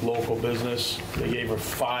into a local business. They gave her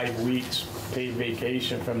 5 weeks paid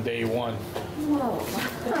vacation from day one. Whoa.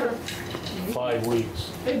 5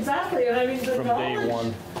 weeks. Exactly, and I mean from day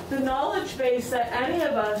one. The knowledge base that any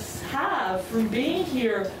of us have from being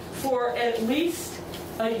here for at least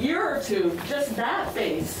a year or two, just that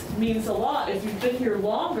base means a lot. If you've been here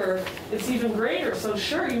longer, it's even greater. So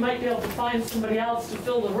sure, you might be able to find somebody else to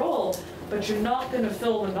fill the role, but you're not going to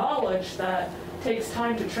fill the knowledge that takes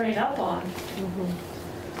time to train up on.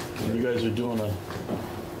 You guys are doing a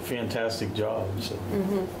fantastic job, so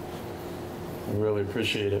I really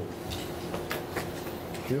appreciate it.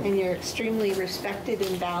 And you're extremely respected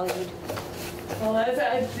and valued. Well,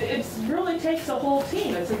 it really takes a whole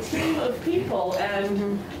team. It's a team of people,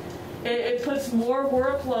 and it puts more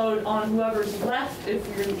workload on whoever's left if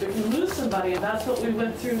you lose somebody, and that's what we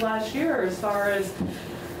went through last year as far as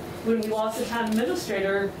when we lost a town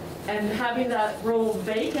administrator, and having that role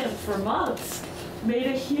vacant for months made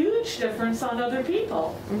a huge difference on other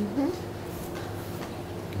people.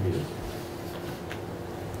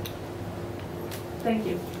 Thank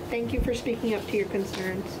you. Thank you for speaking up to your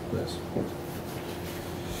concerns. Yes.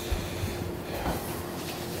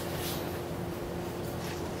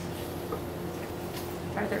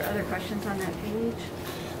 Are there other questions on that page?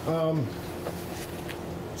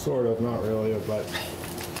 Sort of, not really, but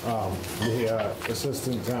The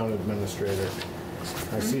assistant town administrator.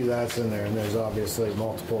 I see that's in there, and there's obviously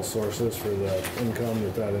multiple sources for the income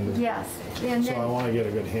that individual. Yes. And So then, I want to get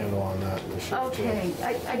a good handle on that this year, too. okay,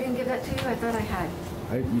 I didn't give that to you, I thought I had.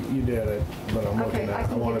 You did it, but I'm looking Okay, I at, I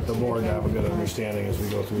can wanted give the it to you board to have a good again. understanding as we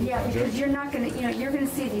go through the Yeah, budget. because you're not gonna, you're gonna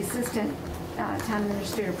see the assistant town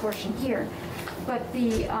administrator portion here, but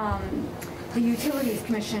the utilities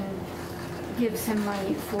commission gives him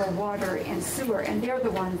money for water and sewer, and they're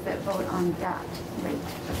the ones that vote on that rate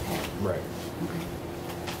of pay. Right.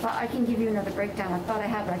 But I can give you another breakdown. I thought I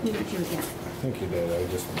had, but I can give it to you again. I think you did.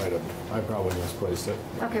 I probably misplaced it.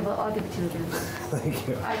 Okay, well, I'll give it to you again. Thank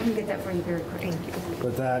you. I can get that for you very quickly.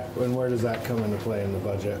 But and where does that come into play in the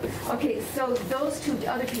budget? Okay, so those two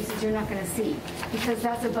other pieces you're not gonna see, because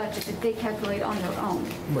that's a budget that they calculate on their own.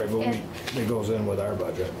 Right, but And- it goes in with our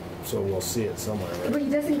budget, so we'll see it somewhere, But right? it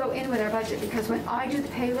doesn't go in with our budget, because when I do the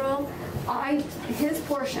payroll, his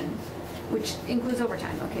portion, which includes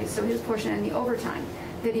overtime, okay, so his portion and the overtime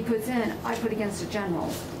that he puts in, I put against a general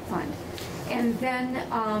fund. And then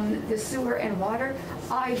the sewer and water,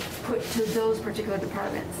 I put to those particular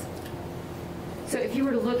departments. So if you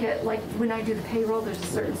were to look at, like, when I do the payroll, there's a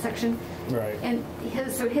certain section. Right. And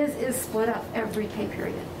his is split up every pay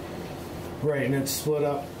period. Right, and it's split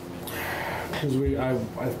up, because I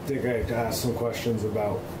think I asked some questions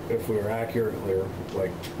about if we were accurately,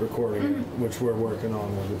 like, recording it, which we're working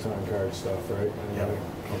on with the time card stuff, right? Yeah.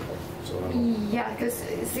 Okay, so I don't. Yeah, because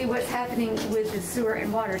see what's happening with the sewer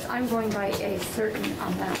and waters, I'm going by a certain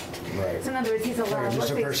amount. Right. So in other words, he's allowed, Right, let's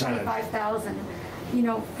just a say percentage. 25,000,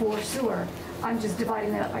 for sewer. I'm just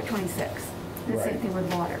dividing that up by 26. And the same Right. thing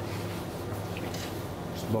with water.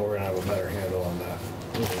 But we're gonna have a better handle on that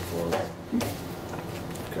moving forward.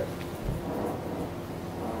 Okay.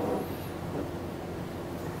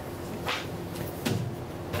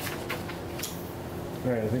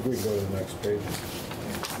 All right, I think we can go to the next page.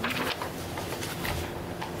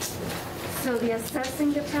 So the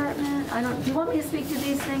assessing department, do you want me to speak to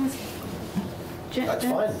these things? That's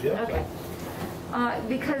fine, yeah. Okay.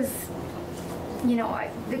 Because,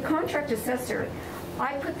 the contract assessor,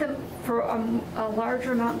 I put them for a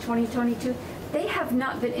larger amount in 2022. They have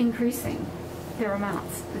not been increasing their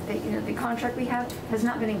amounts. The contract we have has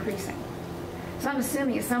not been increasing. So I'm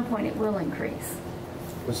assuming at some point it will increase.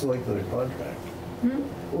 What's the length of their contract?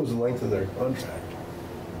 What was the length of their contract?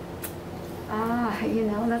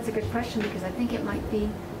 That's a good question, because I think it might be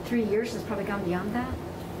 3 years. It's probably gone beyond that.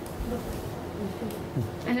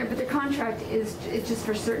 But the contract it's just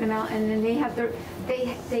for a certain amount, and then they have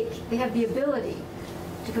they have the ability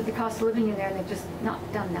to put the cost of living in there, and they've just not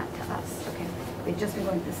done that to us. Okay, they've just been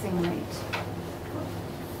going at the same rate.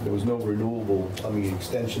 There was no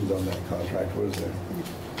extensions on that contract, was there?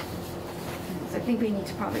 So I think we need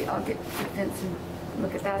to I'll get Vince and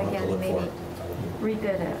look at that again and maybe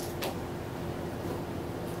rebid it.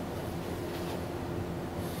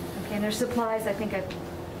 Okay, and their supplies, I think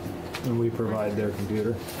And we provide their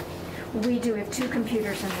computer? we do have 2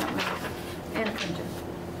 computers in that one, and a printer.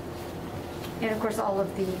 And of course, all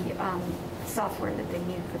of the software that they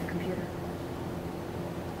need for the computer.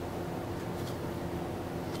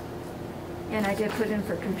 And I did put in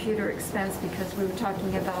for computer expense because we were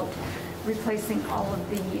talking about replacing all of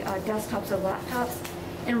the desktops with laptops.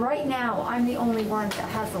 And right now, I'm the only one that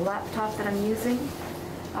has the laptop that I'm using.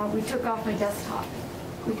 We took off my desktop.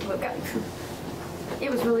 It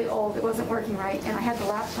was really old, it wasn't working right, and I had the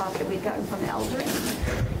laptop that we'd gotten from the elders.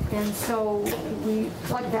 And so we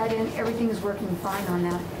plugged that in, everything is working fine on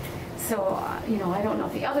that. So, I don't know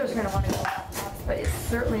if the others are gonna want to go laptops, but it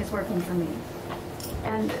certainly is working for me.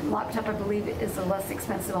 And laptop, I believe, is a less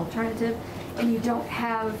expensive alternative. And you don't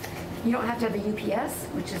have to have the UPS,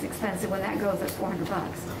 which is expensive. When that goes, that's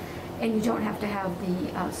 $400. And you don't have to have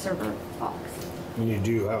the server box. And you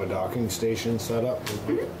do have a docking station set up?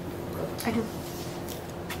 I do.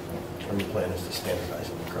 And the plan is to standardize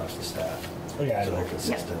it across the staff. Oh, yeah, I So know. they're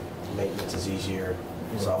consistent. Maintenance is easier,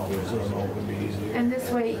 software is easier. And this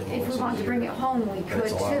way, if we want to bring it home, we could too.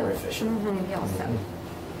 it's a lot more efficient. Mhm, yeah, so.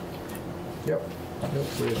 Yep,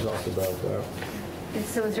 we had talked about that. And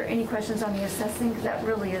so is there any questions on the assessing? Because that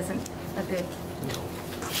really isn't a big.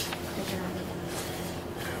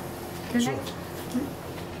 The next,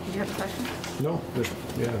 did you have a question? No, just,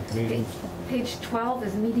 meetings. Page 12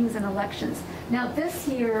 is meetings and elections. Now this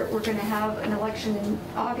year, we're going to have an election in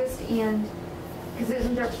August and, because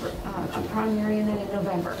isn't there a primary and then in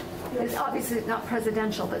November? It's obviously not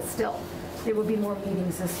presidential, but still, there will be more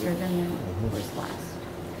meetings this year than there was last.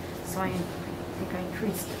 So I think I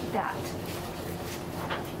increased that.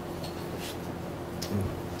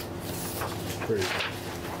 Pretty.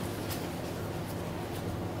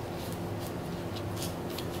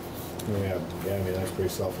 Yeah, I mean, that's pretty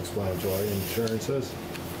self-explanatory. Insurances,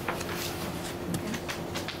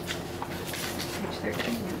 Page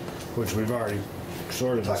 13, yeah. which we've already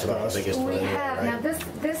sort of discussed. We have, now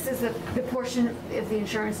this is the portion of the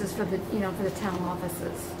insurances for the, for the town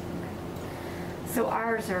offices. So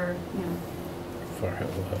ours are,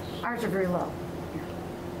 ours are very low,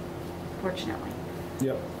 fortunately.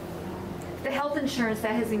 Yep. The health insurance,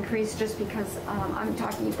 that has increased just because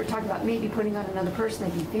we're talking about maybe putting on another person,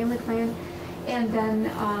 maybe family plan. And then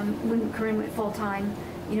when Corinne went full-time,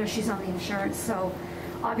 she's on the insurance. So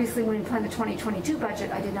obviously when we planned the 2022 budget,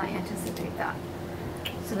 I did not anticipate that.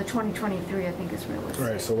 So the 2023, I think, is realistic.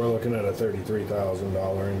 Right, so we're looking at a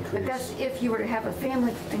 $33,000 increase. But that's if you were to have a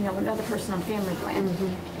family, another person on family plan.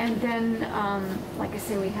 And then, like I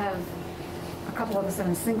say, we have a couple of us on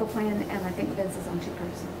a single plan, and I think Vince is on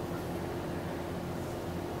 2-person.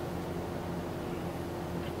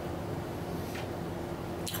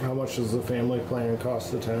 How much does the family plan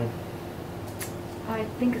cost the town? I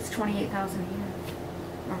think it's $28,000 a year,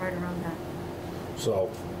 or right around that. So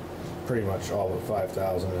pretty much all but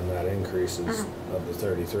 5,000 in that increase is of the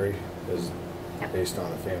 33 is based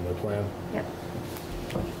on a family plan. Yep.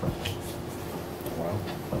 Wow.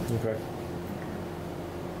 Okay.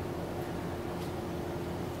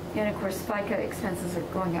 And of course, FICA expenses are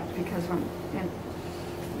going up because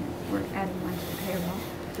we're adding one to the payroll.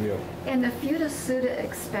 Yep. And the FUTA SUTA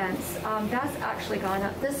expense, that's actually gone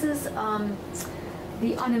up. This is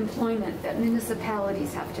the unemployment that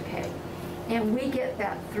municipalities have to pay. And we get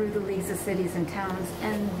that through the leagues of cities and towns,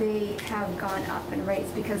 and they have gone up in rates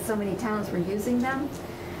because so many towns were using them.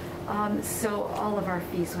 So all of our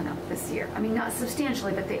fees went up this year. I mean, not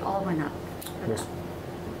substantially, but they all went up.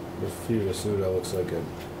 The FUTA SUTA looks like a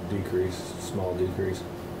decrease, small decrease.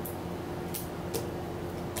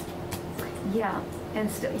 Yeah, and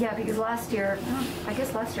because last year, I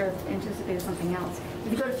guess last year I anticipated something else.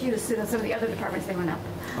 If you go to FUTA SUTA, some of the other departments, they went up.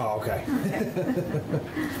 Oh, okay.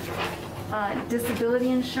 Disability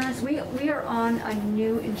insurance, we are on a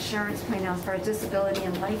new insurance plan now for disability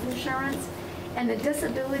and life insurance. And the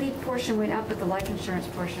disability portion went up, but the life insurance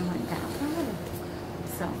portion went down.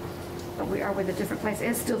 So, but we are with a different place,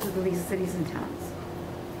 and still through the leagues of cities and towns.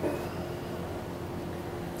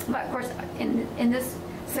 But of course, in this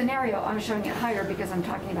scenario, I'm showing it higher because I'm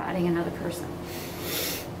talking about adding another person.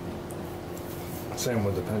 Same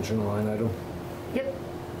with the pension line item. Yep.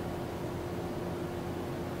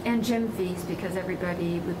 And gym fees, because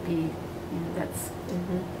everybody would be, that's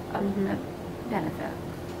a benefit.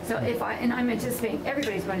 So I'm anticipating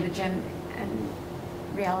everybody's going to the gym, and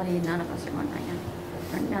reality, none of us are going right now.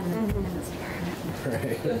 Or none of them in this department.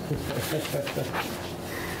 Right.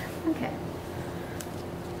 Okay.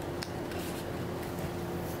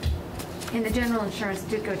 And the general insurance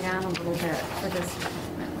did go down a little bit for this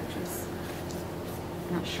department, which is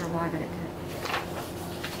not sure why, but it did.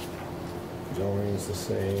 Zoning's the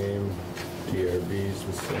same, DRB's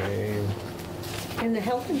the same. And the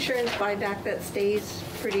health insurance buyback, that stays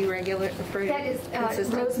pretty regular, pretty That is,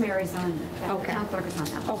 consistent? Rosemary's on that. Okay. Town clerk is on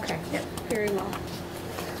that. Okay, Yep. very well.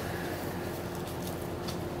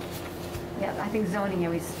 Yeah, I think zoning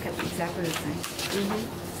always kept exactly the same.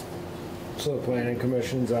 So the planning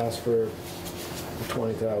commission's asked for a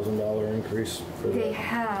 $20,000 increase for the They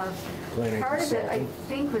have. planning Part of it, I consultant.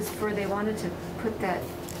 think, was for they wanted to put that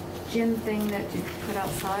gym thing that you put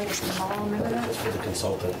outside at the mall, remember that? Just for the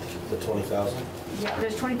consultant, the 20,000? Yeah,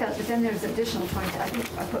 there's 20,000, but then there's additional 20,000. I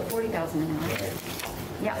think I put 40,000 in there, right?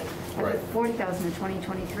 Yeah, I Right. put 40,000 in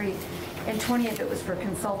 2023, and 20 of it was for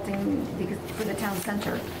consulting because for the town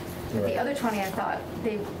center. But Right. the other 20, I thought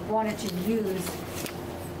they wanted to use.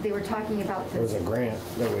 They were talking about There was a grant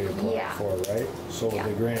that we applied Yeah. for, right? So Yeah.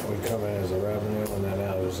 the grant would come in as a revenue and then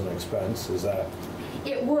out as an expense, is that?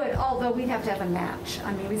 It would, although we'd have to have a match.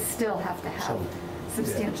 I mean, we still have to have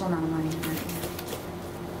substantial amount of money in there.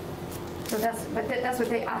 So that's what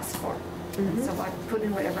they asked for. So I put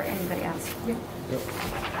in whatever anybody asked for. Yep.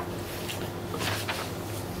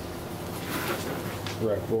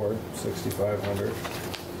 Rec board, 6,500.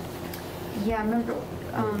 Yeah, remember,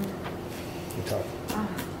 We talked.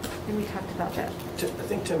 then we talked about that. I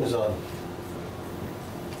think Tim is on.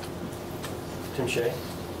 Tim Shea?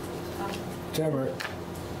 Tim,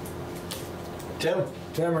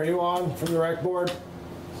 are you on from the rec board?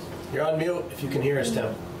 You're on mute if you can hear us,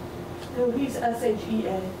 Tim. No, he's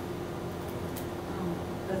SHEA.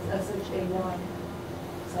 That's SHAY.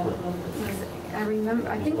 I remember,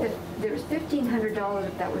 I think that there was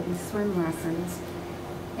 $1,500 that would be swim lessons,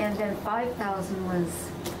 and then 5,000 was,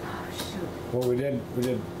 oh shoot. Well, we did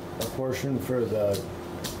a portion for the,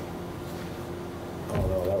 oh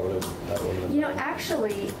no, that would have that wouldn't have You know, been.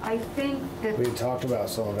 actually, I think that, We had talked about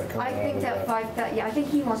some of it coming I out think of that yeah, I think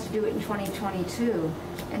he wants to do it in 2022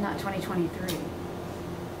 and not 2023.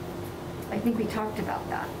 I think we talked about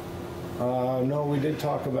that. No, we did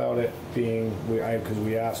talk about it being, because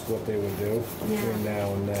we asked what they would do between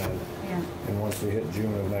now and then. Yeah. And once we hit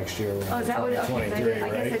June of next year, we're Oh, is that what- okay, 2023, I guess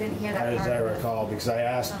I right? didn't hear that As part I of it. recall, because I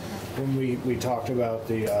asked, when we talked about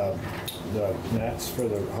the nets for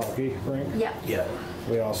the hockey rink. Yeah. Yeah.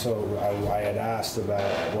 We also, I had asked about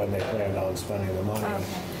when they planned on spending the money.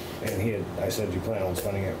 Okay. And I said, you plan on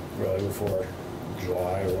spending it really before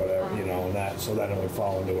July or whatever, you know, and that, so then it would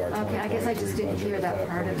fall into our 2023 Okay, I guess I just didn't budget hear at that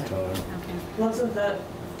part point of in it. time. Okay. Wasn't that,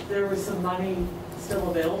 there was some money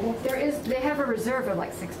still available? They have a reserve of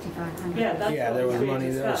like 6,500. Yeah, that's Yeah, what there was we money that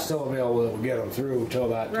was discussed. still available that would get them through till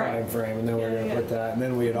that Right. time frame, and then we were gonna put that, and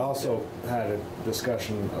then we had also had a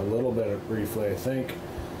discussion a little bit briefly, I think,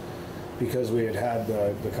 because we had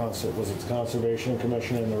the Conservation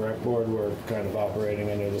Commission and the Rec Board were kind of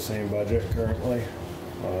operating under the same budget currently.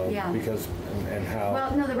 Yeah. Because, and how.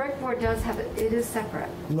 Well, no, the rec board does have it is separate.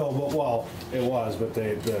 No, but, well, it was, but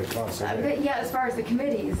the conservation. Yeah, as far as the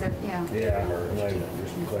committees, yeah. Yeah, and I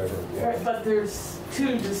just clever, yeah. Right, but there's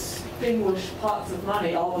two distinguished pots of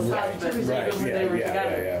money all of a sudden, but even Right, when they were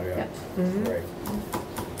together. yeah. Right.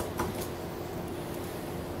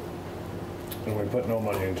 And we put no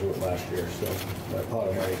money into it last year, so that pot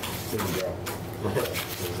of money didn't grow.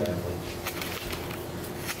 Exactly.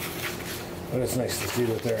 But it's nice to see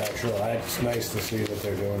that they're it's nice to see that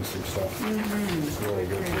they're doing some stuff. It's really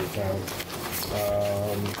good for the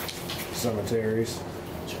town. Cemeteries.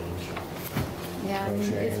 Yeah, I No mean,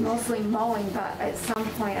 it's change. mostly mowing, but at some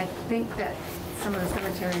point, I think that some of the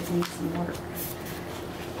cemeteries need some work.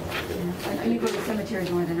 Yeah. I know you go to cemeteries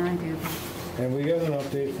more than I do. And we got an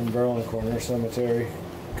update from Berlin Corner Cemetery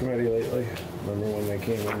Committee lately. Remember when they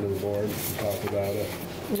came into the board and talked about it?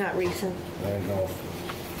 Not recent. I don't know if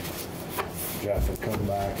Jeff had come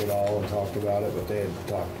back at all and talked about it, but they had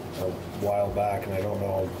talked a while back, and I don't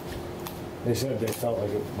know. They said they felt like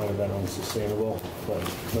it might have been unsustainable, but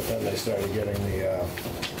then they started getting the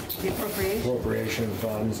appropriation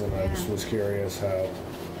funds, and I just was curious how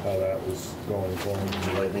that was going for them. Would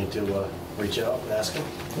you like me to reach out and ask him?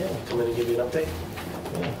 Yeah. Come in and give you an update?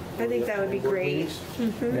 I think that would be great.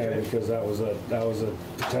 Yeah, because that was a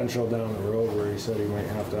potential down the road where he said he might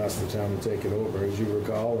have to ask the town to take it over, as you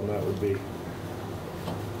recall, and that would be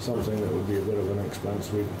something that would be a bit of an expense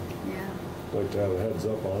we'd like to have a heads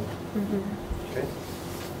up on. Okay.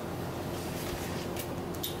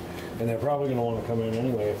 And they're probably gonna wanna come in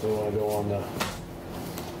anyway if they wanna go on the,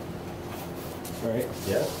 right?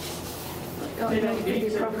 Yeah. They don't need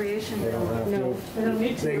the appropriation. They don't have to. They don't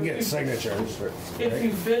need to. They can get signatures, If right?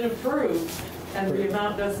 you've been approved and the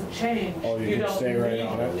amount doesn't change, Oh, you can don't stay right need-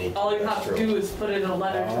 on it? All you have to do is put in a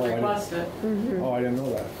letter Oh, I to didn't- request it. Oh, I didn't know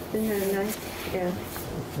that. Isn't that nice? Yeah.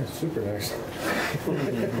 That's super nice.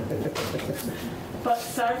 But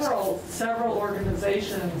several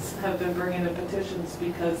organizations have been bringing in petitions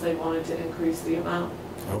because they wanted to increase the amount.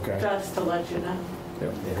 Okay. Just to let you know.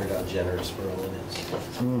 Yep. They heard how generous Berlin is.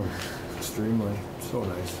 Extremely, so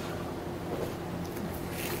nice.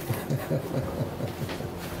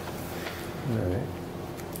 All right.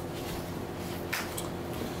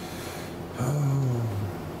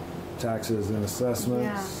 Taxes and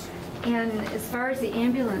assessments. Yeah. And as far as the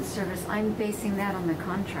ambulance service, I'm basing that on the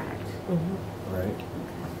contract. Right.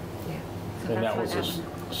 Yeah. And So that that's was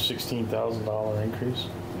what a $16,000 increase?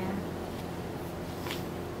 Yeah.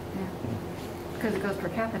 Yeah. Because it goes per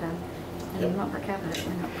capita. And you want per capita, it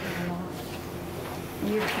went up quite a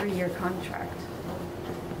lot. You have a 3-year contract.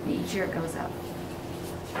 Each year it goes up.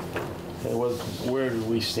 Where did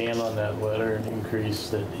we stand on that letter increase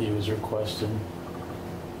that he was requesting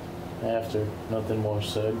after? Nothing more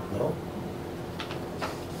said? No.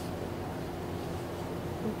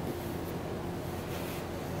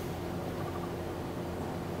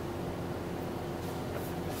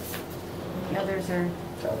 The others are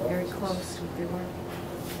very close with their work.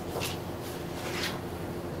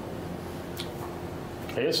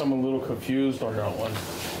 I guess I'm a little confused on that one.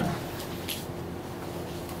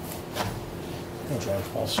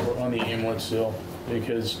 Also on the ambulance deal,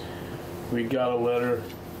 because we got a letter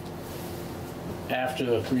after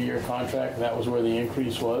the 3-year contract, and that was where the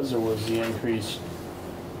increase was, or was the increase?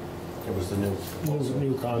 It was the new. It was a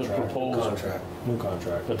new contract. The proposal. New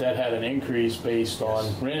contract. But that had an increase based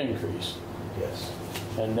on rent increase. Yes.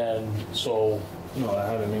 And then, so. No, that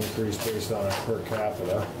had an increase based on our per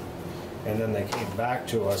capita. And then they came back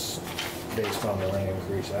to us based on the rent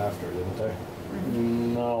increase after, didn't they?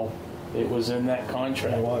 No. It was in that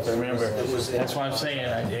contract. It was. Remember, It was in that's the why I'm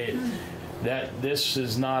saying that this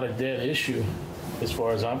is not a dead issue, as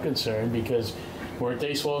far as I'm concerned, because weren't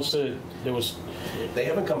they supposed to? There was. They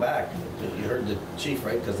haven't come back. You heard the chief,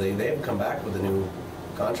 right? Because they haven't come back with a new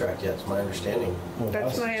contract yet. It's my understanding.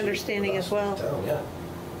 That's my understanding as well. Town, yeah,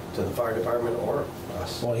 to the fire department or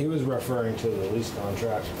us. Well, he was referring to the lease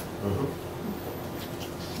contract.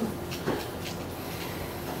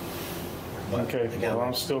 Okay, again, well,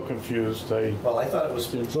 I'm still confused. Well, I thought it was.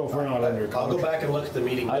 So if we're not under I'll go back and look at the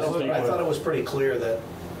meeting. I thought it was pretty clear that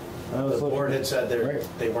the board had said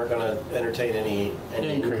they weren't going to entertain any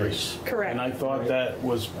increase. Correct. And I thought that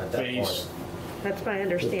was based. That's my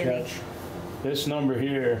understanding. This number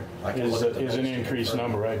here is an increased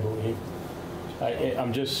number, I believe.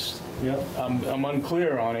 I'm just, I'm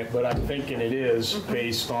unclear on it, but I'm thinking it is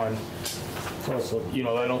based on, you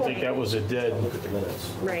know, I don't think that was a dead. Look at the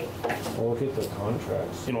minutes. Right. Well, look at the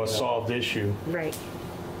contracts. You know, a solved issue. Right.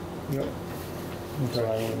 Yep.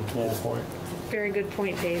 Okay. Good point. Very good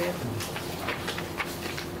point, David.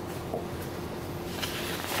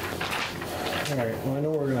 All right, well, I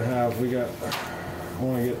know we're gonna have, I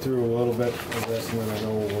want to get through a little bit of this, and then I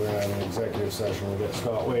know we're gonna have an executive session. We got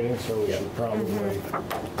Scott waiting, so we should probably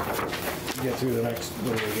get through the next,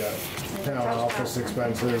 we got town office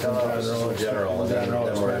expenses and general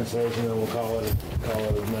expenses, and then we'll call it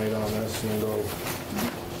a night on this and go.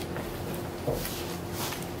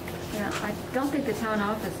 Yeah, I don't think the town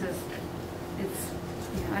office is,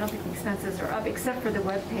 I don't think the expenses are up, except for the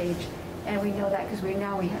webpage, and we know that because we're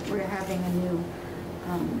having a new,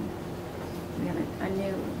 we have a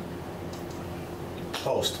new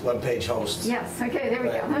host, webpage host. Yes, okay, there we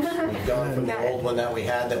go. We've gone from the old one that we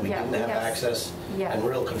had that we didn't have access and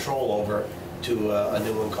real control over to a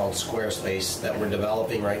new one called Squarespace that we're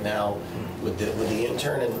developing right now with the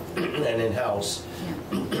intern and in-house.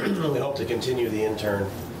 We hope to continue the intern,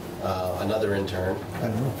 another intern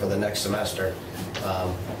for the next semester.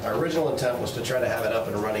 Our original intent was to try to have it up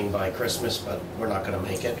and running by Christmas, but we're not going to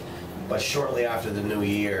make it. But shortly after the new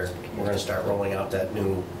year, we're going to start rolling out that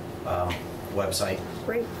new website.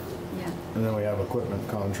 Great. Yeah. And then we have equipment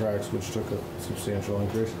contracts, which took a substantial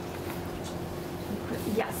increase.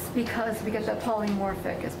 Yes, because we get the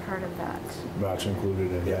polymorphic as part of that. That's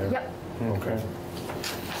included in there? Yep. Okay.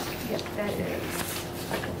 Yep, that is.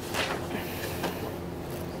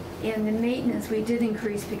 In the maintenance, we did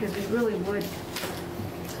increase because we really would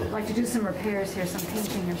like to do some repairs here, some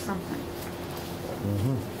painting or something.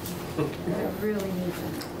 We really need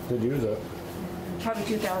them. Could use it. Probably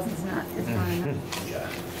 2,000 is not enough. Yeah.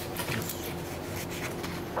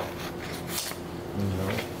 No.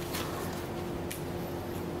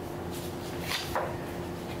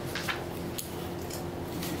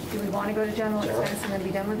 Do we want to go to general expense and then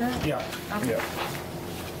be done with that? Yeah. Okay.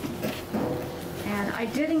 And I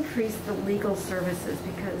did increase the legal services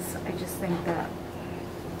because I just think that,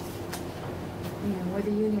 you know, with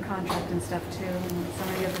the union contract and stuff too, and some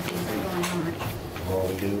of the other things that are going on. The more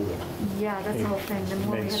we do, Yeah, that's the whole thing. The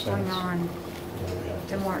more we Makes have going sense. on,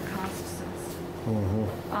 the more it costs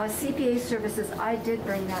us. CPA services, I did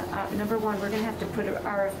bring that up. Number one, we're going to have to put an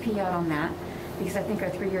RFP out on that because I think our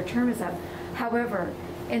 3-year term is up. However,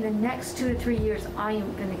 in the next 2 to 3 years, I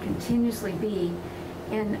am going to continuously be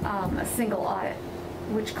in a single audit,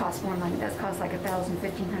 which costs more money. That costs like $1,000,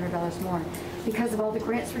 $1,500 more. Because of all the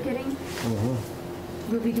grants we're getting,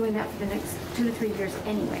 we'll be doing that for the next 2 to 3 years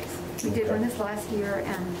anyways. We did one this last year,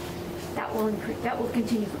 and that will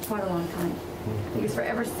continue for quite a long time. Because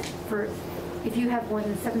if you have more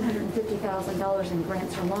than $750,000 in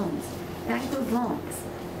grants or loans, that includes loans,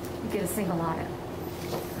 you get a single audit.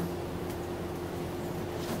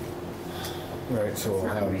 Right, so we'll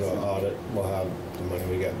have the audit, we'll have the money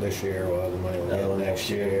we got this year, we'll have the money we'll get next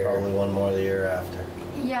year. Probably one more the year after.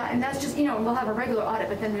 Yeah, and that's just, we'll have a regular audit,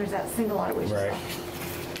 but then there's that single audit, which is,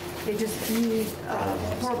 they just need a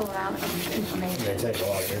horrible amount of information. They take a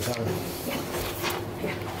lot of your time.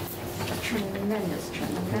 Yeah. A tremendous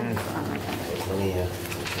amount of time.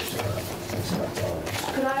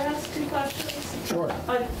 Could I ask 2 questions? Sure.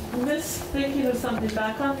 I missed thinking of something.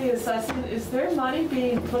 Back on the assessment, is there money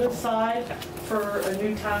being put aside for a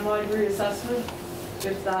new townwide reassessment?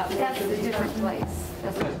 If that's a different place.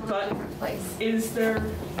 That's a different place. Is there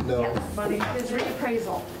money? There's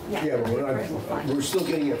reappraisal. Yeah, but reappraisal fund. we're still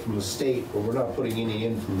getting it from the state, but we're not putting any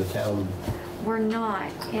in from the town. We're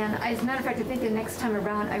not. And as a matter of fact, I think the next time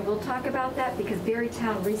around I will talk about that because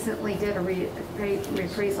Berrytown recently did a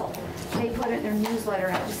reappraisal. They put it in their newsletter,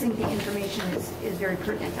 and I just think the information is very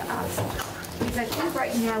pertinent to us. Because I think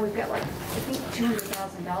right now we've got like, I think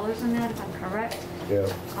 $200,000 in that, if I'm correct. Yeah.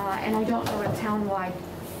 And I don't know a townwide,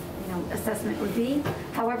 assessment would be.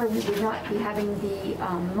 However, we would not be having the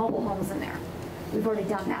mobile homes in there. We've already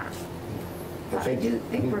done that. But I do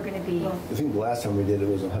think we're going to be. I think the last time we did it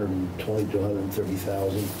was 120 to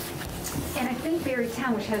 130,000. And I think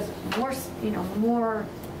Berrytown, which has more, more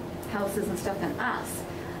houses and stuff than us,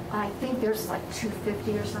 I think there's like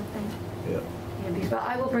 250 or something. Yeah. But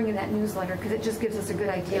I will bring in that newsletter because it just gives us a good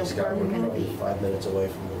idea of where we're going to be. 5 minutes away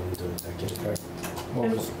from going to executive.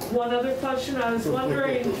 And one other question, I was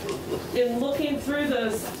wondering, in looking through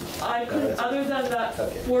this, I could, other than that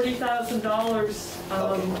 $40,000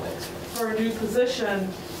 for a new position,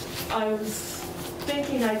 I was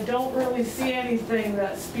thinking I don't really see anything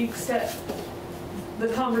that speaks to the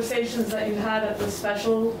conversations that you had at the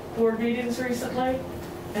special board meetings recently.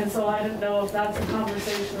 And so I didn't know if that's a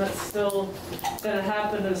conversation that's still going to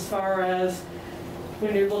happen as far as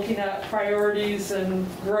when you're looking at priorities and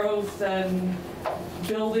growth and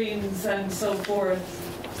buildings and so forth.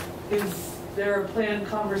 Is there a planned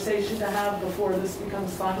conversation to have before this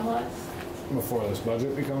becomes finalized? Before this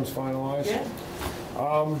budget becomes finalized? Yeah.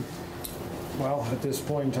 Well, at this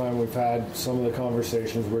point in time, we've had some of the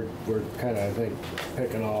conversations. We're kind of, I think,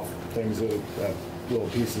 picking off things at little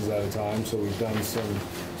pieces at a time. So we've done some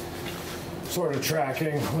sort of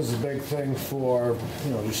tracking was a big thing for,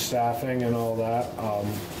 just staffing and all that,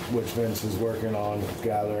 which Vince is working on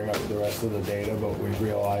gathering up the rest of the data, but we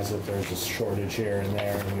realized that there's a shortage here and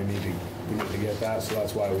there, and we need to get that. So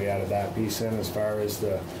that's why we added that piece in as far as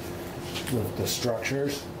the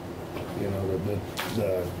structures,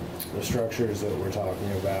 the structures that we're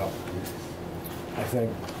talking about. I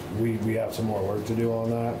think we have some more work to do on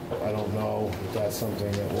that. I don't know if that's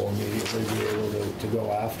something that we'll immediately be able to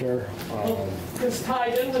go after. Because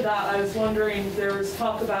tied into that, I was wondering, there was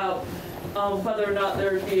talk about whether or not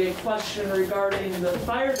there would be a question regarding the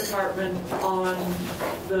fire department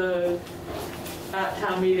at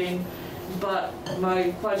town meeting, but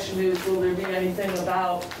my question is, will there be anything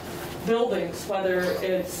about buildings, whether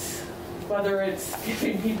it's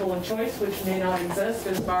giving people a choice, which may not exist,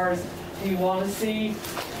 as far as, do you want to see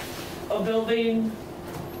a building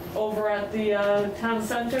over at the town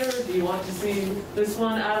center? Do you want to see this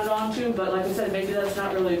one added on to? But like I said, maybe that's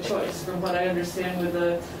not really a choice. From what I understand with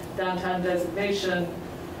the downtown designation,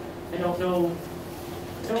 I don't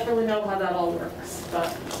really know how that all works. But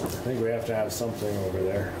I think we have to have something over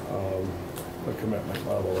there, a commitment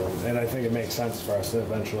level. And I think it makes sense for us to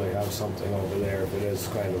eventually have something over there if it is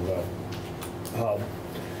kind of a hub.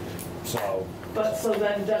 So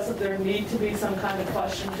then doesn't there need to be some kind of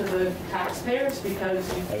question to the taxpayers, because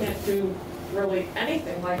you can't do really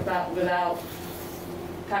anything like that without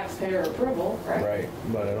taxpayer approval, right? Right,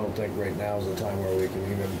 but I don't think right now is the time where we can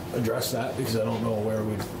even address that, because I don't know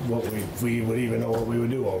if we would even know what we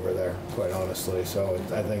would do over there, quite honestly. So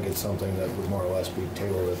I think it's something that would more or less be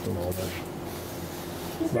tabled at the moment.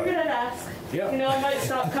 Just figured I'd ask. Yeah. I might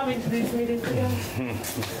stop coming to these meetings again.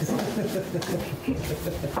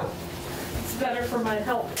 It's better for my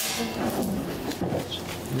health.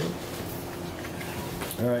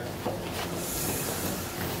 All right.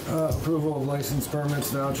 Approval of license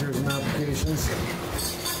permits, vouchers, and applications.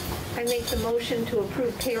 I make the motion to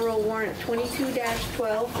approve payroll warrant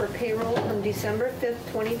 22-12 for payroll from December 5th,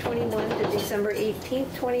 2021 to December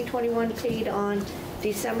 18th, 2021, paid on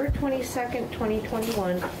December 22nd,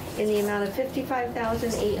 2021, in the amount of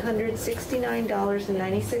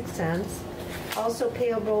 $55,869.96. Also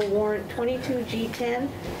payable warrant 22G10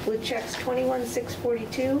 with checks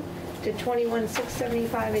 21,642 to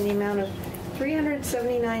 21,675 in the amount of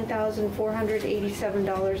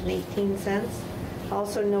 $379,487.18.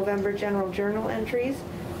 Also November general journal entries,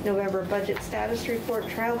 November budget status report,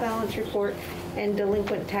 trial balance report, and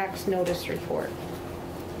delinquent tax notice report.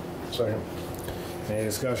 Second. Any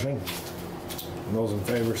discussion? Those in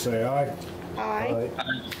favor say aye. Aye.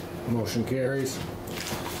 Motion carries.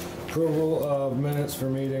 Approval of minutes for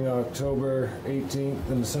meeting October 18th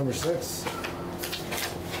and December 6th.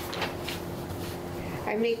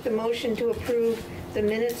 I make the motion to approve the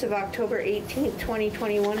minutes of October 18th,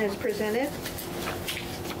 2021 as presented.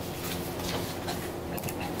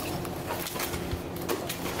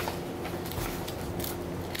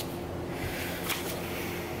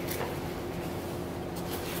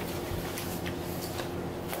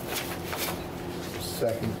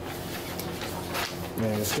 Second.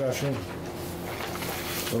 Any discussion?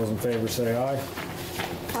 Those in favor say aye.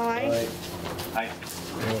 Aye. Aye.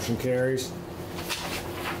 Motion carries.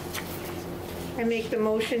 I make the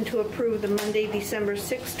motion to approve the Monday, December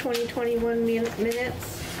 6, 2021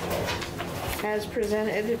 minutes as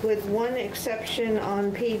presented, with one exception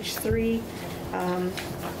on page 3,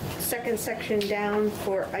 second section down,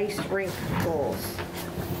 for ice rink goals.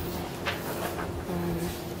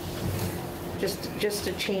 just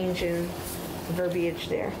a change in verbiage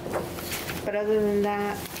there. But other than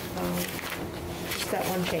that, just that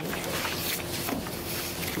one change.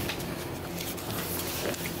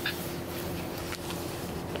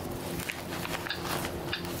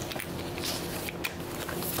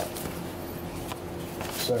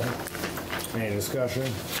 Second. Any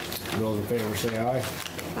discussion? Those in favor say aye.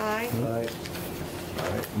 Aye. Aye. All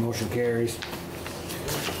right, motion carries.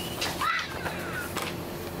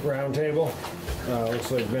 Roundtable.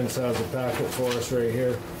 Looks like Vince has a packet for us right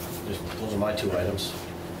here. Those are my two items.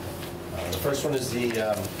 The first one is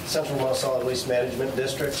the Central Vermont Solid Waste Management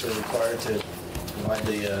Districts are required to provide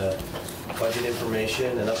the budget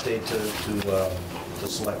information and update to the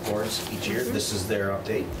select boards each year. This is their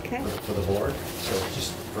update for the board, so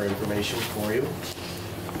just for information for you.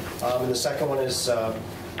 And the second one is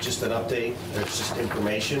just an update, it's just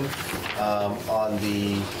information on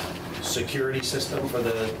the security system for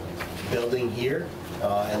the building here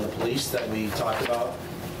and the police that we talked about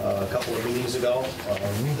a couple of meetings ago.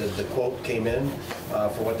 The quote came in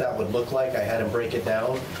for what that would look like. I had him break it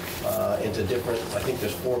down into different, I think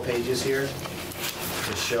there's 4 pages here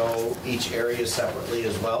to show each area separately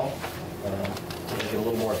as well, to make it a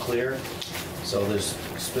little more clear. So there's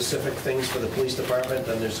specific things for the police department,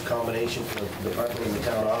 then there's a combination for the department in the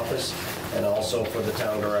town office, and also for the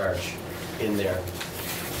town garage in there.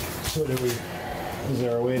 So is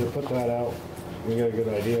there a way to put that out? We got a good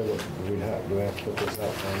idea, but do we have to put this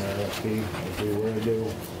out on RFP if we were to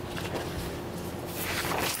do?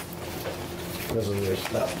 This is it.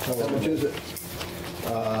 How much is it?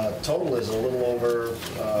 Total is a little over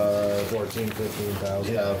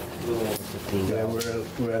 15,000. Yeah, a little over 15,000. Yeah,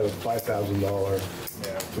 we're at a $5,000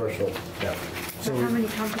 threshold. Yeah. So how many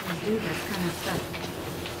companies do this kind of stuff?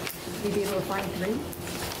 You'd be able to find 3?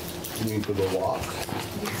 You mean for the lock?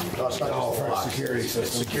 No, it's not just the lock. Security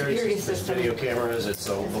system. Security system, video cameras, it's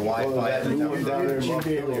the Wi-Fi.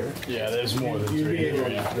 Yeah, there's more than 3 here.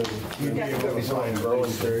 You'd be able to find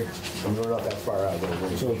growing theory. And we're not that far out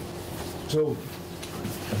there. So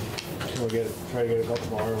can we try to get a couple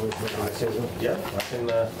more? Yeah, I can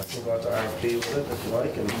go out to RFP with it if you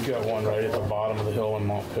like. And You got one right at the bottom of the hill in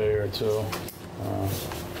Montpelier too.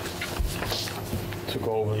 Took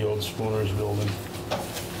over the old Spooner's building.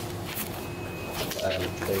 add a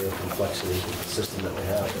layer of complexity to the system that we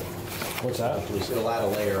have. What's that? It'll add a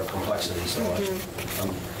layer of complexity, so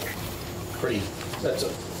I'm pretty,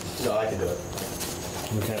 no, I can do it.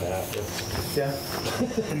 We kind of have to. Yeah.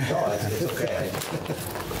 No, it's okay.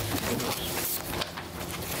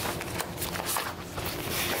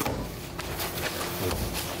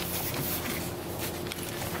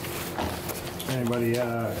 Anybody,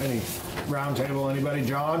 any roundtable, anybody?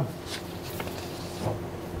 John?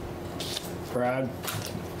 Brad?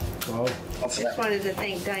 Well, Just wanted to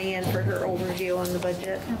thank Diane for her overview on the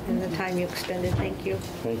budget and the time you extended. Thank you.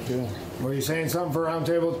 Thank you. Were you saying something for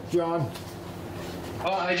roundtable, John?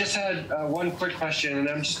 Oh, I just had one quick question, and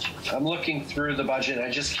I'm looking through the budget. I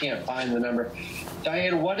just can't find the number.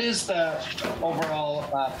 Diane, what is the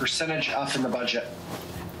overall percentage up in the budget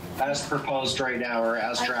as proposed right now or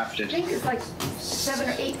as drafted? I think it's like 7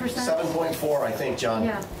 or 8%. 7.4, I think, John.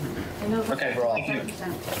 Yeah. I know. Okay. Overall. Thank you.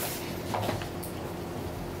 7%.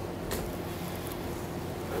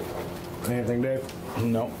 Anything, Dave?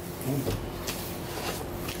 No.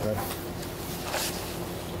 Okay.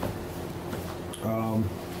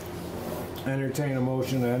 Entertain a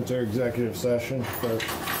motion to enter executive session for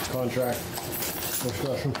contract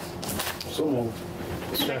discussion. So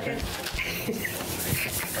moved. Second.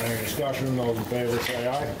 Any discussion? Those in favor say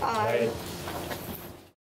aye. Aye.